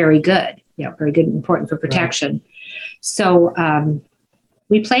considered very good, very good and important for protection. Right. So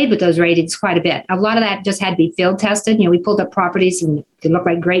we played with those ratings quite a bit. A lot of that just had to be field tested. We pulled up properties and they look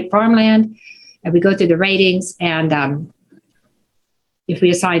like great farmland, and we go through the ratings. And if we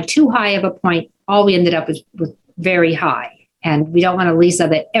assigned too high of a point, all we ended up with very high. And we don't want to lease so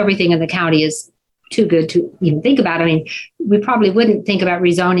that everything in the county is too good to even think about. I mean, we probably wouldn't think about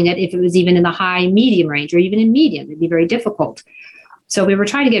rezoning it if it was even in the high medium range or even in medium. It'd be very difficult. So we were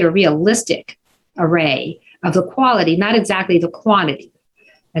trying to get a realistic array of the quality, not exactly the quantity.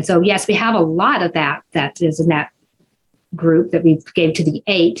 And so, yes, we have a lot of that is in that group that we gave to the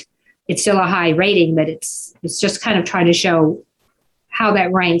 8. It's still a high rating, but it's just kind of trying to show how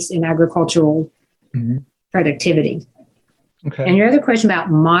that ranks in agricultural productivity. Okay. And your other question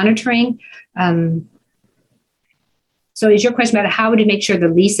about monitoring. So is your question about how would you make sure the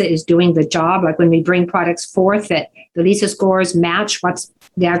LISA is doing the job? Like when we bring products forth that the LISA scores match what's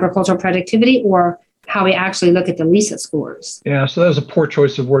the agricultural productivity, or how we actually look at the LISA scores? Yeah, so that was a poor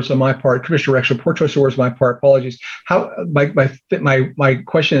choice of words on my part. Commissioner Rexroad, poor choice of words on my part. Apologies. How my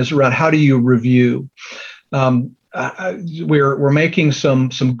question is around how do you review? We're making some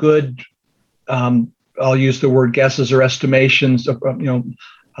good. I'll use the word guesses or estimations of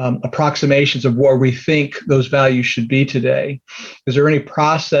approximations of where we think those values should be today. Is there any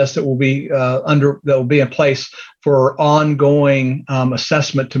process that will be in place for ongoing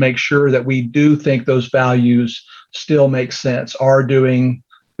assessment to make sure that we do think those values still make sense, are doing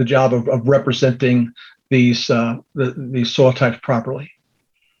the job of representing these soil types properly?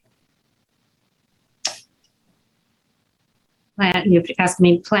 You've asked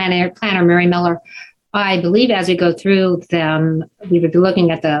me, planner Mary Miller. I believe as we go through them, we would be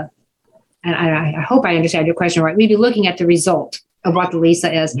looking at and I hope I understand your question right, we'd be looking at the result of what the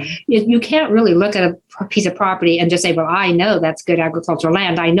LISA is. You can't really look at a piece of property and just say, well, I know that's good agricultural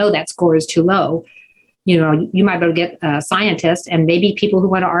land. I know that score is too low. You might be able to get a scientist, and maybe people who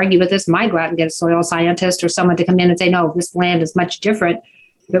want to argue with this might go out and get a soil scientist or someone to come in and say, no, this land is much different.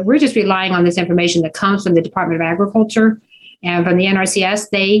 But we're just relying on this information that comes from the Department of Agriculture. And from the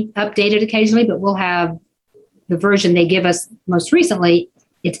NRCS, they update it occasionally, but we'll have the version they give us most recently.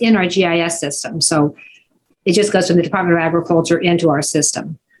 It's in our GIS system. So it just goes from the Department of Agriculture into our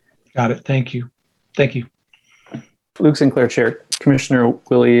system. Got it. Thank you. Thank you. Luke Sinclair, Chair. Commissioner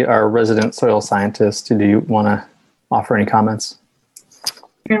Willie, our resident soil scientist, do you want to offer any comments?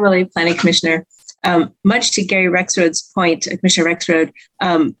 Commissioner Willie, Planning Commissioner. Much to Gary Rexroad's point, Commissioner Rexroad,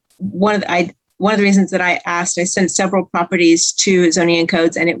 one of the reasons that I sent several properties to zoning and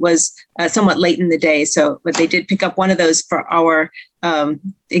codes, and it was somewhat late in the day. But they did pick up one of those for our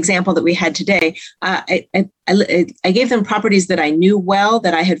example that we had today. I gave them properties that I knew well,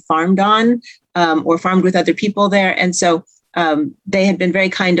 that I had farmed on or farmed with other people there. And so they had been very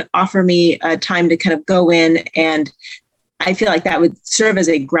kind to offer me time to kind of go in, and I feel like that would serve as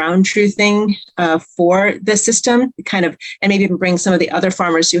a ground truthing for the system, and maybe even bring some of the other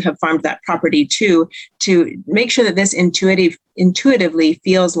farmers who have farmed that property too, to make sure that this intuitively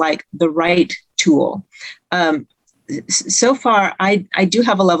feels like the right tool. So far, I do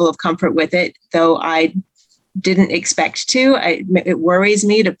have a level of comfort with it, though I didn't expect to. It worries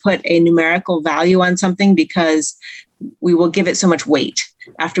me to put a numerical value on something because we will give it so much weight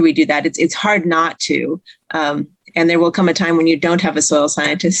after we do that. It's hard not to. And there will come a time when you don't have a soil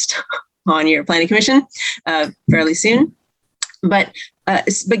scientist on your planning commission fairly soon. But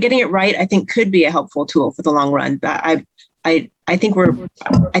getting it right, I think, could be a helpful tool for the long run. But I think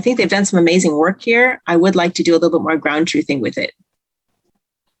they've done some amazing work here. I would like to do a little bit more ground truthing with it.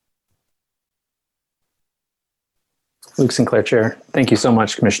 Luke Sinclair, Chair. Thank you so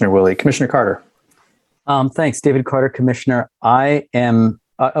much, Commissioner Willie. Commissioner Carter. Thanks, David Carter, Commissioner. I am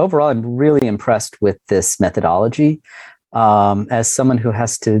overall, I'm really impressed with this methodology. As someone who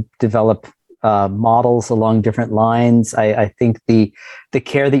has to develop models along different lines, I think the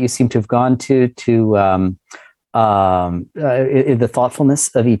care that you seem to have gone to the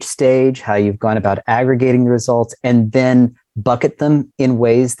thoughtfulness of each stage, how you've gone about aggregating the results, and then bucket them in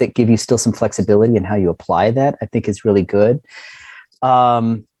ways that give you still some flexibility in how you apply that, I think is really good.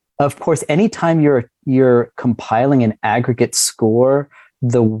 Of course, anytime you're compiling an aggregate score,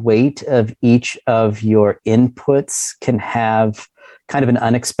 the weight of each of your inputs can have kind of an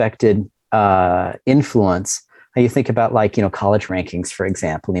unexpected influence. You think about college rankings, for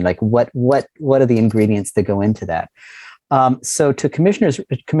example. I mean, what are the ingredients that go into that? So to Commissioner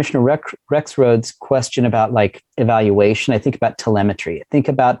Rexroad's question about evaluation, I think about telemetry. I think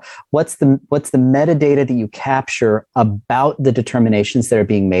about what's the metadata that you capture about the determinations that are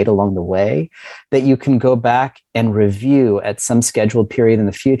being made along the way that you can go back and review at some scheduled period in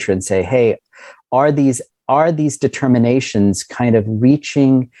the future and say, hey, are these determinations kind of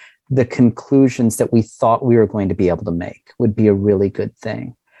reaching the conclusions that we thought we were going to be able to make? Would be a really good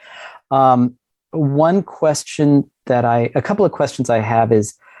thing. A couple of questions I have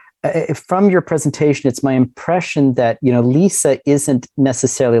is, from your presentation, it's my impression that, LISA isn't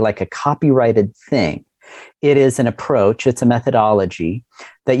necessarily like a copyrighted thing. It is an approach, it's a methodology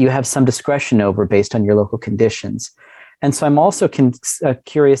that you have some discretion over based on your local conditions. And so I'm also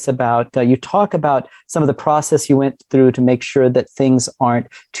curious about, you talk about some of the process you went through to make sure that things aren't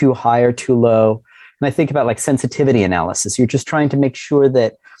too high or too low. And I think about sensitivity analysis. You're just trying to make sure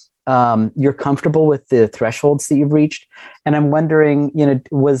that you're comfortable with the thresholds that you've reached. And I'm wondering,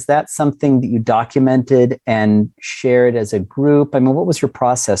 was that something that you documented and shared as a group? I mean, what was your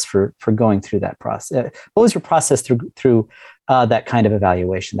process for going through that process? What was your process through that kind of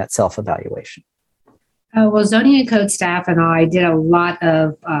evaluation, that self-evaluation? Well, zoning and code staff and I did a lot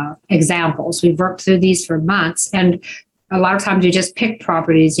of examples. We've worked through these for months. And a lot of times we just pick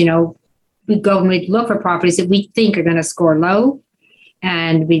properties, we go and we look for properties that we think are going to score low.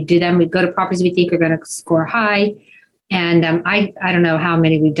 And we do them. We go to properties we think are going to score high. And I don't know how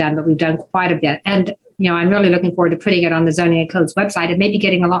many we've done, but we've done quite a bit. And, I'm really looking forward to putting it on the Zoning and Codes website and maybe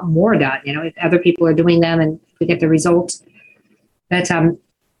getting a lot more done, if other people are doing them and we get the results. But,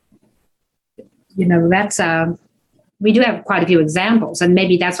 we do have quite a few examples, and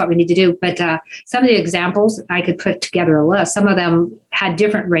maybe that's what we need to do. But some of the examples, I could put together a list. Some of them had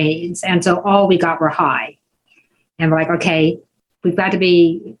different ratings. And so all we got were high. And we're like, okay, we've got to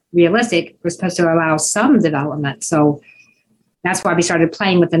be realistic. We're supposed to allow some development. So that's why we started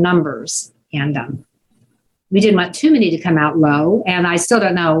playing with the numbers. And we didn't want too many to come out low. And I still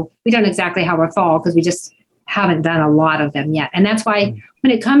don't know. We don't exactly how we'll fall because we just haven't done a lot of them yet. And that's why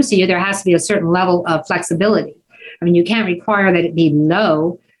when it comes to you, there has to be a certain level of flexibility. I mean, you can't require that it be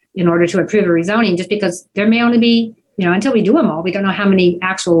low in order to approve a rezoning just because there may only be, until we do them all, we don't know how many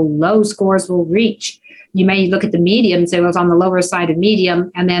actual low scores we'll reach. You may look at the medium and say, well, it's on the lower side of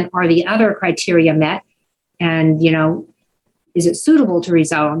medium. And then are the other criteria met? And, is it suitable to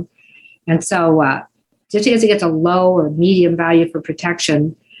rezone? And so just because it gets a low or medium value for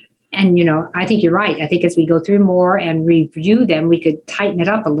protection, and, I think you're right. I think as we go through more and review them, we could tighten it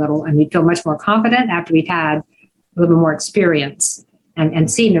up a little and we'd feel much more confident after we've had a little bit more experience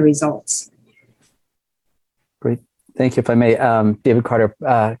and seen the results. Great. Thank you. If I may, David Carter,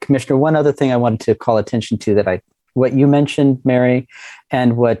 Commissioner, one other thing I wanted to call attention to what you mentioned, Mary,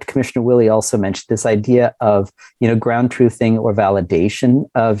 and what Commissioner Willie also mentioned, this idea of, ground truthing or validation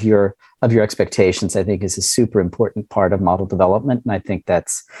of your expectations, I think is a super important part of model development. And I think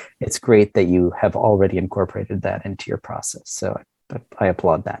it's great that you have already incorporated that into your process. So I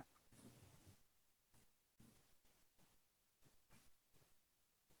applaud that.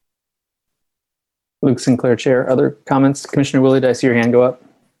 Luke Sinclair, Chair. Other comments? Commissioner Willie, did I see your hand go up?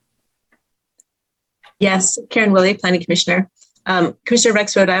 Yes, Karen Willie, Planning Commissioner. Commissioner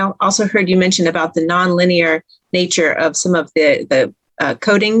Rexroad, I also heard you mention about the nonlinear nature of some of the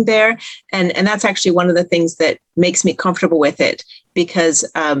coding there. And that's actually one of the things that makes me comfortable with it, because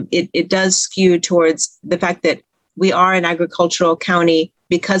it does skew towards the fact that we are an agricultural county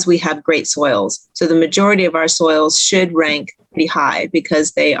because we have great soils. So the majority of our soils should rank pretty high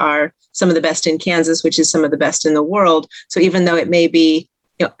because they are some of the best in Kansas, which is some of the best in the world. So even though it may be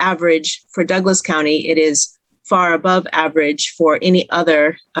average for Douglas County, it is far above average for any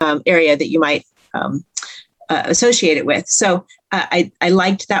other area that you might associate it with. So I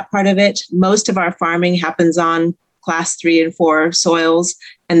liked that part of it. Most of our farming happens on class 3 and 4 soils.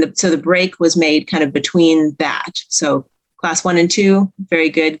 And so the break was made kind of between that. So class 1 and 2, very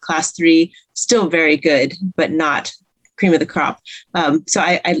good. Class 3, still very good, but not cream of the crop. So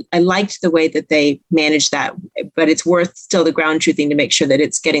I liked the way that they managed that, but it's worth still the ground truthing to make sure that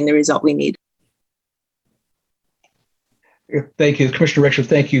it's getting the result we need. Thank you, Commissioner Rexroad.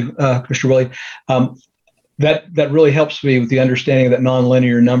 Thank you, Commissioner Willie. that really helps me with the understanding of that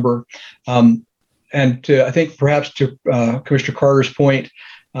nonlinear number. And I think perhaps to Commissioner Carter's point,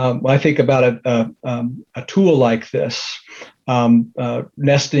 when I think about a tool like this,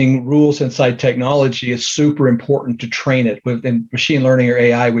 nesting rules inside technology is super important to train it. In machine learning or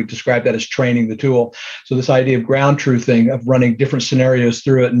AI, we describe that as training the tool. So this idea of ground truthing, of running different scenarios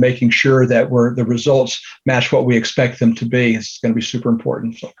through it and making sure that the results match what we expect them to be, is going to be super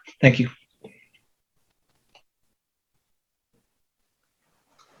important. So thank you.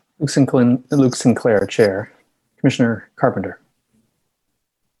 Luke Sinclair, Chair. Commissioner Carpenter.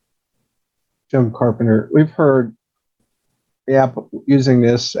 Jim Carpenter, we've heard using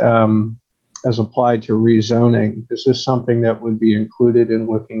this as applied to rezoning. Is this something that would be included in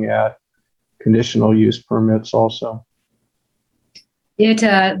looking at conditional use permits also?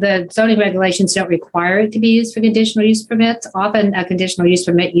 The zoning regulations don't require it to be used for conditional use permits. Often a conditional use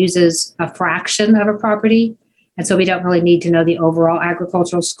permit uses a fraction of a property. And so we don't really need to know the overall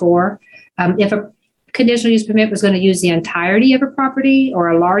agricultural score. If a conditional use permit was going to use the entirety of a property or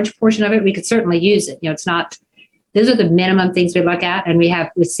a large portion of it, we could certainly use it. It's not, those are the minimum things we look at. And we have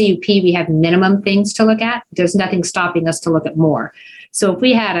with CUP, we have minimum things to look at. There's nothing stopping us to look at more. So if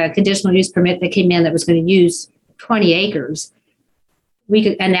we had a conditional use permit that came in that was going to use 20 acres, we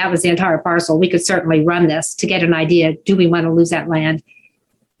could, and that was the entire parcel, we could certainly run this to get an idea. Do we want to lose that land?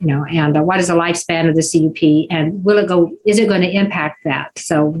 And what is the lifespan of the CUP, and is it going to impact that?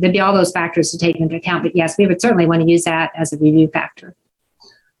 So there'd be all those factors to take into account, but yes, we would certainly want to use that as a review factor.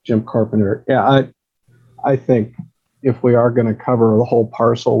 Jim Carpenter. Yeah, I think if we are going to cover the whole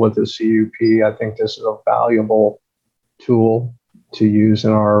parcel with the CUP, I think this is a valuable tool to use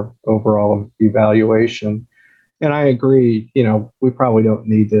in our overall evaluation. And I agree, we probably don't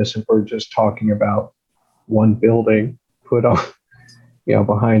need this if we're just talking about one building put on,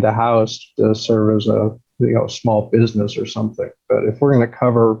 behind a house to serve as a small business or something. But if we're going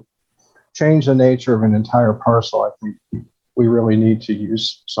to change the nature of an entire parcel, I think we really need to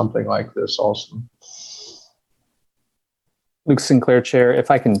use something like this also. Luke Sinclair, Chair,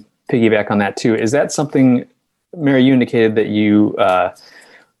 if I can piggyback on that too, is that something, Mary, you indicated that you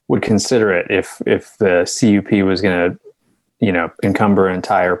would consider it if the CUP was going to, encumber an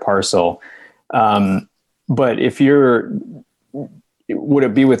entire parcel. But would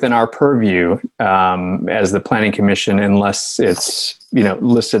it be within our purview as the Planning Commission, unless it's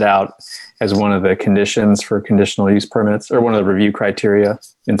listed out as one of the conditions for conditional use permits or one of the review criteria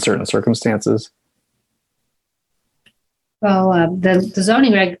in certain circumstances? Well, the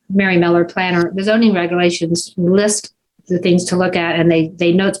zoning Mary Miller planner, the zoning regulations list the things to look at, and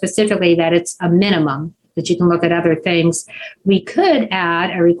they note specifically that it's a minimum, that you can look at other things. We could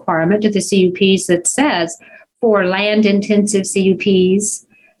add a requirement to the CUPs that says, for land-intensive CUPs,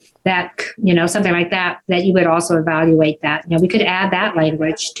 that, something like that you would also evaluate that. We could add that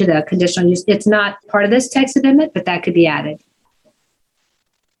language to the conditional use. It's not part of this text amendment, but that could be added.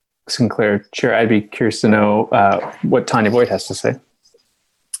 Sinclair, Chair, I'd be curious to know what Tanya Voigt has to say.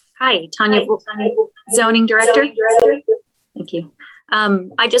 Hi, Tanya, Zoning Director. Thank you.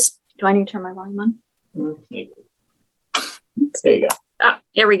 Do I need to turn my volume on? There you go. Oh,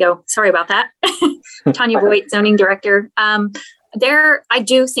 there we go. Sorry about that. Tanya Voigt, Zoning Director. I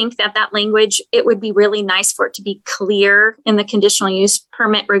do think that language, it would be really nice for it to be clear in the conditional use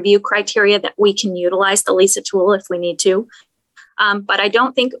permit review criteria that we can utilize the LISA tool if we need to. But I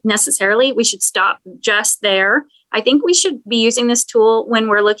don't think necessarily we should stop just there. I think we should be using this tool when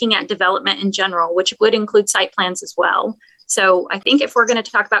we're looking at development in general, which would include site plans as well. So I think if we're going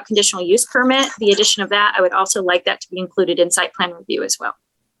to talk about conditional use permit, the addition of that, I would also like that to be included in site plan review as well.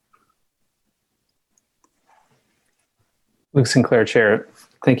 Luke Sinclair, Chair,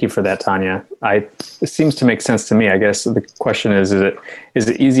 thank you for that, Tanya. It seems to make sense to me. I guess the question is it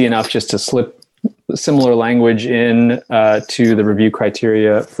easy enough just to slip similar language in to the review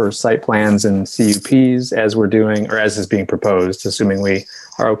criteria for site plans and CUPs as we're doing, or as is being proposed, assuming we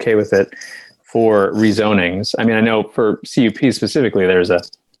are okay with it, for rezonings? I mean, I know for CUP specifically, there's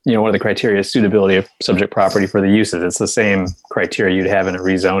one of the criteria is suitability of subject property for the uses. It's the same criteria you'd have in a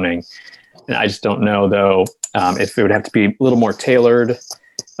rezoning. And I just don't know, though, if it would have to be a little more tailored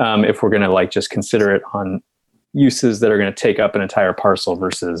if we're going to just consider it on uses that are going to take up an entire parcel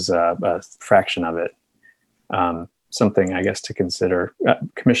versus a fraction of it. Something, I guess, to consider.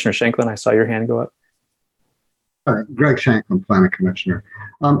 Commissioner Shanklin, I saw your hand go up. Greg Shanklin, Planning Commissioner.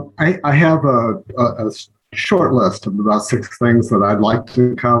 I have a short list of about 6 things that I'd like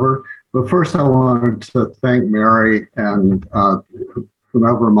to cover. But first, I wanted to thank Mary and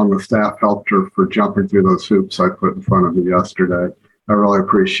whomever among the staff helped her for jumping through those hoops I put in front of me yesterday. I really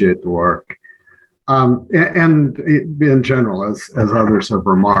appreciate the work. And in general, as others have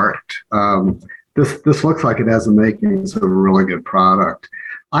remarked, this looks like it has the makings of a really good product.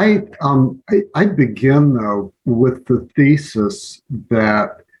 I begin though with the thesis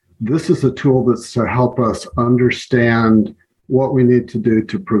that this is a tool that's to help us understand what we need to do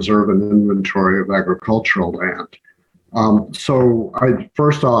to preserve an inventory of agricultural land. So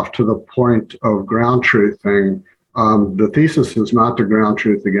first off, to the point of ground truthing, the thesis is not to ground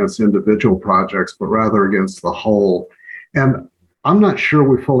truth against individual projects, but rather against the whole. And I'm not sure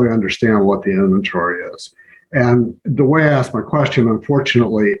we fully understand what the inventory is. And the way I asked my question,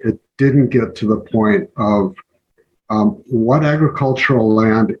 unfortunately, it didn't get to the point of what agricultural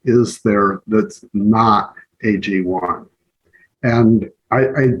land is there that's not AG1. And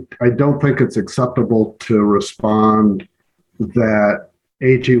I don't think it's acceptable to respond that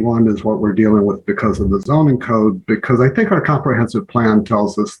AG1 is what we're dealing with because of the zoning code, because I think our comprehensive plan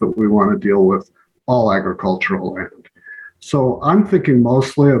tells us that we want to deal with all agricultural land. So I'm thinking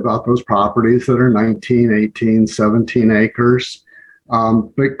mostly about those properties that are 19, 18, 17 acres,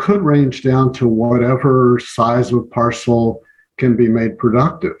 but could range down to whatever size of parcel can be made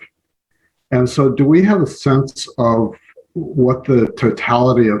productive. And so do we have a sense of what the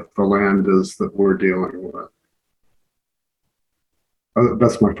totality of the land is that we're dealing with?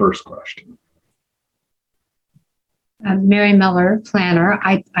 That's my first question. Mary Miller, planner.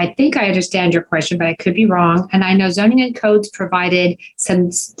 I think I understand your question, but I could be wrong. And I know zoning and codes provided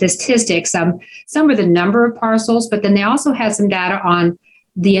some statistics. Some are the number of parcels, but then they also had some data on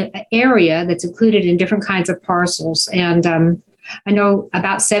the area that's included in different kinds of parcels. And I know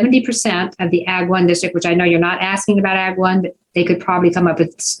about 70% of the Ag 1 district, which I know you're not asking about Ag 1, but they could probably come up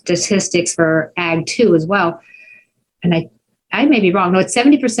with statistics for Ag 2 as well. And I may be wrong. No, it's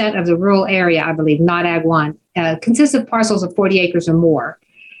 70% of the rural area, I believe, not Ag 1, consists of parcels of 40 acres or more.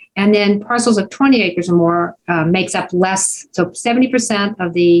 And then parcels of 20 acres or more makes up less. So 70%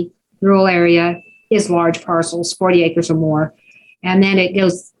 of the rural area is large parcels, 40 acres or more. And then it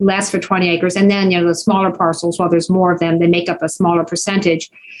goes less for 20 acres. And then, the smaller parcels, while there's more of them, they make up a smaller percentage.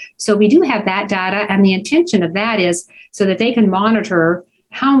 So we do have that data. And the intention of that is so that they can monitor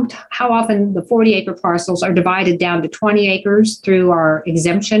how often the 40-acre parcels are divided down to 20 acres through our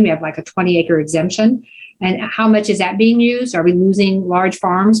exemption. We have like a 20-acre exemption. And how much is that being used? Are we losing large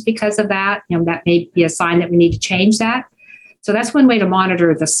farms because of that? That may be a sign that we need to change that. So that's one way to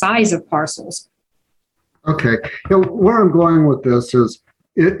monitor the size of parcels. Okay. Where I'm going with this is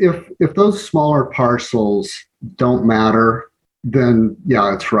if those smaller parcels don't matter, then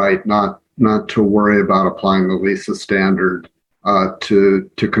yeah, it's right not to worry about applying the LISA standard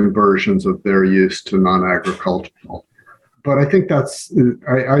to conversions of their use to non-agricultural. But I think I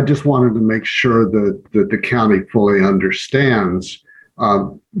just wanted to make sure that the county fully understands,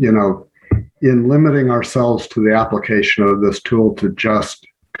 in limiting ourselves to the application of this tool to just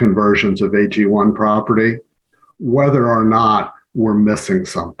conversions of AG1 property, whether or not we're missing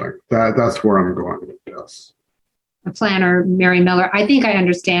something. That's where I'm going with this. Planner Mary Miller, I think I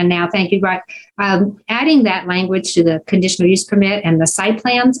understand now. Thank you. Right. Adding that language to the conditional use permit and the site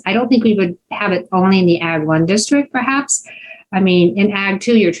plans, I don't think we would have it only in the Ag 1 district, perhaps. I mean, in Ag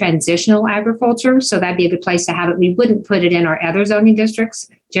 2, you're transitional agriculture, so that'd be a good place to have it. We wouldn't put it in our other zoning districts,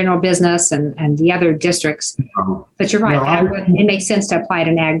 general business and the other districts. But you're right. It makes sense to apply it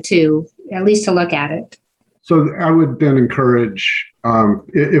in Ag 2, at least to look at it. So I would then encourage,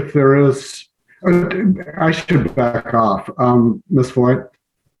 if there is, I should back off. Ms. Voigt,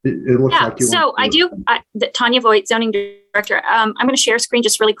 it looks like you Tanya Voigt, zoning director. I'm going to share screen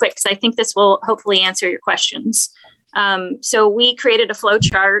just really quick because I think this will hopefully answer your questions. So we created a flow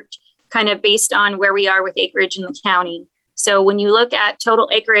chart kind of based on where we are with acreage in the county. So when you look at total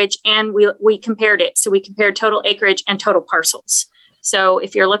acreage and we compared it, so we compared total acreage and total parcels. So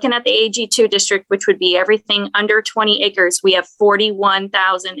if you're looking at the AG2 district, which would be everything under 20 acres, we have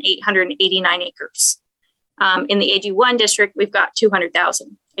 41,889 acres. In the AG1 district, we've got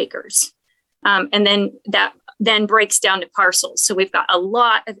 200,000 acres. And then that then breaks down to parcels. So we've got a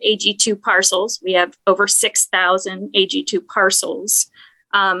lot of AG2 parcels. We have over 6,000 AG2 parcels,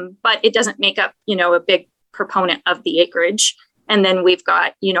 but it doesn't make up, a big proponent of the acreage. And then we've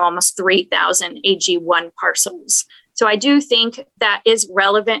got, almost 3,000 AG1 parcels. So I do think that is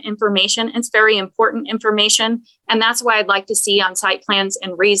relevant information. It's very important information. And that's why I'd like to see on site plans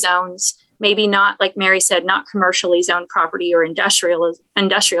and rezones, maybe not, like Mary said, not commercially zoned property or industrial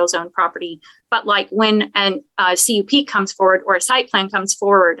zone property, but like when a CUP comes forward or a site plan comes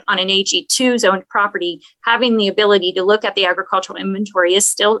forward on an AG2 zoned property, having the ability to look at the agricultural inventory is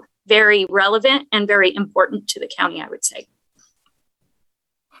still very relevant and very important to the county, I would say.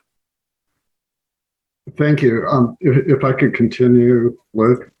 Thank you. If I could continue,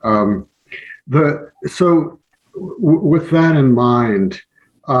 Luke. With that in mind,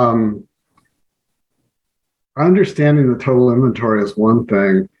 understanding the total inventory is one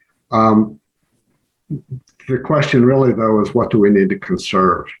thing. The question really, though, is what do we need to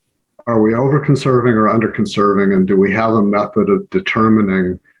conserve? Are we over-conserving or under-conserving, and do we have a method of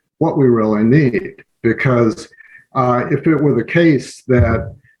determining what we really need? Because if it were the case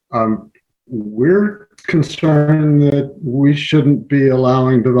that we're concerned that we shouldn't be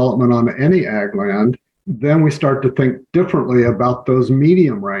allowing development on any ag land, then we start to think differently about those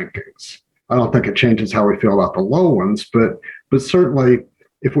medium rankings. I don't think it changes how we feel about the low ones, but certainly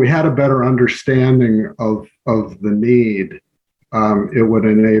if we had a better understanding of the need, it would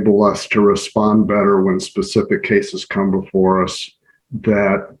enable us to respond better when specific cases come before us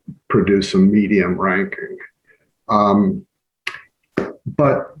that produce a medium ranking.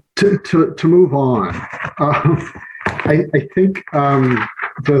 But to move on, I think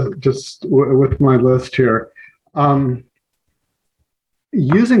just with my list here,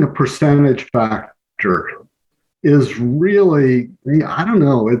 using a percentage factor is really, I don't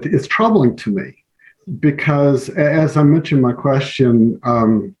know, it's troubling to me because as I mentioned in my question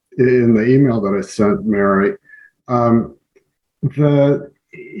in the email that I sent Mary,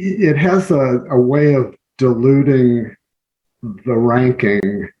 it has a way of diluting the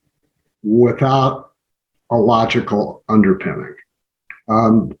ranking without a logical underpinning.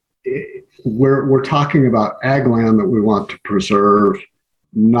 We're talking about ag land that we want to preserve,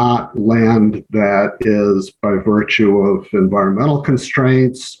 not land that is by virtue of environmental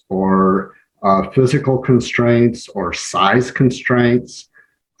constraints or physical constraints or size constraints,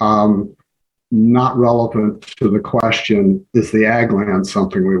 not relevant to the question, is the ag land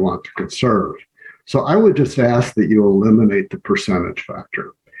something we want to conserve? So I would just ask that you eliminate the percentage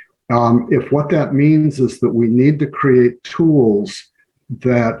factor. If what that means is that we need to create tools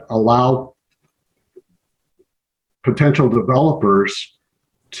that allow potential developers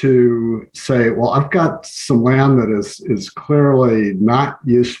to say, well, I've got some land that is clearly not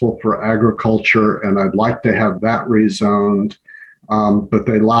useful for agriculture, and I'd like to have that rezoned, but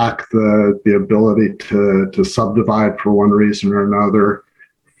they lack the ability to subdivide for one reason or another.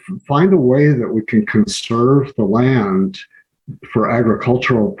 Find a way that we can conserve the land for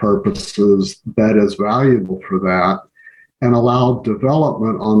agricultural purposes that is valuable for that, and allow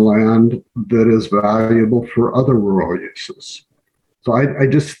development on land that is valuable for other rural uses. So I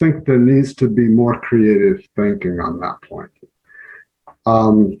just think there needs to be more creative thinking on that point.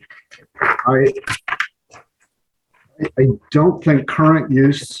 I don't think current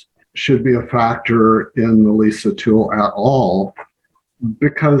use should be a factor in the LISA tool at all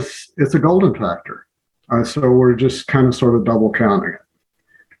because it's a golden factor. So we're just kind of sort of double counting it.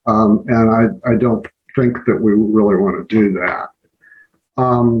 And I don't think that we really want to do that.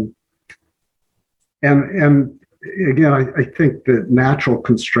 And again, I think that natural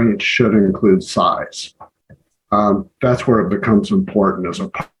constraints should include size. That's where it becomes important as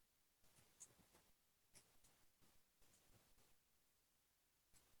a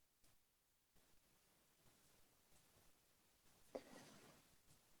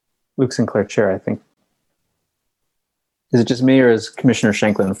Luke Sinclair, Chair, I think. Is it just me or is Commissioner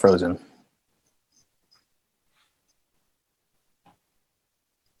Shanklin frozen?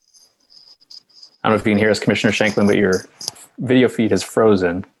 I don't know if you can hear us, Commissioner Shanklin, but your video feed is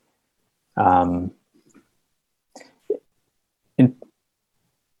frozen.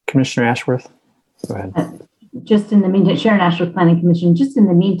 Commissioner Ashworth, go ahead. Just in the meantime, Sharon Ashworth, Planning Commission, just in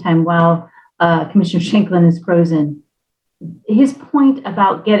the meantime, while Commissioner Shanklin is frozen, his point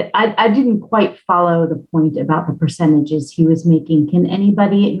about I didn't quite follow the point about the percentages he was making. Can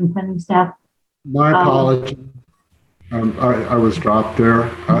anybody in planning staff? My apologies. I was dropped there.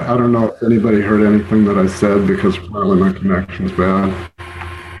 I don't know if anybody heard anything that I said because apparently my connection's bad.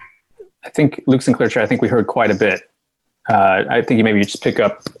 I think, Luke Sinclair, Chair, I think we heard quite a bit. I think you maybe just pick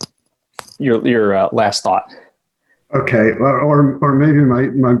up your last thought. Okay, or maybe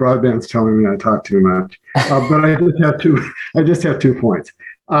my broadband's telling me I talk too much. But I just have 2 points.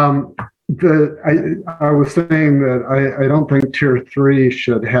 I was saying that I don't think Tier 3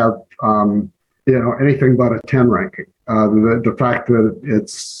 should have anything but a 10 ranking. The fact that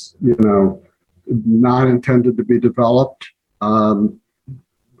it's not intended to be developed, then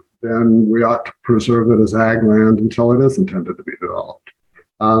we ought to preserve it as ag land until it is intended to be developed.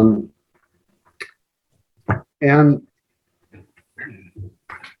 And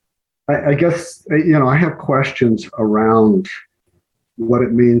I guess, I have questions around what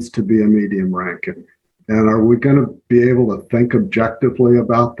it means to be a medium ranking. And are we going to be able to think objectively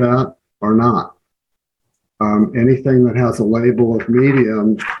about that or not? Anything that has a label of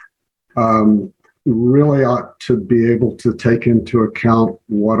medium really ought to be able to take into account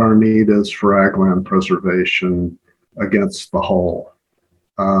what our need is for ag land preservation against the whole.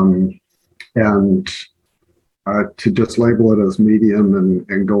 And to just label it as medium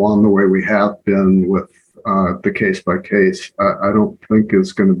and go on the way we have been with the case by case, I don't think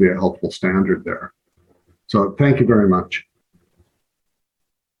is going to be a helpful standard there. So thank you very much.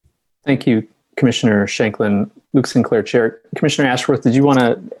 Thank you, Commissioner Shanklin. Luke Sinclair, Chair. Commissioner Ashworth, did you want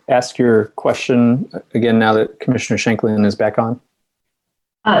to ask your question again now that Commissioner Shanklin is back on?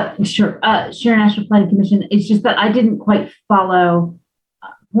 Sure. Sharon Ashworth, Planning Commission. It's just that I didn't quite follow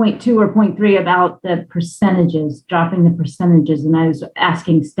point 2 or point 3 about the percentages, dropping the percentages, and I was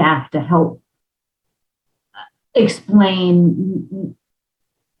asking staff to help explain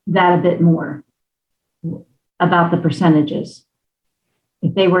that a bit more about the percentages,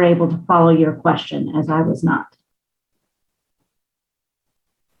 if they were able to follow your question, as I was not.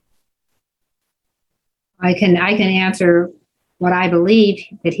 I can answer what I believe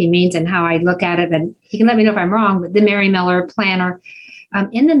that he means and how I look at it, and he can let me know if I'm wrong. But the Mary Miller planner,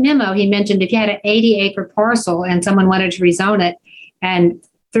 in the memo, he mentioned if you had an 80-acre parcel and someone wanted to rezone it, and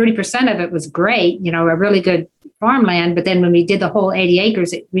 30% of it was great, a really good farmland, but then when we did the whole 80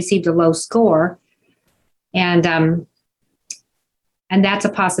 acres, it received a low score, and that's a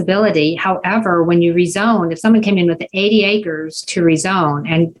possibility. However, when you rezone, if someone came in with 80 acres to rezone,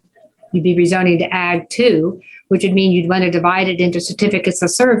 and you'd be rezoning to Ag 2, which would mean you'd want to divide it into certificates of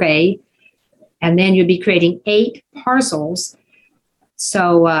survey, and then you'd be creating 8 parcels.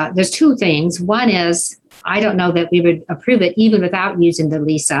 So there's 2 things. One is, I don't know that we would approve it even without using the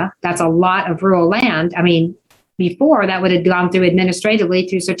LISA. That's a lot of rural land. I mean, before that would have gone through administratively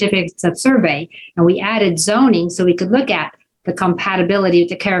through certificates of survey, and we added zoning so we could look at the compatibility with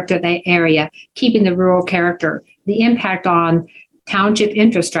the character of the area, keeping the rural character, the impact on township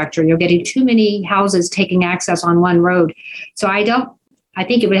infrastructure. You're getting too many houses taking access on one road. So I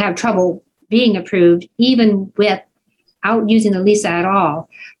think it would have trouble being approved even without using the LISA at all.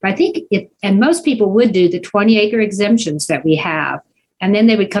 But I think and most people would do the 20-acre exemptions that we have, and then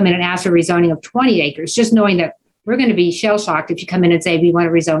they would come in and ask for rezoning of 20 acres, just knowing that we're going to be shell-shocked if you come in and say, we want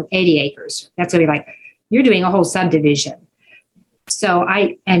to rezone 80 acres. That's going to be like, you're doing a whole subdivision. So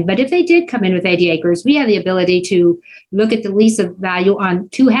but if they did come in with 80 acres, we have the ability to look at the LISA value on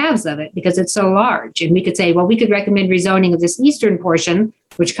 2 halves of it because it's so large. And we could say, well, we could recommend rezoning of this eastern portion,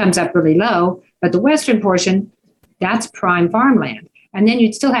 which comes up really low, but the western portion, that's prime farmland. And then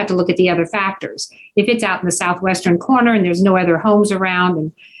you'd still have to look at the other factors. If it's out in the southwestern corner and there's no other homes around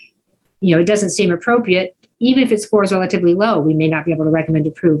and, it doesn't seem appropriate, even if it scores relatively low, we may not be able to recommend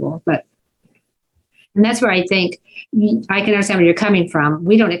approval. And that's where I think I can understand where you're coming from.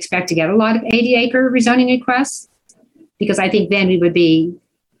 We don't expect to get a lot of 80-acre rezoning requests because I think then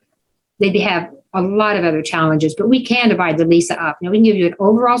they'd have a lot of other challenges, but we can divide the LISA up. Now we can give you an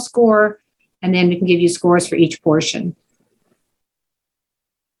overall score, and then we can give you scores for each portion.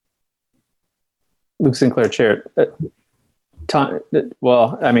 Luke Sinclair, Chair.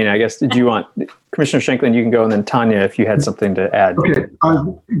 I guess, did you want, Commissioner Shanklin, you can go, and then Tanya, if you had something to add. Okay,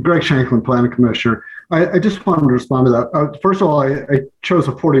 Greg Shanklin, Planning Commissioner. I just wanted to respond to that. First of all, I chose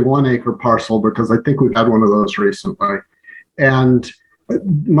a 41-acre parcel because I think we've had one of those recently. And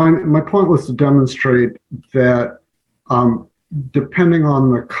my point was to demonstrate that depending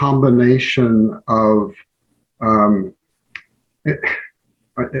on the combination of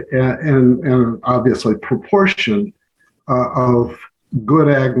and obviously proportion of good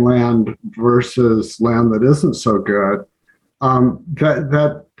ag land versus land that isn't so good,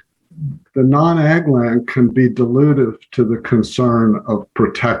 that the non-ag land can be dilutive to the concern of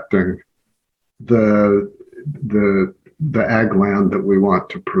protecting the ag land that we want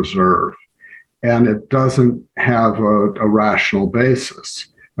to preserve. And it doesn't have a rational basis.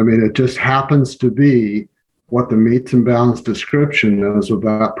 I mean, it just happens to be what the metes and bounds description is of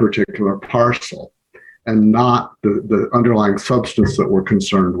that particular parcel, and not the underlying substance that we're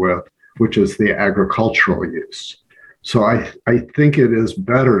concerned with, which is the agricultural use. So I think it is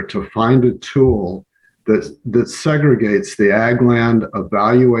better to find a tool that segregates the ag land,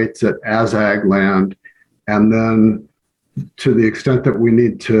 evaluates it as ag land, and then to the extent that we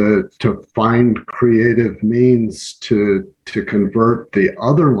need to find creative means to convert the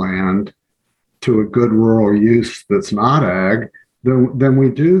other land to a good rural use that's not ag, then we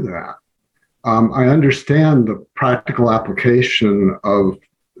do that. I understand the practical application of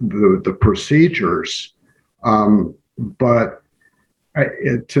the procedures, but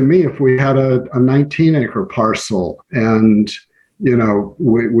to me, if we had a 19-acre parcel and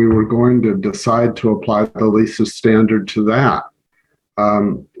we were going to decide to apply the LISA standard to that.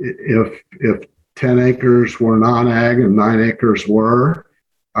 If 10 acres were non-ag and 9 acres were,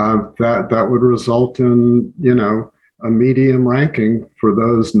 that would result in, a medium ranking for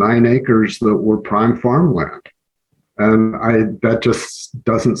those 9 acres that were prime farmland. And that just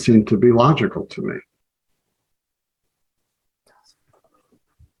doesn't seem to be logical to me.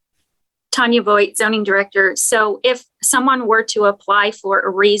 Tanya Voigt, zoning director. So if someone were to apply for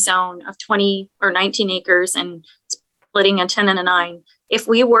a rezone of 20 or 19 acres and splitting a 10 and a 9, if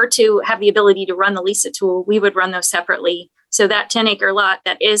we were to have the ability to run the LISA tool, we would run those separately. So that 10-acre lot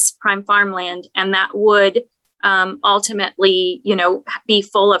that is prime farmland, and that would ultimately, be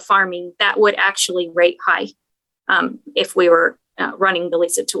full of farming, that would actually rate high. If we were running the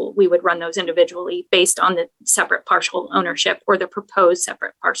LISA tool, we would run those individually based on the separate parcel ownership or the proposed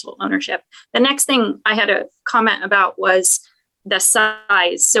separate parcel ownership. The next thing I had a comment about was the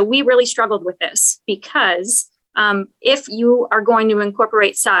size. So we really struggled with this because if you are going to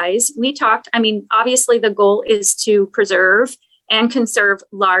incorporate size, obviously the goal is to preserve and conserve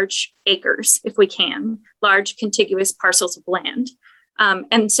large acres if we can, large contiguous parcels of land.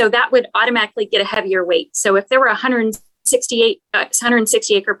 And so that would automatically get a heavier weight. So if there were 160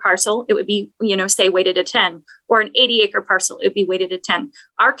 acre parcel, it would be, say weighted a 10, or an 80 acre parcel, it would be weighted a 10.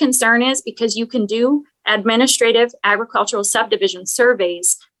 Our concern is because you can do administrative agricultural subdivision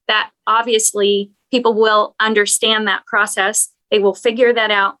surveys that obviously people will understand that process. They will figure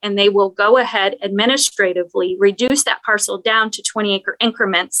that out and they will go ahead administratively, reduce that parcel down to 20 acre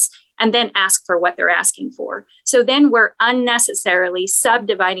increments and then ask for what they're asking for. So then we're unnecessarily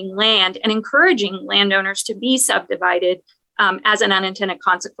subdividing land and encouraging landowners to be subdivided as an unintended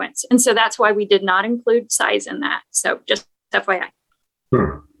consequence. And so that's why we did not include size in that. So just FYI.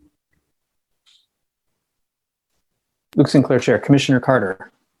 Sure. Luke Sinclair, Chair. Commissioner Carter.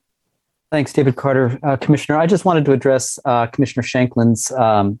 Thanks, David Carter. Commissioner, I just wanted to address Commissioner Shanklin's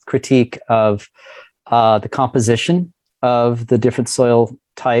critique of the composition of the different soil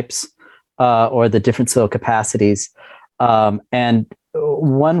types or the different soil capacities. And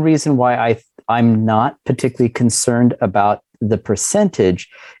one reason why I'm not particularly concerned about the percentage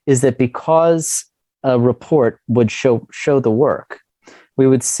is that because a report would show the work, we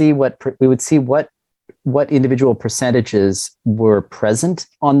would see what individual percentages were present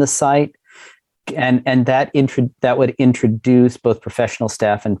on the site. And that would introduce both professional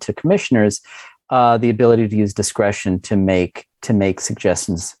staff and to commissioners the ability to use discretion to make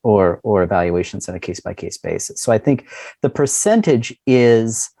suggestions or evaluations on a case-by-case basis. So I think the percentage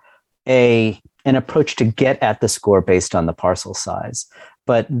is an approach to get at the score based on the parcel size.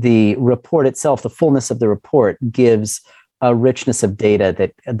 But the report itself, the fullness of the report, gives a richness of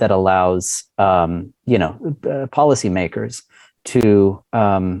data that allows policymakers to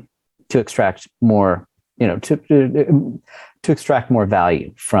extract more, to extract more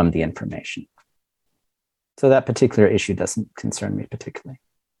value from the information. So that particular issue doesn't concern me particularly.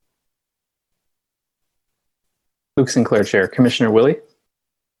 Luke Sinclair, Chair. Commissioner Willie.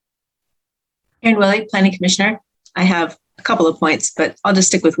 Karen Willie, Planning Commissioner. I have a couple of points, but I'll just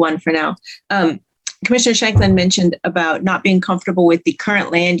stick with one for now. Commissioner Shanklin mentioned about not being comfortable with the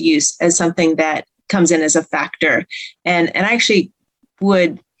current land use as something that comes in as a factor. And I actually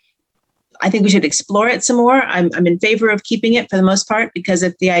I think we should explore it some more. I'm in favor of keeping it for the most part, because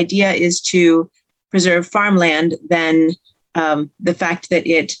if the idea is to preserve farmland, then the fact that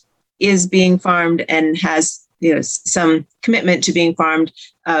it is being farmed and has some commitment to being farmed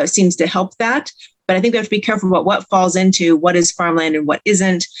seems to help that. But I think we have to be careful about what falls into what is farmland and what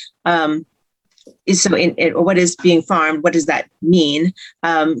isn't. What is being farmed? What does that mean?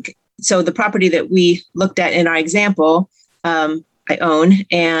 So the property that we looked at in our example, I own,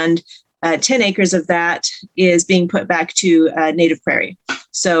 and 10 acres of that is being put back to native prairie.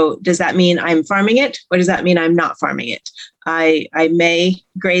 So does that mean I'm farming it, or does that mean I'm not farming it? I may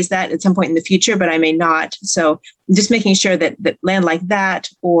graze that at some point in the future, but I may not. So just making sure that land like that,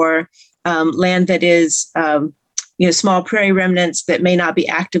 or land that is small prairie remnants that may not be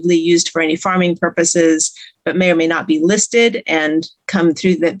actively used for any farming purposes, but may or may not be listed and come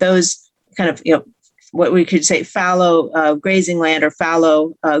through those kind of what we could say fallow grazing land or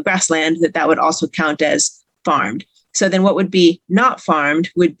fallow grassland, that would also count as farmed. So then what would be not farmed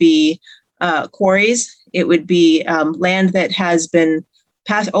would be quarries. It would be land that has been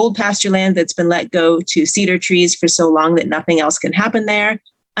old pasture land that's been let go to cedar trees for so long that nothing else can happen there.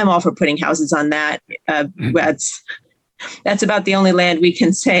 I'm all for putting houses on that. That's about the only land we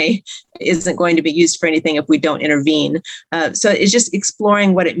can say isn't going to be used for anything if we don't intervene. So it's just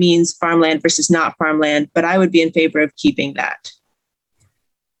exploring what it means, farmland versus not farmland, but I would be in favor of keeping that.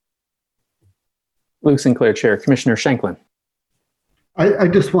 Luke Sinclair, Chair. Commissioner Shanklin. I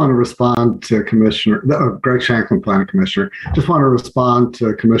just want to respond to Greg Shanklin, Planning Commissioner. Just want to respond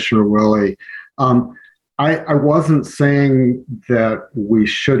to Commissioner Willie. I wasn't saying that we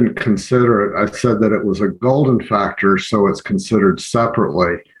shouldn't consider it. I said that it was a golden factor, so it's considered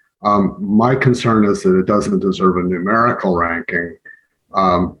separately. My concern is that it doesn't deserve a numerical ranking,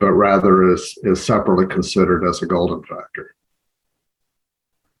 but rather is separately considered as a golden factor.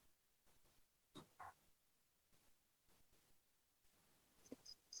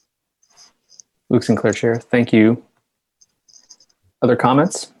 Luke Sinclair, Chair. Thank you. Other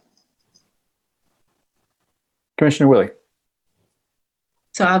comments? Commissioner Willie.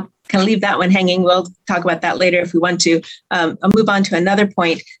 So I'll kind of leave that one hanging. We'll talk about that later if we want to. I'll move on to another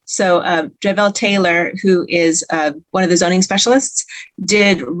point. So Javel Taylor, who is one of the zoning specialists,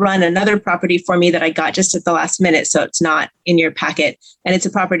 did run another property for me that I got just at the last minute. So it's not in your packet. And it's a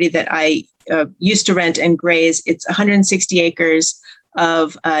property that I used to rent and graze. It's 160 acres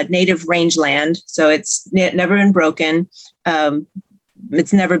of native rangeland. So it's never been broken.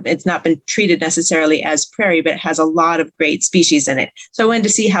 It's not been treated necessarily as prairie, but it has a lot of great species in it. So I wanted to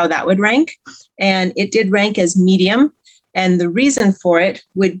see how that would rank. And it did rank as medium. And the reason for it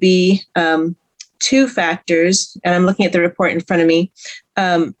would be two factors. And I'm looking at the report in front of me.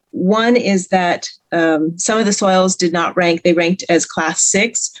 One is that some of the soils did not rank. They ranked as class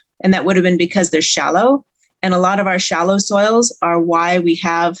 6, and that would have been because they're shallow. And a lot of our shallow soils are why we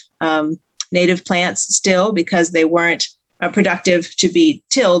have native plants still, because they weren't productive to be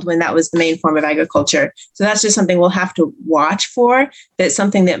tilled when that was the main form of agriculture. So that's just something we'll have to watch for, that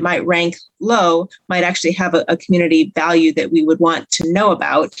something that might rank low might actually have a community value that we would want to know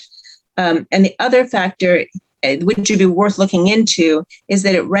about. And the other factor, which would be worth looking into, is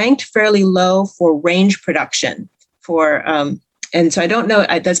that it ranked fairly low for range production. And so I don't know,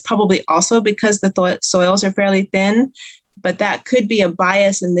 that's probably also because the soils are fairly thin, but that could be a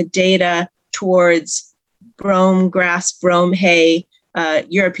bias in the data towards brome grass, brome hay,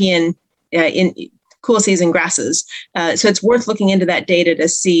 European in cool season grasses. So it's worth looking into that data to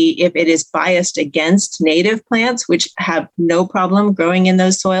see if it is biased against native plants, which have no problem growing in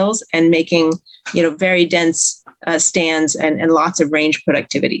those soils and making, very dense stands and lots of range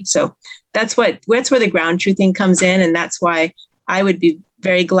productivity. So that's where the ground truthing comes in. And that's why I would be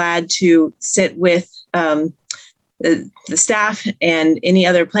very glad to sit with the staff and any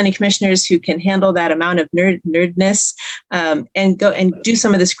other planning commissioners who can handle that amount of nerdness and go and do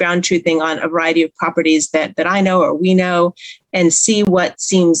some of this ground truthing on a variety of properties that I know or we know, and see what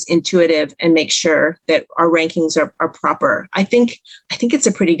seems intuitive and make sure that our rankings are proper. I think it's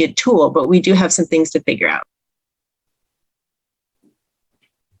a pretty good tool, but we do have some things to figure out.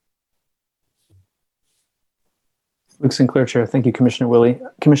 Luke Sinclair, Chair. Thank you, Commissioner Willie.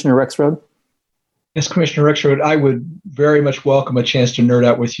 Commissioner Rexroad. Yes, Commissioner Rexroad, I would very much welcome a chance to nerd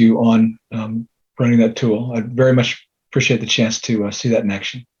out with you on running that tool. I'd very much appreciate the chance to see that in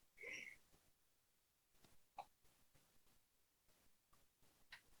action.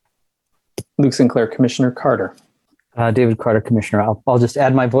 Luke Sinclair, Commissioner Carter. David Carter, Commissioner. I'll just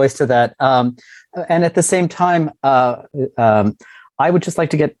add my voice to that. And at the same time, I would just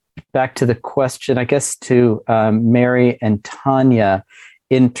like to get back to the question, I guess, to Mary and Tanya,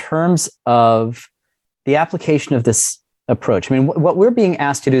 in terms of the application of this approach. I mean, what we're being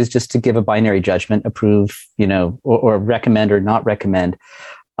asked to do is just to give a binary judgment, approve, or recommend or not recommend.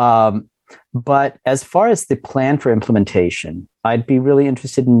 But as far as the plan for implementation, I'd be really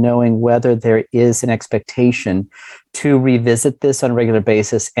interested in knowing whether there is an expectation to revisit this on a regular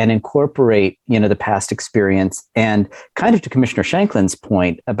basis and incorporate, the past experience, and kind of to Commissioner Shanklin's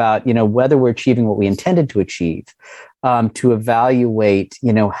point about, whether we're achieving what we intended to achieve, to evaluate,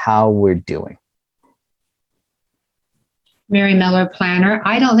 how we're doing. Mary Miller, planner.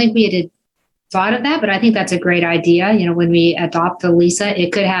 I don't think we had thought of that, but I think that's a great idea. When we adopt the LISA,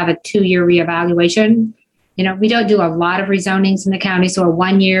 it could have a 2-year reevaluation. We don't do a lot of rezonings in the county, so a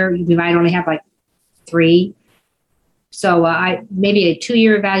 1 year, we might only have like 3. So maybe a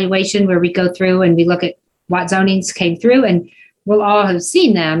 2-year evaluation where we go through and we look at what zonings came through, and we'll all have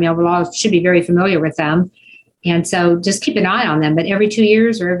seen them. We'll all should be very familiar with them. And so just keep an eye on them, but every 2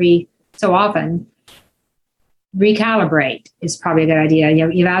 years or every so often, recalibrate is probably a good idea.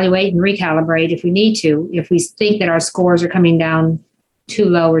 Evaluate and recalibrate if we need to, if we think that our scores are coming down too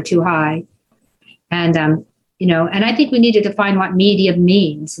low or too high. And, and I think we need to define what medium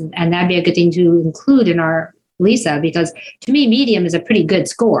means. And that'd be a good thing to include in our LISA, because to me, medium is a pretty good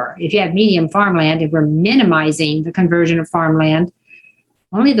score. If you have medium farmland, if we're minimizing the conversion of farmland,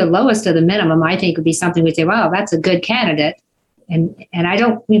 only the lowest of the minimum, I think, would be something we'd say, wow, that's a good candidate. And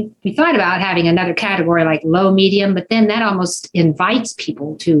we thought about having another category like low, medium, but then that almost invites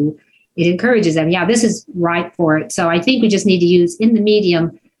people to, it encourages them. Yeah, this is right for it. So I think we just need to use in the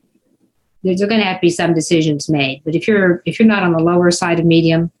medium. There's going to have to be some decisions made. But if you're not on the lower side of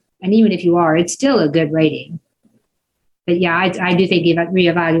medium, and even if you are, it's still a good rating. But yeah, I do think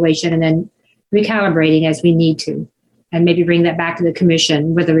reevaluation and then recalibrating as we need to, and maybe bring that back to the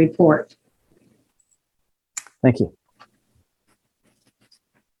commission with a report. Thank you.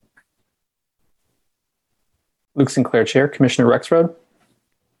 Luke Sinclair, Chair. Commissioner Rexroad.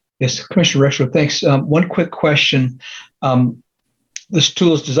 Yes, Commissioner Rexroad, thanks. One quick question. This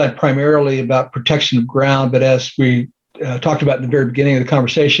tool is designed primarily about protection of ground, but as we talked about in the very beginning of the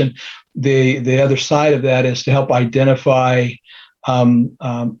conversation, the other side of that is to help identify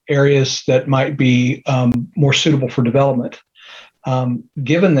areas that might be more suitable for development.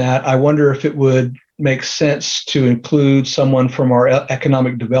 Given that, I wonder if it would make sense to include someone from our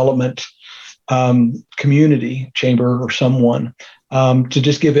economic development community chamber or someone to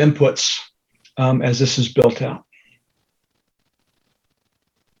just give inputs as this is built out.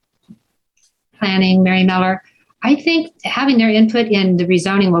 Planning, Mary Miller. I think having their input in the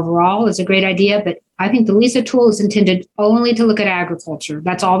rezoning overall is a great idea, but I think the LISA tool is intended only to look at agriculture.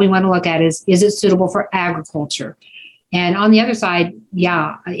 That's all we want to look at is it suitable for agriculture? And on the other side,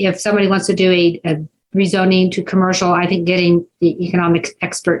 yeah, if somebody wants to do a rezoning to commercial, I think getting the economic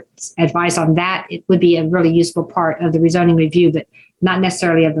experts' advice on that, it would be a really useful part of the rezoning review, but not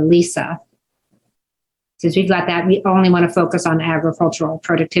necessarily of the LISA. Since we've got that, we only want to focus on agricultural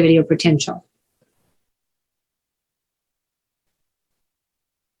productivity or potential.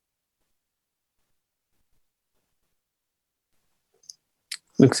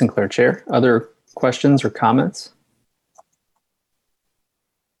 Luke Sinclair, Chair. Other questions or comments?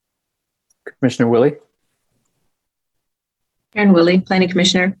 Commissioner Willie. Karen Willie, Planning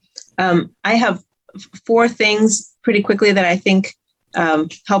Commissioner. I have 4 things pretty quickly that I think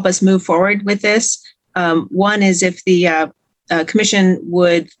help us move forward with this. One is if the commission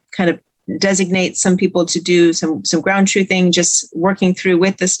would kind of designate some people to do some ground truthing, just working through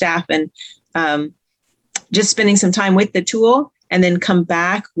with the staff and just spending some time with the tool, and then come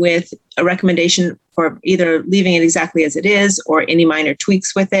back with a recommendation for either leaving it exactly as it is or any minor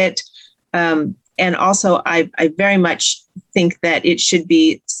tweaks with it. And also, I very much think that it should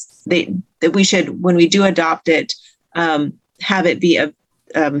be that we should, when we do adopt it, have it be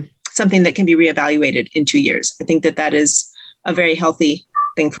something that can be reevaluated in 2 years. I think that is a very healthy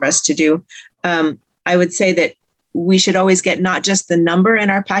thing for us to do. I would say that we should always get not just the number in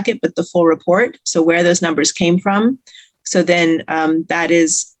our packet, but the full report. So where those numbers came from. So then that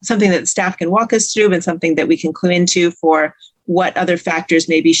is something that staff can walk us through and something that we can clue into for what other factors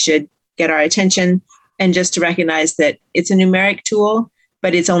maybe should get our attention. And just to recognize that it's a numeric tool,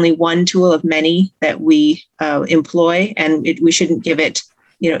 but it's only one tool of many that we employ, and we shouldn't give it,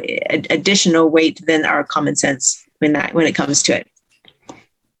 additional weight than our common sense when it comes to it.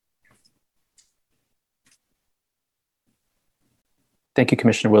 Thank you,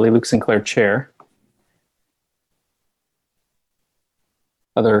 Commissioner Willie. Luke Sinclair, Chair.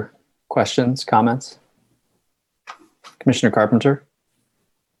 Other questions, comments? Commissioner Carpenter.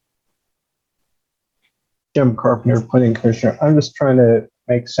 Jim Carpenter, Planning Commissioner. I'm just trying to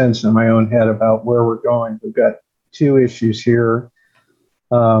make sense in my own head about where we're going. We've got 2 issues here.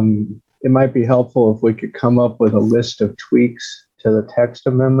 It might be helpful if we could come up with a list of tweaks to the text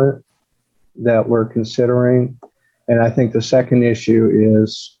amendment that we're considering. And I think the second issue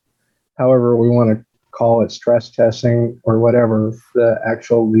is, however we want to call it, stress testing or whatever, the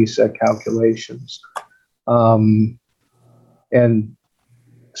actual LISA calculations. And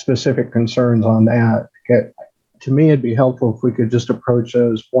specific concerns on that. To me, it'd be helpful if we could just approach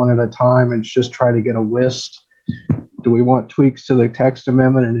those one at a time and just try to get a list. Do we want tweaks to the text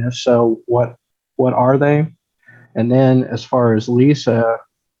amendment? And if so, what are they? And then as far as LISA,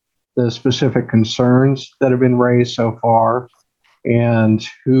 the specific concerns that have been raised so far and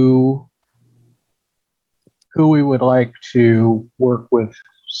who we would like to work with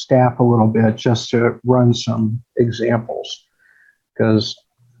staff a little bit just to run some examples. Because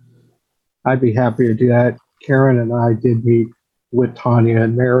I'd be happy to do that. Karen and I did meet with Tanya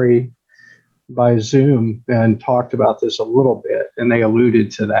and Mary by Zoom and talked about this a little bit, and they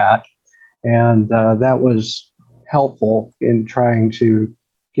alluded to that. And that was helpful in trying to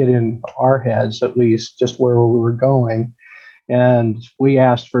get in our heads, at least, just where we were going. And we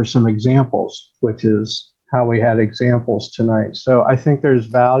asked for some examples, which is how we had examples tonight. So I think there's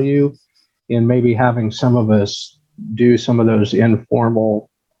value in maybe having some of us do some of those informal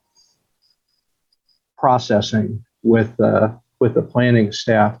processing with with the planning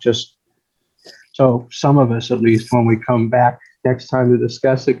staff, just so some of us, at least when we come back next time to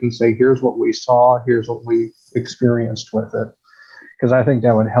discuss it, can say, here's what we saw, here's what we experienced with it. Because I think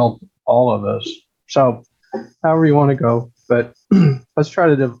that would help all of us. So however you want to go, but let's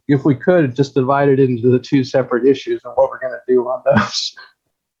try to, if we could, just divide it into the two separate issues and what we're going to do on those.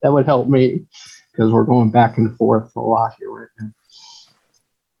 That would help me, because we're going back and forth a lot here right now.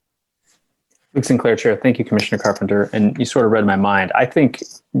 Luke Sinclair, Chair. Thank you, Commissioner Carpenter. And you sort of read my mind. I think,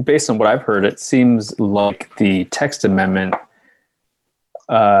 based on what I've heard, it seems like the text amendment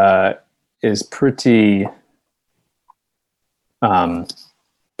is pretty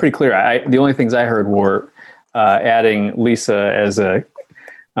clear. The only things I heard were adding Lisa as a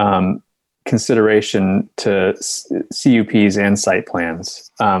consideration to CUPs and site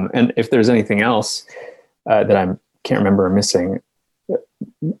plans. And if there's anything else that I can't remember missing,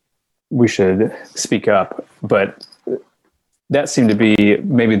 we should speak up. But that seemed to be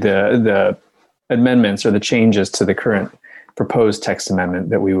maybe the amendments or the changes to the current proposed text amendment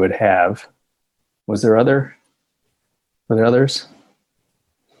that we would have. Were there others?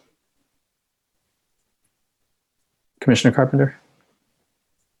 Commissioner Carpenter?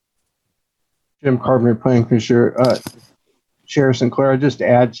 Jim Carpenter, Planning Commissioner. Chair Sinclair, just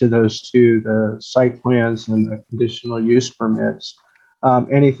add to those two, the site plans and the conditional use permits.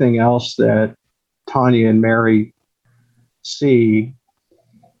 Anything else that Tanya and Mary see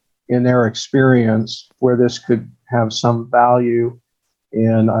in their experience where this could have some value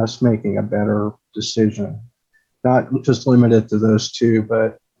in us making a better decision? Not just limited to those two,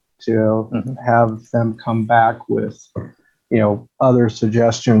 but to have them come back with, other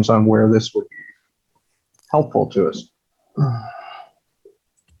suggestions on where this would be helpful to us.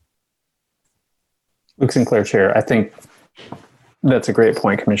 Luke Sinclair, Chair. I think that's a great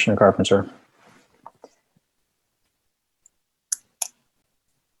point, Commissioner Carpenter.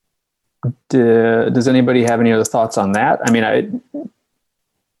 Does anybody have any other thoughts on that? I mean,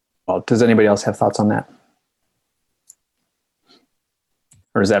 does anybody else have thoughts on that?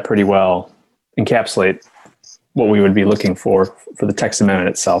 Or does that pretty well encapsulate what we would be looking for the text amendment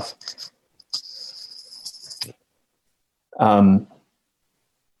itself? I'm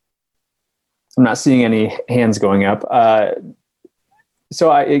not seeing any hands going up.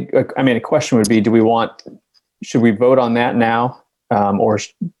 So a question would be, should we vote on that now? Or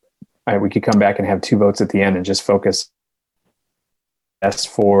we could come back and have two votes at the end and just focus as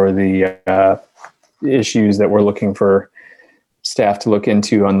for the issues that we're looking for staff to look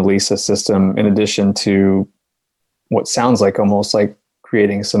into on the LISA system, in addition to what sounds like almost like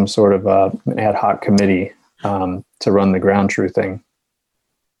creating some sort of an ad hoc committee to run the ground truthing.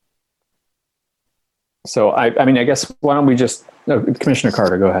 So I guess why don't we just, Commissioner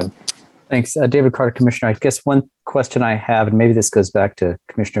Carter, go ahead. Thanks. David Carter, Commissioner. I guess one question I have, and maybe this goes back to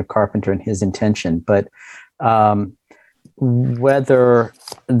Commissioner Carpenter and his intention, but whether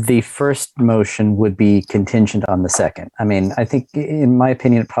the first motion would be contingent on the second. I mean, I think in my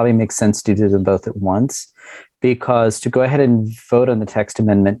opinion, it probably makes sense to do them both at once, because to go ahead and vote on the text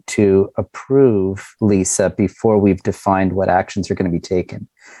amendment to approve LISA before we've defined what actions are going to be taken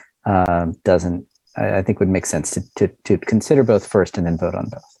I think would make sense to consider both first and then vote on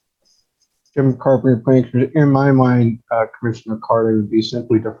both. Jim Carpenter, Planning Commission. In my mind, Commissioner Carter would be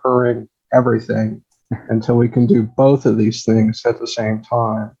simply deferring everything until we can do both of these things at the same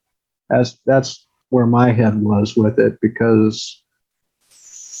time. That's where my head was with it, because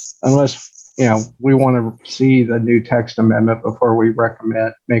unless we want to see the new text amendment before we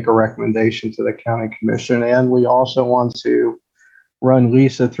make a recommendation to the county commission, and we also want to run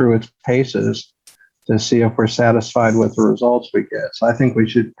LISA through its paces to see if we're satisfied with the results we get. So I think we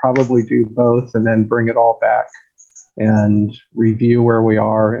should probably do both and then bring it all back and review where we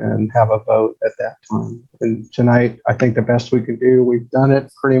are and have a vote at that time. And tonight, I think the best we can do, we've done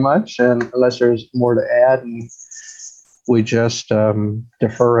it pretty much. And unless there's more to add, and we just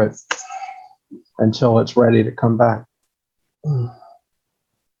defer it until it's ready to come back.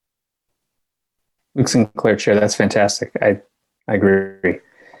 Luke Sinclair, Chair, that's fantastic. I agree.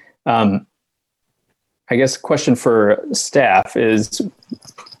 I guess a question for staff is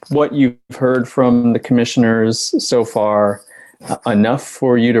what you've heard from the commissioners so far enough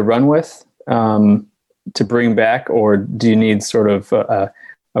for you to run with to bring back, or do you need sort of a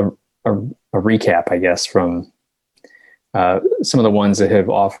recap, I guess, from some of the ones that have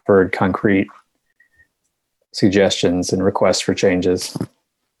offered concrete suggestions and requests for changes?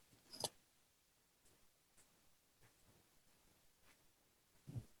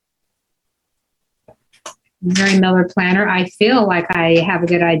 Mary Miller, planner. I feel like I have a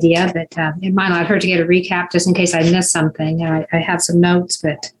good idea, but it might not hurt to get a recap just in case I missed something. I have some notes,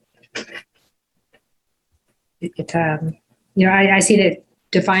 but I see that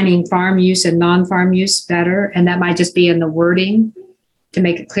defining farm use and non-farm use better, and that might just be in the wording to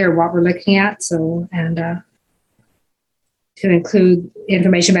make it clear what we're looking at. So, and to include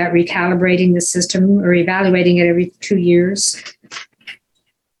information about recalibrating the system or evaluating it every 2 years.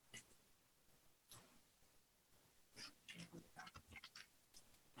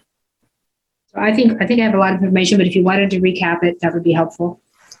 So I think I have a lot of information, but if you wanted to recap it, that would be helpful.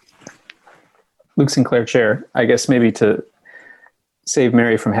 Luke Sinclair, Chair. I guess maybe to save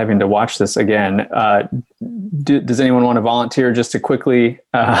Mary from having to watch this again, does anyone want to volunteer just to quickly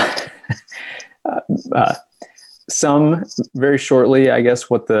sum very shortly, I guess,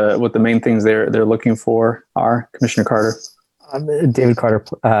 what the main things they're looking for are? Commissioner Carter. David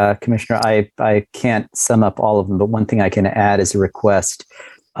Carter, Commissioner. I can't sum up all of them, but one thing I can add is a request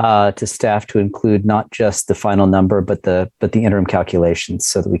to staff to include not just the final number, but the interim calculations,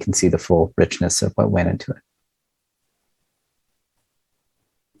 so that we can see the full richness of what went into it.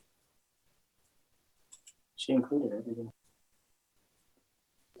 She included everything.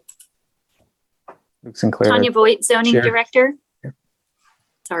 Luke Sinclair. Tanya Voigt, zoning Chair. director.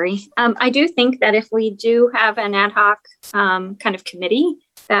 Sorry. I do think that if we do have an ad hoc kind of committee,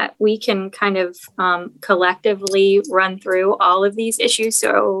 that we can kind of collectively run through all of these issues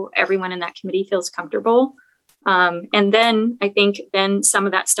so everyone in that committee feels comfortable. And then I think then some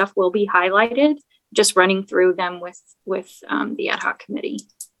of that stuff will be highlighted, just running through them with the ad hoc committee.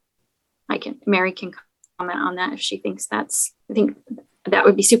 Mary can comment on that if she thinks I think that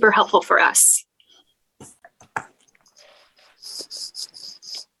would be super helpful for us.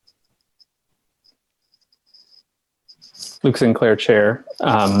 Luke Sinclair, Chair.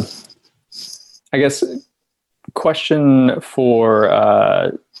 I guess question for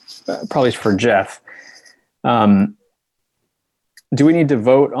probably for Jeff. Do we need to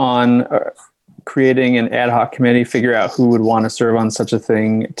vote on creating an ad hoc committee, figure out who would want to serve on such a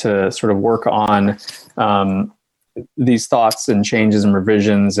thing to sort of work on these thoughts and changes and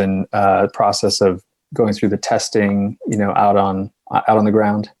revisions and process of going through the testing, out on the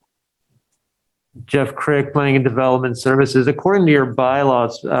ground? Jeff Crick, Planning and Development Services. According to your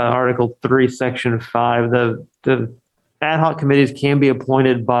bylaws, Article 3, Section 5, the ad hoc committees can be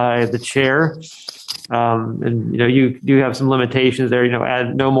appointed by the chair. And you do have some limitations there.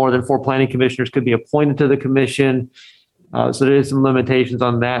 Add no more than 4 planning commissioners could be appointed to the commission. So there is some limitations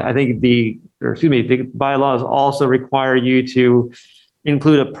on that. I think the bylaws also require you to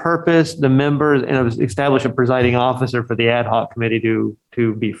include a purpose, the members, and establish a presiding officer for the ad hoc committee to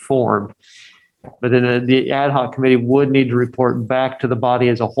be formed. But then the ad hoc committee would need to report back to the body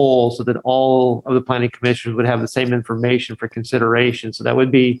as a whole so that all of the planning commissioners would have the same information for consideration. So that would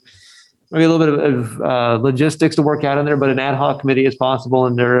be maybe a little bit of logistics to work out in there, but an ad hoc committee is possible,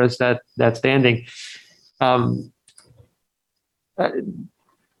 and there is that standing. I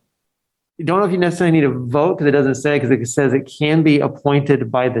don't know if you necessarily need a vote because it doesn't say, because it says it can be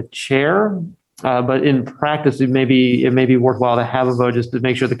appointed by the chair. But in practice, it may be worthwhile to have a vote just to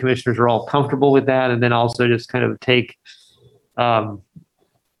make sure the commissioners are all comfortable with that, and then also just kind of take,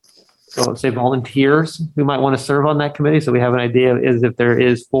 let's say, volunteers who might want to serve on that committee. So we have an idea is if there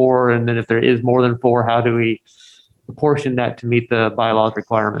is 4, and then if there is more than 4, how do we proportion that to meet the bylaws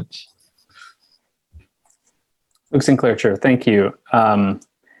requirements? Luke Sinclair, Chair. Thank you. The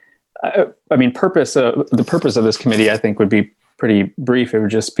purpose of this committee, I think, would be pretty brief. It would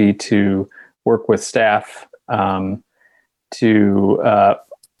just be to work with staff to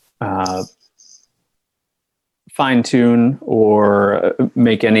fine tune or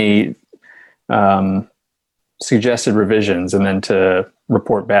make any suggested revisions, and then to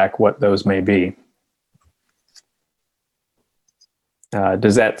report back what those may be.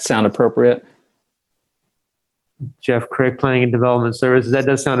 Does that sound appropriate? Jeff Crick, Planning and Development Services. That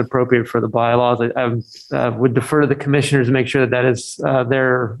does sound appropriate for the bylaws. I would defer to the commissioners to make sure that is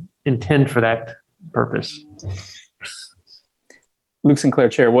their intent for that purpose. Luke Sinclair,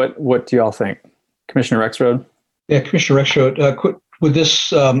 Chair, what do you all think? Commissioner Rexroad? Yeah, Commissioner Rexroad, would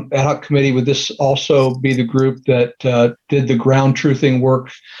this ad hoc committee, would this also be the group that did the ground truthing work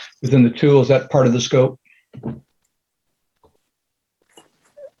within the tool? Is that part of the scope?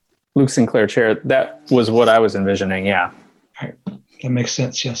 Luke Sinclair, Chair, that was what I was envisioning, yeah. All right. That makes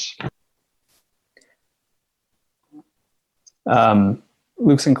sense, yes.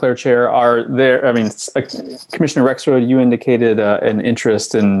 Luke Sinclair, Chair, Commissioner Rexroad, you indicated an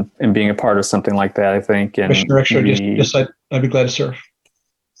interest in being a part of something like that, I think. And Commissioner Rexroad, yes, I'd be glad to serve.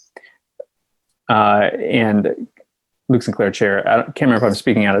 and Luke Sinclair, Chair. I can't remember if I'm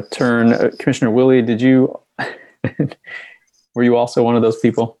speaking out of turn. Commissioner Willie, did you, were you also one of those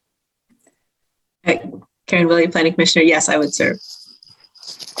people? Karen Willie, Planning Commissioner. Yes, I would serve.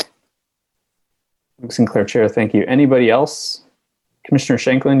 Luke Sinclair, Chair. Thank you. Anybody else? Commissioner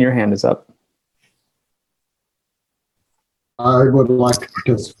Shanklin, your hand is up. I would like to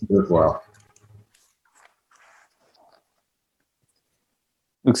participate as well.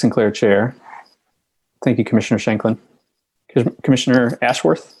 Luke Sinclair, Chair. Thank you, Commissioner Shanklin. Commissioner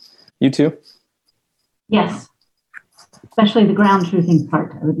Ashworth, you too? Yes, especially the ground truthing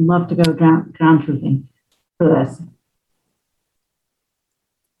part. I would love to go ground truthing for this.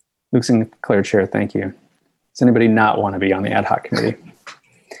 Luke Sinclair, Chair, thank you. Does anybody not want to be on the ad hoc committee?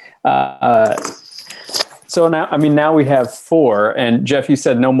 So now we have 4, and Jeff, you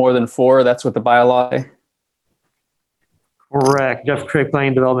said no more than 4. That's what the bylaw. Correct. Jeff Craig,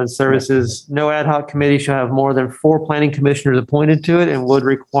 Planning Development Services. No ad hoc committee shall have more than 4 planning commissioners appointed to it and would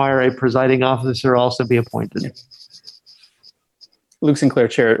require a presiding officer also be appointed. Luke Sinclair,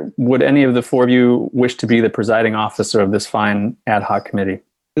 Chair, would any of the 4 of you wish to be the presiding officer of this fine ad hoc committee?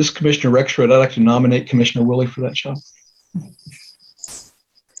 This is Commissioner Rexroad. I'd like to nominate Commissioner Willie for that job.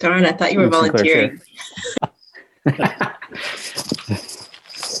 Darn, I thought you were volunteering.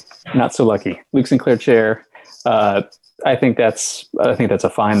 Not so lucky. Luke Sinclair, Chair. I think that's a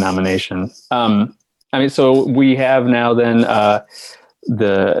fine nomination. So we have now then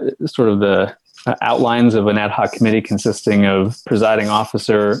the sort of the outlines of an ad hoc committee consisting of presiding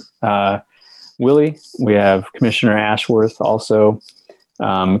officer Willie. We have Commissioner Ashworth, also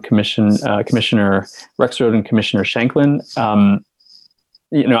Commissioner Rexroad and Commissioner Shanklin.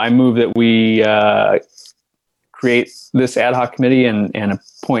 I move that we create this ad hoc committee and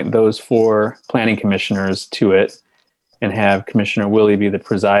appoint those 4 planning commissioners to it, and have Commissioner Willie be the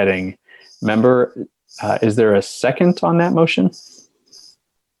presiding member. Is there a second on that motion?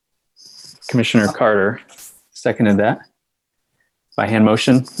 Commissioner Carter seconded that by hand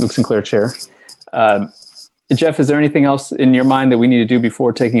motion. Luke Sinclair, Chair. Jeff, is there anything else in your mind that we need to do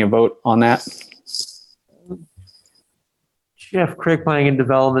before taking a vote on that? Jeff Craig, Planning and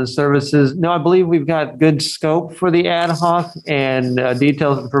Development Services. No, I believe we've got good scope for the ad hoc and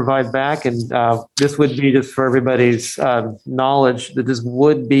details to provide back. And this would be just for everybody's knowledge that this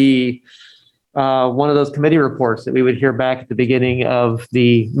would be one of those committee reports that we would hear back at the beginning of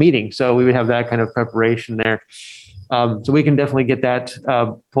the meeting. So we would have that kind of preparation there. So we can definitely get that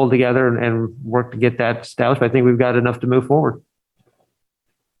pulled together and work to get that established. But I think we've got enough to move forward.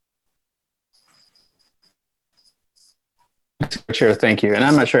 Chair, thank you. And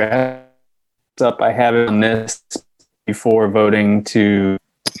I'm not sure I have it on this before voting to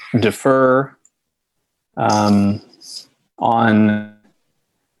defer on the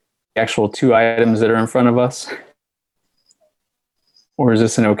actual 2 items that are in front of us. Or is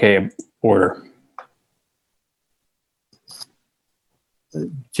this an okay order?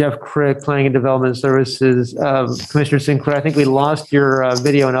 Jeff Craig, Planning and Development Services. Commissioner Sinclair, I think we lost your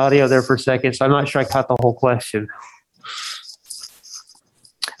video and audio there for a second, so I'm not sure I caught the whole question.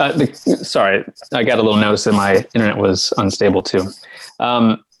 Sorry, I got a little notice that my internet was unstable too.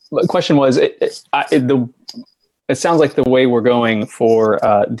 The question was, it sounds like the way we're going for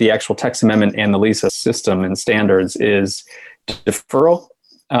the actual text amendment and the LISA system and standards is deferral.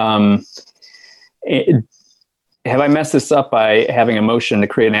 Have I messed this up by having a motion to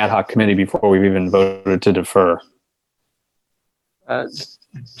create an ad hoc committee before we've even voted to defer?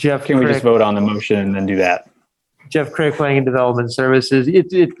 Jeff, can we just vote on the motion and then do that? Jeff Craig, Planning and Development Services. The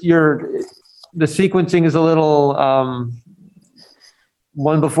sequencing is a little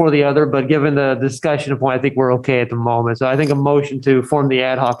one before the other, but given the discussion point, I think we're okay at the moment. So I think a motion to form the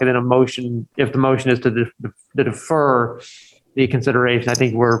ad hoc and then a motion, if the motion is to defer the consideration, I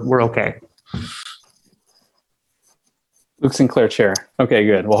think we're okay. Luke Sinclair, Chair. Okay,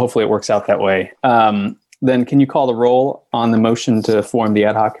 good. Well, hopefully it works out that way. Then can you call the roll on the motion to form the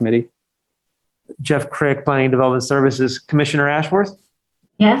ad hoc committee? Jeff Craig, Planning and Development Services. Commissioner Ashworth?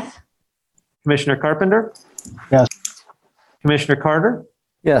 Yes. Commissioner Carpenter? Yes. Commissioner Carter?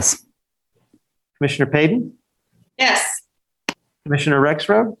 Yes. Commissioner Payton? Yes. Commissioner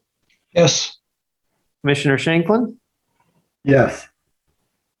Rexroad? Yes. Commissioner Shanklin? Yes.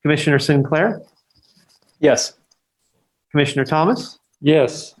 Commissioner Sinclair? Yes. Commissioner Thomas?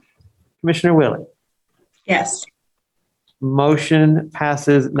 Yes. Commissioner Willie? Yes. Motion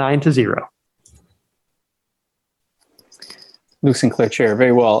passes 9-0. Luke Sinclair, Chair.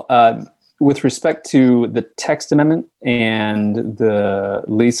 Very well. With respect to the text amendment and the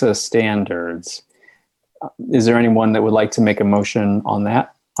LISA standards, is there anyone that would like to make a motion on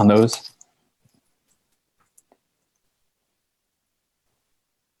those?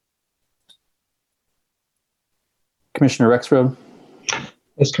 Commissioner Rexroad.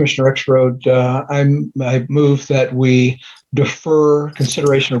 As Commissioner Rexroad, I move that we defer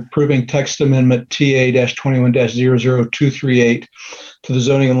consideration of approving text amendment TA-21-00238 to the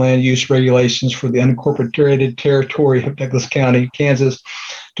zoning and land use regulations for the unincorporated territory of Douglas County, Kansas,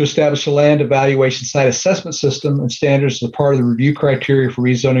 to establish a land evaluation site assessment system and standards as part of the review criteria for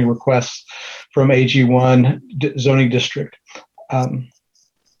rezoning requests from AG1 zoning district.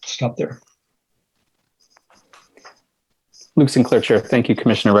 Stop there. Luke Sinclair, Chair. Thank you,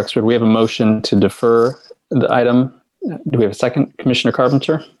 Commissioner Rexford. We have a motion to defer the item. Do we have a second? Commissioner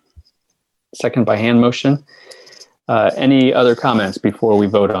Carpenter? Second by hand motion. Any other comments before we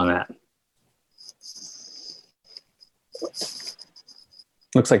vote on that?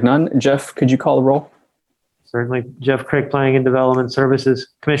 Looks like none. Jeff, could you call the roll? Certainly. Jeff Craig, Planning and Development Services.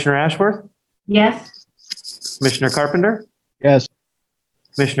 Commissioner Ashworth? Yes. Commissioner Carpenter? Yes.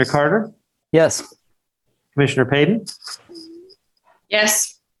 Commissioner Carter? Yes. Commissioner Payton?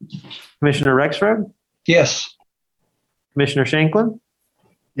 Yes. Commissioner Rexroad? Yes. Commissioner Shanklin?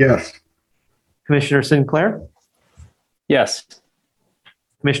 Yes. Commissioner Sinclair? Yes.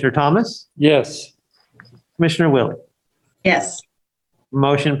 Commissioner Thomas? Yes. Commissioner Willie? Yes.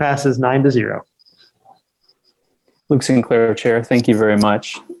 Motion passes 9-0. Luke Sinclair, Chair. Thank you very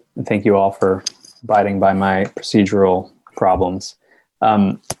much. And thank you all for abiding by my procedural problems.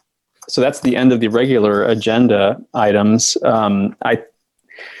 So that's the end of the regular agenda items.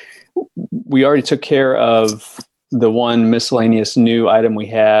 We already took care of the one miscellaneous new item we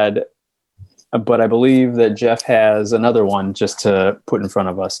had, but I believe that Jeff has another one just to put in front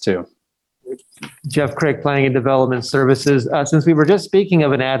of us too. Jeff Craig, Planning and Development Services. Since we were just speaking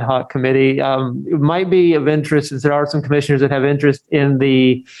of an ad hoc committee, it might be of interest, since there are some commissioners that have interest in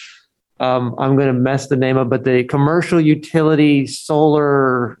the, I'm going to mess the name up, but the commercial utility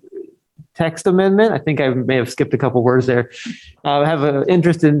solar text amendment. I think I may have skipped a couple words there. I have an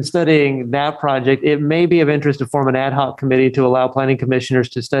interest in studying that project. It may be of interest to form an ad hoc committee to allow planning commissioners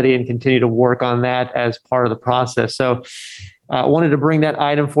to study and continue to work on that as part of the process. So I wanted to bring that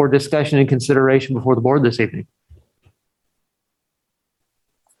item for discussion and consideration before the board this evening.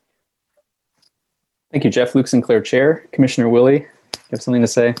 Thank you, Jeff. Luke Sinclair, Chair. Commissioner Willie, you have something to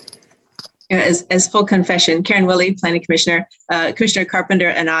say? As full confession, Karen Willie, Planning Commissioner, Commissioner Carpenter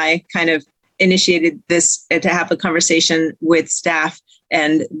and I kind of initiated this to have a conversation with staff,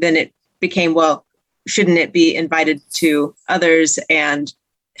 and then it became, well, shouldn't it be invited to others? And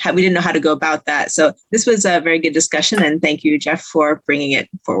we didn't know how to go about that. So this was a very good discussion, and thank you, Jeff, for bringing it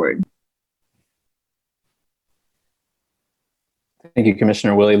forward. Thank you,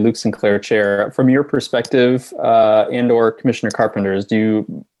 Commissioner Willie. Luke Sinclair, Chair. From your perspective, and/or Commissioner Carpenter's,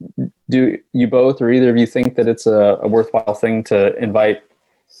 do you both or either of you think that it's a worthwhile thing to invite,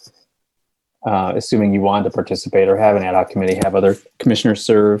 assuming you want to participate or have an ad hoc committee, have other commissioners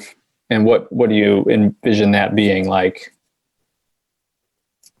serve? And what do you envision that being like?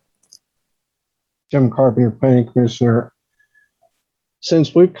 Jim Carpenter, Planning Commissioner.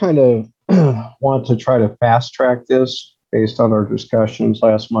 Since we've kind of want to try to fast track this based on our discussions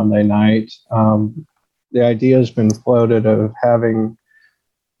last Monday night, the idea has been floated of having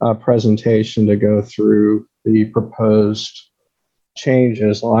a presentation to go through the proposed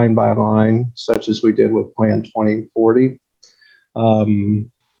changes line by line, such as we did with Plan 2040.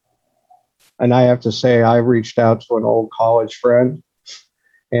 And I have to say, I reached out to an old college friend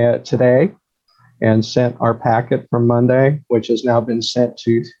today and sent our packet from Monday, which has now been sent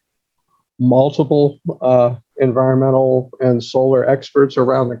to multiple environmental and solar experts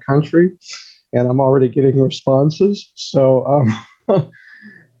around the country. And I'm already getting responses. So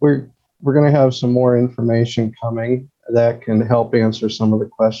we're going to have some more information coming that can help answer some of the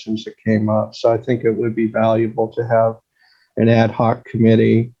questions that came up. So I think it would be valuable to have an ad hoc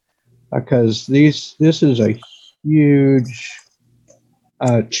committee, because this is a huge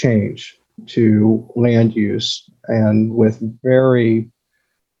change to land use, and with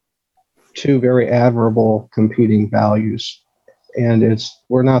two very admirable competing values. And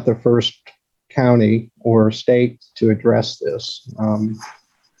we're not the first county or state to address this.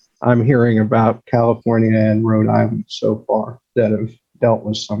 I'm hearing about California and Rhode Island so far that have dealt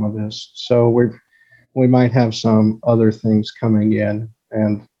with some of this. So we might have some other things coming in,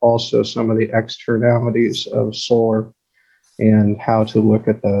 and also some of the externalities of solar and how to look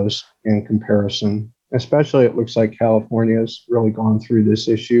at those in comparison. Especially, it looks like California has really gone through this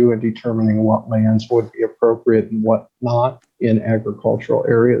issue and determining what lands would be appropriate and what not in agricultural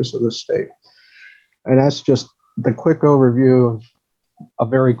areas of the state. And that's just the quick overview, a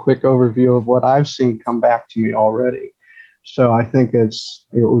very quick overview of what I've seen come back to me already. So I think it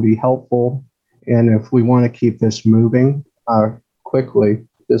would be helpful And if we want to keep this moving quickly,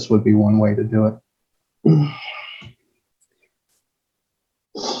 this would be one way to do it.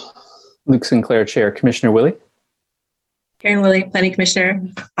 Luke Sinclair, Chair. Commissioner Willie? Karen Willie, Planning Commissioner.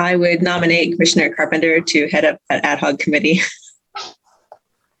 I would nominate Commissioner Carpenter to head up that ad hoc committee.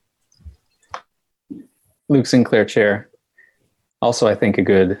 Luke Sinclair, Chair. Also, I think a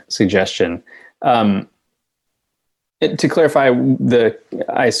good suggestion. To clarify,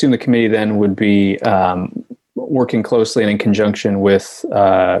 I assume the committee then would be working closely and in conjunction with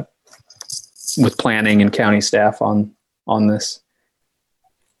planning and county staff on this.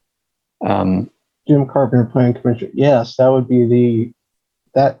 Jim Carpenter, Planning Commission. Yes,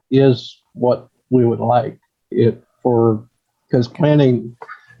 that is what we would like it for, because planning,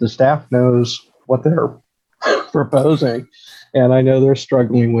 the staff knows what they're proposing, and I know they're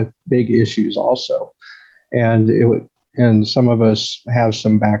struggling with big issues also. And some of us have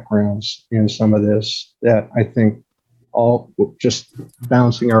some backgrounds in some of this that I think all just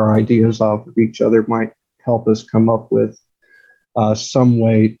bouncing our ideas off of each other might help us come up with some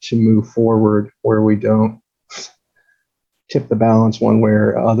way to move forward where we don't tip the balance one way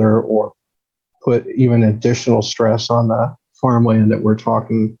or other, or put even additional stress on the farmland that we're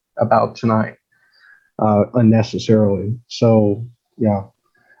talking about tonight unnecessarily. So, yeah,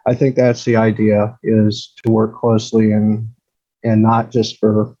 I think that's the idea, is to work closely and not just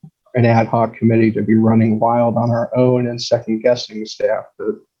for an ad hoc committee to be running wild on our own and second guessing staff,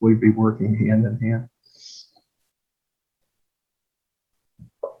 but we'd be working hand in hand.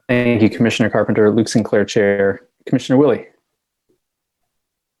 Thank you, Commissioner Carpenter. Luke Sinclair, Chair. Commissioner Willie?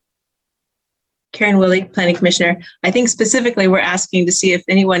 Karen Willie, Planning Commissioner. I think specifically we're asking to see if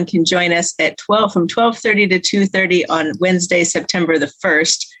anyone can join us at from 12:30 to 2:30 on Wednesday, September the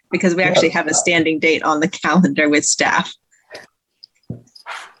 1st, because we actually have a standing date on the calendar with staff.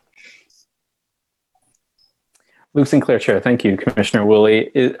 Luke Sinclair, Chair. Thank you, Commissioner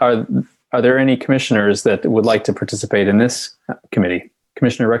Willie. Are there any commissioners that would like to participate in this committee?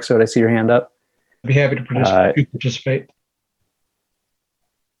 Commissioner Rexroad, I see your hand up. I'd be happy to participate.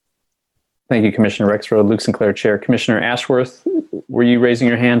 Thank you, Commissioner Rexroad. Luke Sinclair, Chair. Commissioner Ashworth, were you raising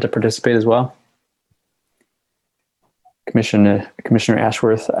your hand to participate as well? Commissioner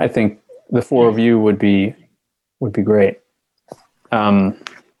Ashworth, I think the four of you would be great.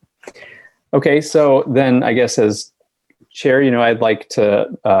 Okay, so then I guess as Chair, I'd like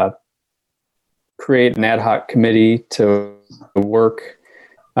to create an ad hoc committee to work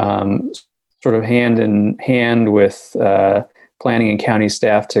sort of hand in hand with planning and county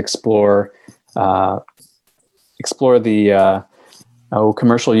staff to explore the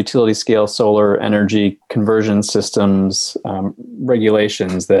commercial utility scale solar energy conversion systems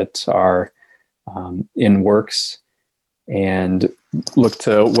regulations that are in works, and look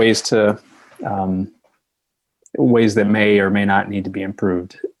to ways that may or may not need to be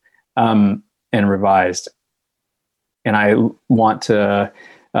improved and revised. And I want to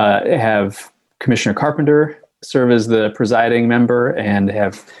have Commissioner Carpenter serve as the presiding member, and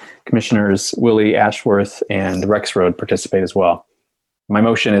have Commissioners Willie, Ashworth, and Rexroad participate as well. My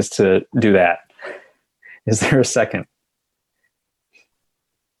motion is to do that. Is there a second?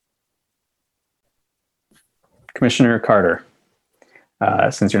 Commissioner Carter,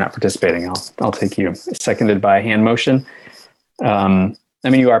 since you're not participating, I'll take you. Seconded by hand motion.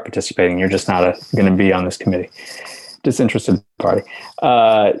 You are participating. You're just not going to be on this committee. Disinterested party.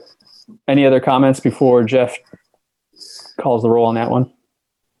 Any other comments before Jeff calls the roll on that one?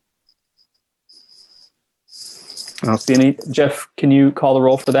 I don't see any. Jeff, can you call the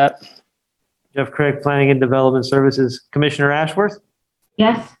roll for that? Jeff Craig, Planning and Development Services. Commissioner Ashworth?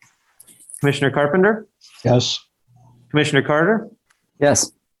 Yes. Commissioner Carpenter? Yes. Commissioner Carter?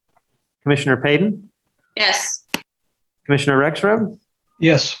 Yes. Commissioner Payton? Yes. Commissioner Rexroad?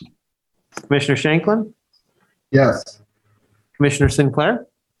 Yes. Commissioner Shanklin? Yes. Commissioner Sinclair?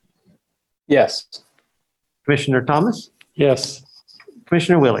 Yes. Commissioner Thomas? Yes.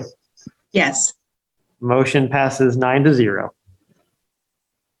 Commissioner Willie? Yes. Motion passes 9-0.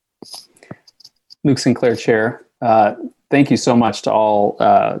 Luke Sinclair, Chair. Thank you so much to all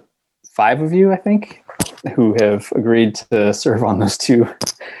 5 of you, I think, who have agreed to serve on those 2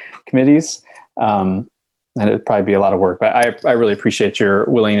 committees. And it'd probably be a lot of work, but I really appreciate your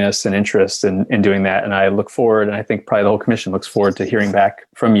willingness and interest in doing that. And I look forward, and I think probably the whole commission looks forward to hearing back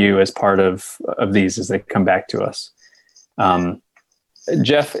from you as part of these as they come back to us.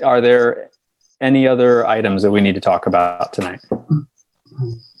 Jeff, are there any other items that we need to talk about tonight?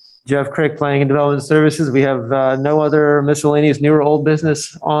 Jeff Craig, Planning and Development Services. We have no other miscellaneous new or old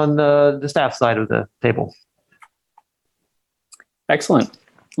business on the staff side of the table. Excellent.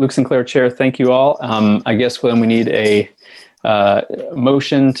 Luke Sinclair, Chair. Thank you all. I guess then we need a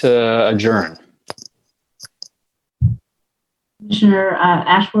motion to adjourn. Commissioner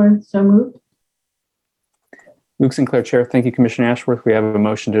Ashworth, so moved. Luke Sinclair, Chair. Thank you, Commissioner Ashworth. We have a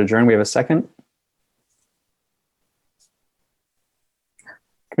motion to adjourn. We have a second.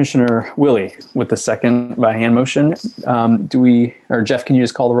 Commissioner Willie with the second by hand motion. Jeff, can you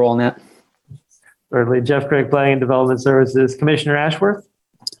just call the roll on that? Certainly. Jeff Craig, Planning and Development Services. Commissioner Ashworth?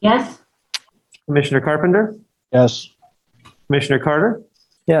 Yes. Commissioner Carpenter? Yes. Commissioner Carter?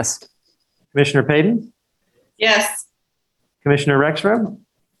 Yes. Commissioner Payton? Yes. Commissioner Rexroad?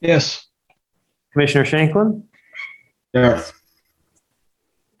 Yes. Commissioner Shanklin? Yes.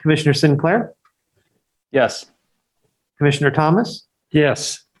 Commissioner Sinclair? Yes. Commissioner Thomas?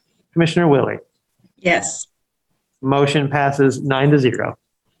 Yes. Commissioner Willie? Yes. Motion passes 9-0.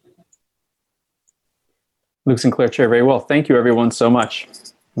 Luke Sinclair, Chair. Very well. Thank you, everyone, so much.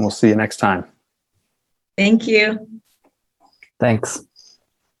 And we'll see you next time. Thank you. Thanks.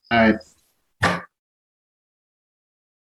 All right.